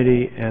finance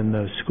committee and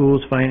the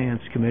school's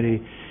finance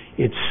committee.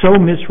 It so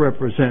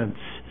misrepresents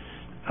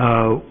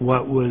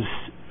what was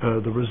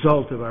the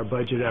result of our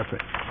budget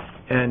effort.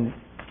 And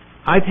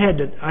I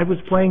was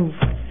playing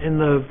in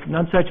the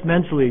Nonsuch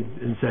Men's League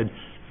and said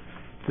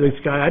to this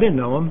guy, I didn't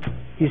know him,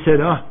 he said,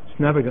 it's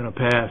never going to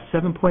pass.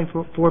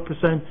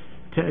 7.4%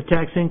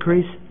 tax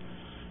increase?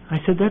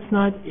 I said, that's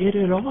not it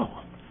at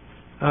all.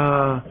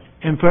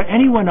 And for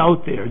anyone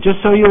out there,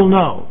 just so you'll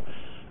know,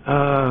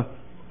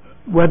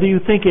 whether you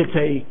think it's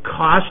a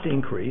cost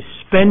increase,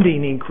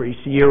 spending increase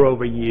year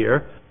over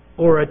year,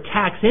 or a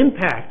tax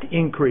impact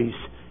increase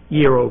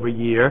year over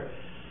year,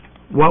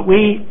 what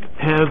we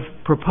have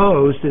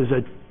proposed is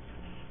a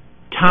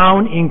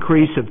town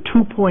increase of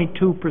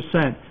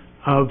 2.2%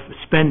 of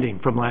spending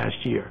from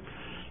last year.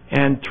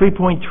 And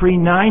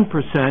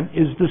 3.39%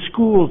 is the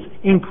school's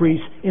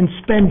increase in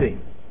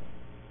spending.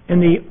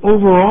 And the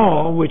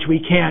overall, which we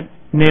can't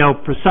nail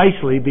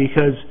precisely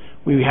because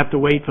we have to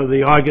wait for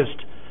the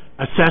August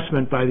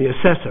assessment by the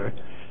assessor,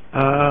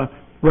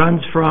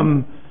 runs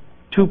from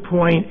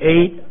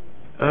 2.8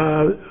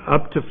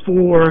 up to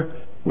 4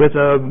 with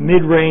a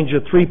mid-range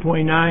of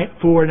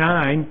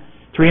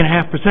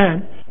 3.49,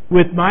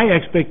 with my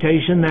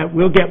expectation that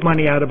we'll get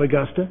money out of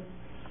Augusta,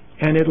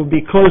 and it'll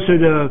be closer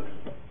to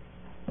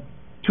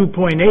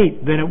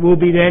 2.8 than it will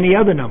be to any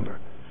other number.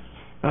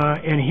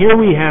 And here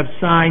we have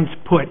signs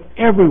put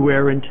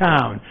everywhere in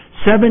town,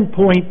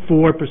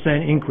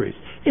 7.4% increase.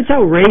 It's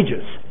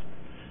outrageous.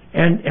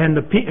 And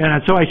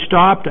so I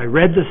stopped, I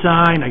read the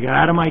sign, I got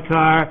out of my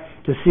car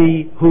to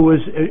see who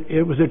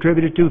it was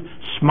attributed to.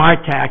 Smart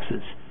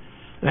taxes.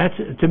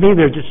 To me,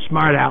 they're just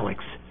smart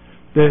Alex.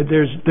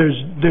 There's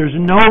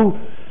no,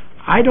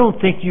 I don't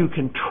think you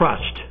can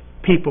trust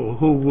people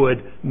who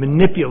would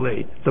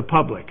manipulate the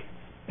public.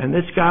 And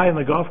this guy on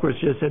the golf course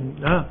just said,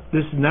 no,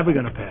 this is never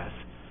going to pass.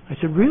 I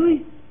said,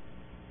 really?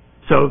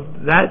 So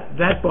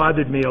that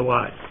bothered me a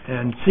lot.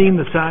 And seeing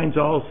the signs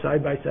all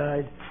side by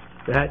side,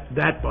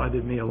 that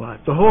bothered me a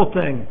lot. The whole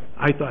thing,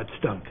 I thought,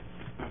 stunk.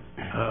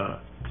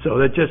 So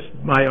that's just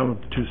my own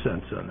 2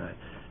 cents on that.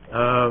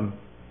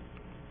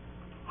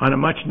 On a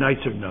much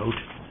nicer note,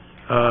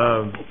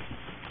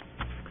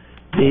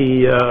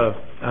 the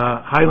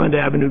Highland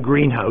Avenue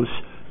greenhouse,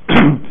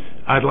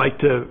 I'd like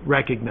to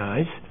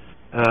recognize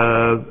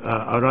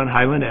out on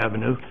Highland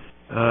Avenue,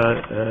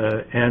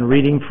 and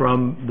reading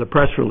from the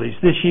press release.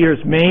 This year's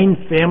Maine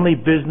Family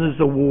Business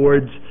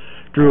Awards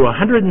drew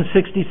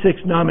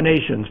 166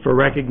 nominations for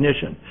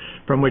recognition,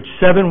 from which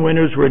 7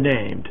 winners were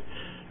named.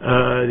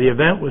 The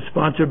event was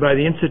sponsored by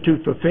the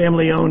Institute for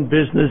Family-Owned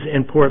Business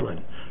in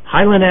Portland.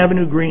 Highland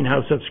Avenue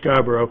Greenhouse of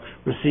Scarborough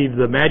received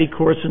the Mattie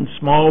Corson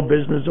Small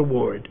Business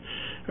Award,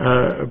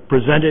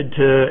 presented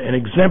to an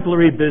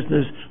exemplary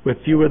business with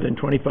fewer than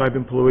 25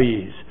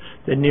 employees.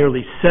 The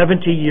nearly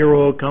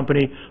 70-year-old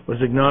company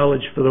was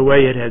acknowledged for the way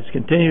it has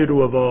continued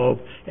to evolve,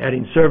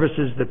 adding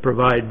services that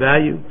provide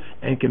value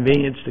and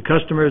convenience to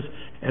customers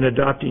and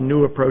adopting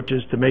new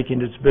approaches to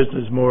making its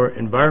business more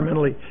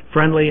environmentally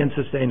friendly and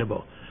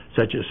sustainable,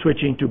 such as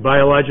switching to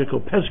biological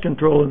pest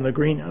control in the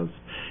greenhouse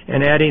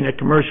and adding a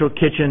commercial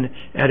kitchen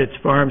at its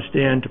farm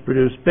stand to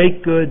produce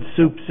baked goods,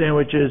 soup,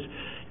 sandwiches,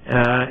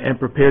 and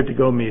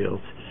prepared-to-go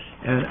meals.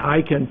 And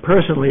I can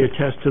personally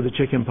attest to the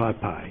chicken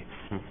pot pie.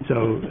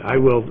 So I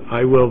will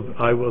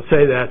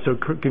say that. So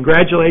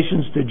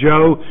congratulations to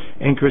Joe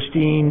and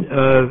Christine.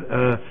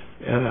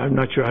 I'm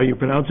not sure how you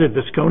pronounce it.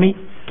 Visconti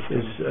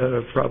is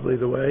probably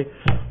the way.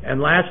 And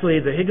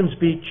lastly, the Higgins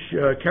Beach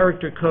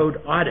Character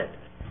Code audit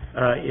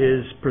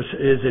is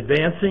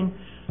advancing.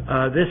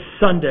 This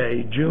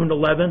Sunday, June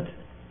 11th,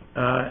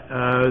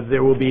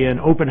 there will be an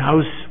open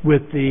house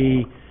with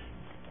the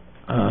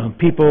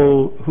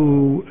people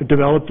who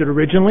developed it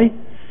originally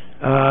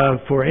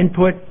for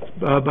input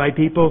by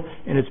people,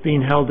 and it's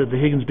being held at the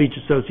Higgins Beach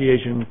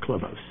Association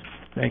Clubhouse.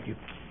 Thank you.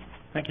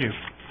 Thank you.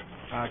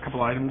 A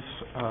couple items.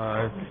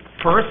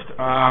 First,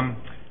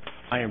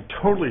 I am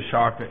totally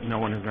shocked that no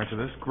one has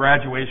mentioned this.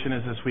 Graduation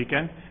is this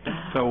weekend,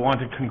 so I want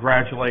to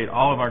congratulate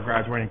all of our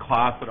graduating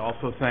class, but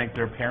also thank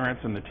their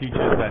parents and the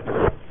teachers that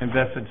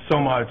invested so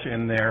much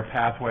in their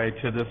pathway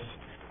to this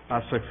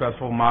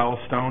successful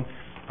milestone.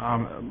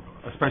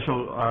 A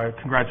special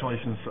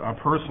congratulations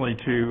personally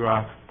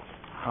to,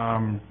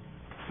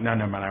 no,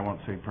 never mind, I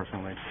won't say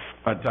personally,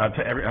 but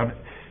to every,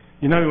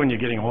 you know when you're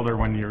getting older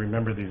when you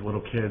remember these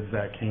little kids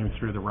that came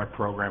through the rec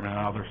program and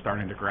now they're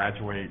starting to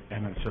graduate,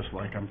 and it's just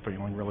like I'm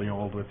feeling really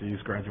old with these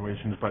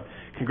graduations, but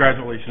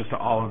congratulations to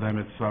all of them.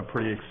 It's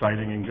pretty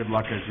exciting, and good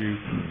luck as you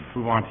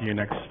move on to your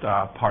next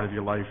part of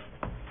your life.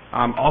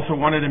 Also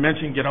wanted to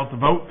mention, get out the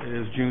vote. It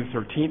is June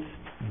 13th.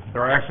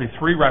 There are actually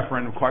 3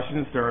 referendum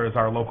questions. There is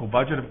our local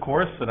budget, of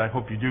course, that I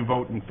hope you do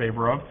vote in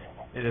favor of.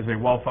 It is a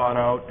well thought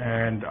out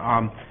and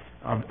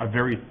a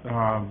very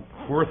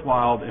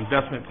worthwhile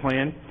investment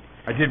plan.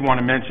 I did want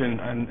to mention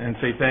and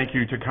say thank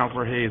you to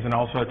Councilor Hayes and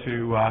also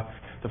to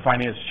the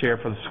finance chair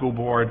for the school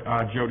board,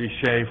 Jody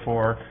Shea,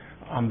 for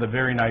the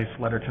very nice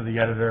letter to the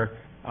editor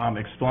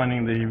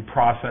explaining the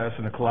process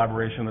and the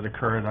collaboration that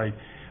occurred.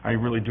 I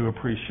really do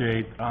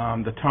appreciate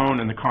the tone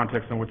and the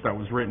context in which that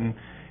was written,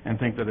 and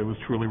think that it was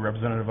truly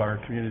representative of our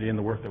community and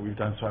the work that we've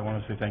done. So I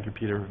want to say thank you,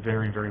 Peter,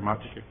 very, very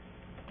much.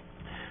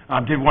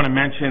 Did want to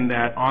mention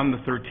that on the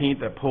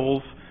 13th at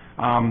polls,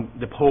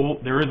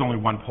 there is only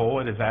one poll.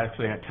 It is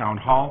actually at Town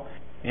Hall,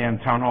 and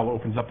Town Hall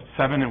opens up at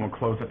 7 and will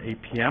close at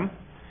 8 p.m.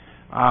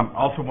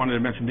 Also wanted to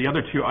mention the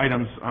other 2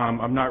 items.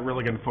 I'm not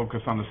really going to focus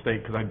on the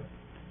state because I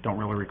don't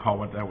really recall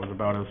what that was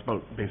about. It was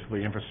about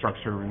basically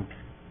infrastructure and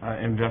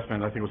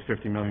investment. I think it was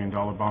 $50 million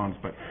bonds.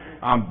 But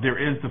there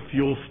is the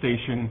fuel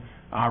station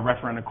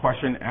referendum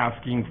question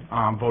asking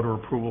voter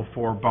approval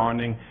for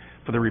bonding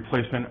for the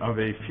replacement of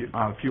a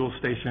fuel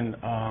station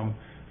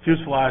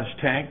fuselage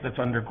tank that's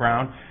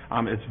underground.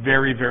 It's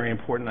very, very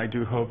important. I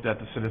do hope that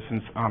the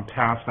citizens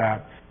pass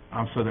that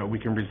so that we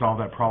can resolve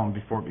that problem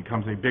before it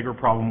becomes a bigger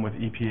problem with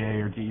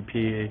EPA or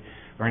DEP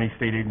or any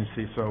state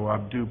agency. So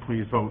do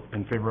please vote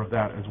in favor of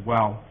that as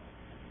well.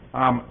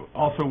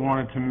 Also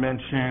wanted to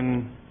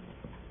mention,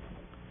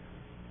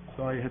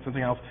 so I had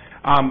something else.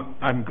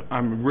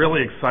 I'm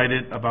really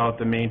excited about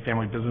the Maine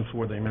Family Business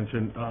Award they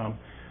mentioned.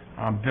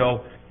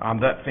 Bill,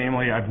 that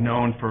family I've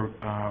known for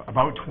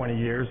about 20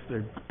 years.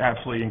 They're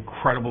absolutely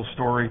incredible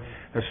story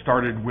that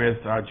started with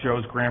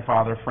Joe's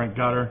grandfather, Frank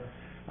Gutter,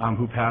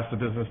 who passed the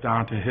business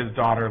down to his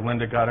daughter,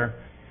 Linda Gutter,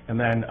 and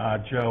then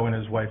Joe and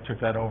his wife took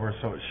that over.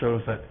 So it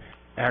shows that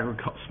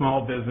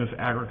small business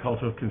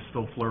agriculture can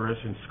still flourish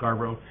in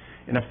Scarborough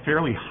in a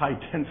fairly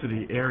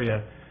high-density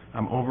area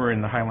over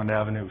in the Highland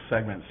Avenue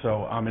segment.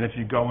 So, and if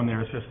you go in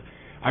there, it's just,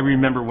 I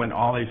remember when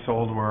all they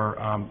sold were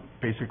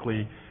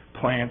basically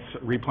plants,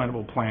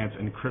 replantable plants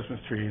and Christmas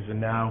trees, and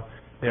now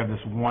they have this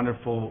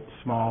wonderful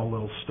small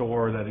little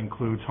store that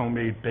includes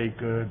homemade baked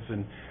goods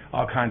and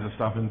all kinds of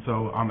stuff. And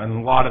so, and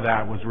a lot of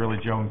that was really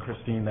Joe and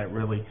Christine that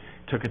really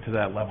took it to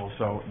that level.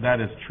 So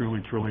that is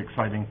truly, truly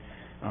exciting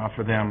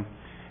for them.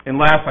 And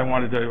last, I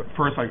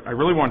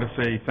really wanted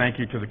to say thank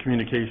you to the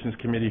Communications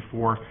Committee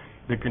for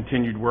the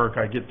continued work.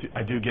 I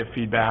do get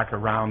feedback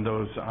around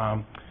those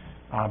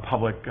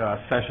public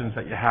sessions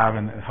that you have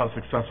and how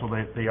successful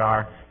they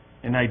are.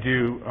 And I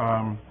do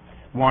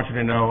want you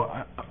to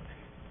know,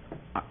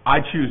 I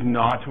choose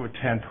not to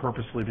attend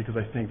purposely because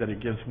I think that it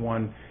gives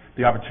one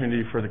the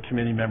opportunity for the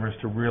committee members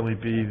to really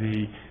be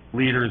the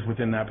leaders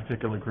within that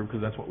particular group,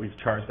 because that's what we've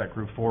charged that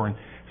group for. And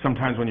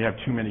sometimes when you have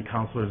too many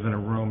counselors in a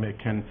room, it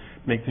can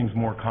make things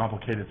more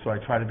complicated. So I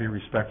try to be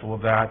respectful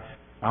of that.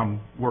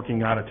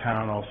 Working out of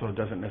town also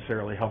doesn't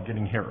necessarily help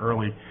getting here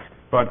early.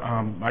 But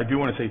I do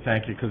want to say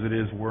thank you because it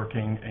is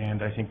working,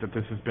 and I think that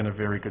this has been a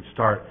very good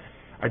start.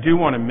 I do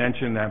want to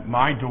mention that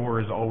my door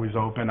is always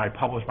open. I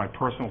publish my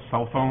personal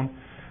cell phone.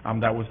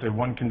 That was the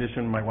one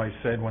condition my wife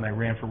said when I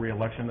ran for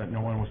re-election, that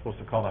no one was supposed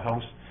to call the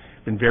house.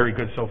 Been very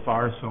good so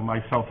far, so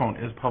my cell phone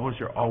is published.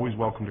 You're always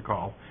welcome to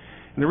call.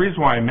 And the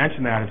reason why I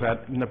mention that is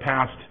that in the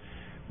past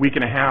week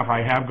and a half,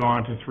 I have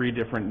gone to 3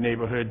 different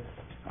neighborhood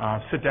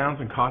sit-downs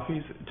and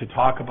coffees to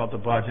talk about the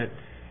budget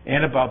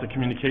and about the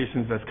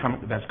communications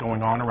that's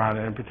going on around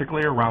it, and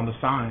particularly around the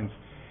signs.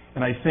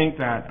 And I think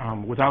that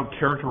without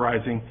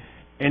characterizing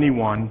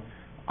anyone,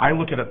 I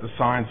look at the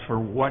signs for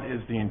what is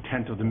the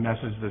intent of the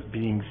message that's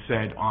being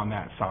said on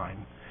that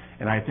sign.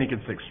 And I think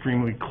it's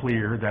extremely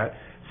clear that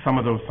some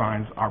of those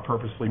signs are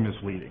purposely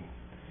misleading.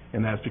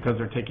 And that's because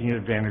they're taking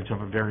advantage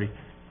of a very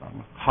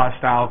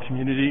hostile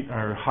community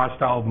or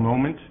hostile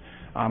moment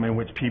in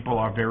which people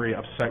are very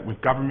upset with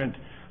government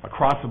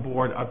across the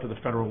board up to the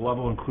federal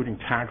level, including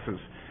taxes.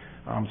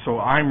 So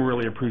I'm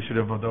really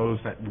appreciative of those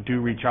that do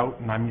reach out,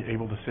 and I'm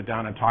able to sit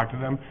down and talk to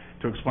them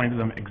to explain to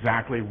them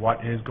exactly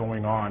what is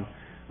going on.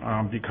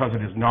 Because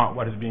it is not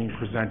what is being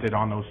presented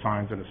on those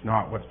signs, and it's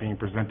not what's being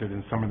presented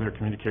in some of their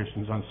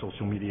communications on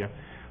social media.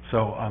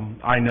 So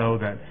I know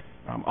that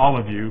all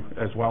of you,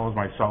 as well as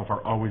myself,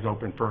 are always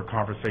open for a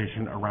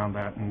conversation around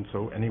that, and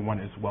so anyone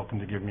is welcome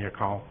to give me a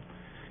call.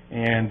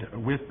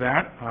 And with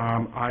that,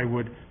 I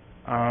would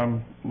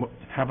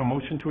have a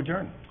motion to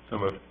adjourn. So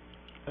moved.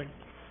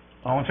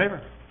 All in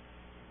favor?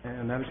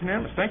 And that is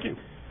unanimous. Thank you.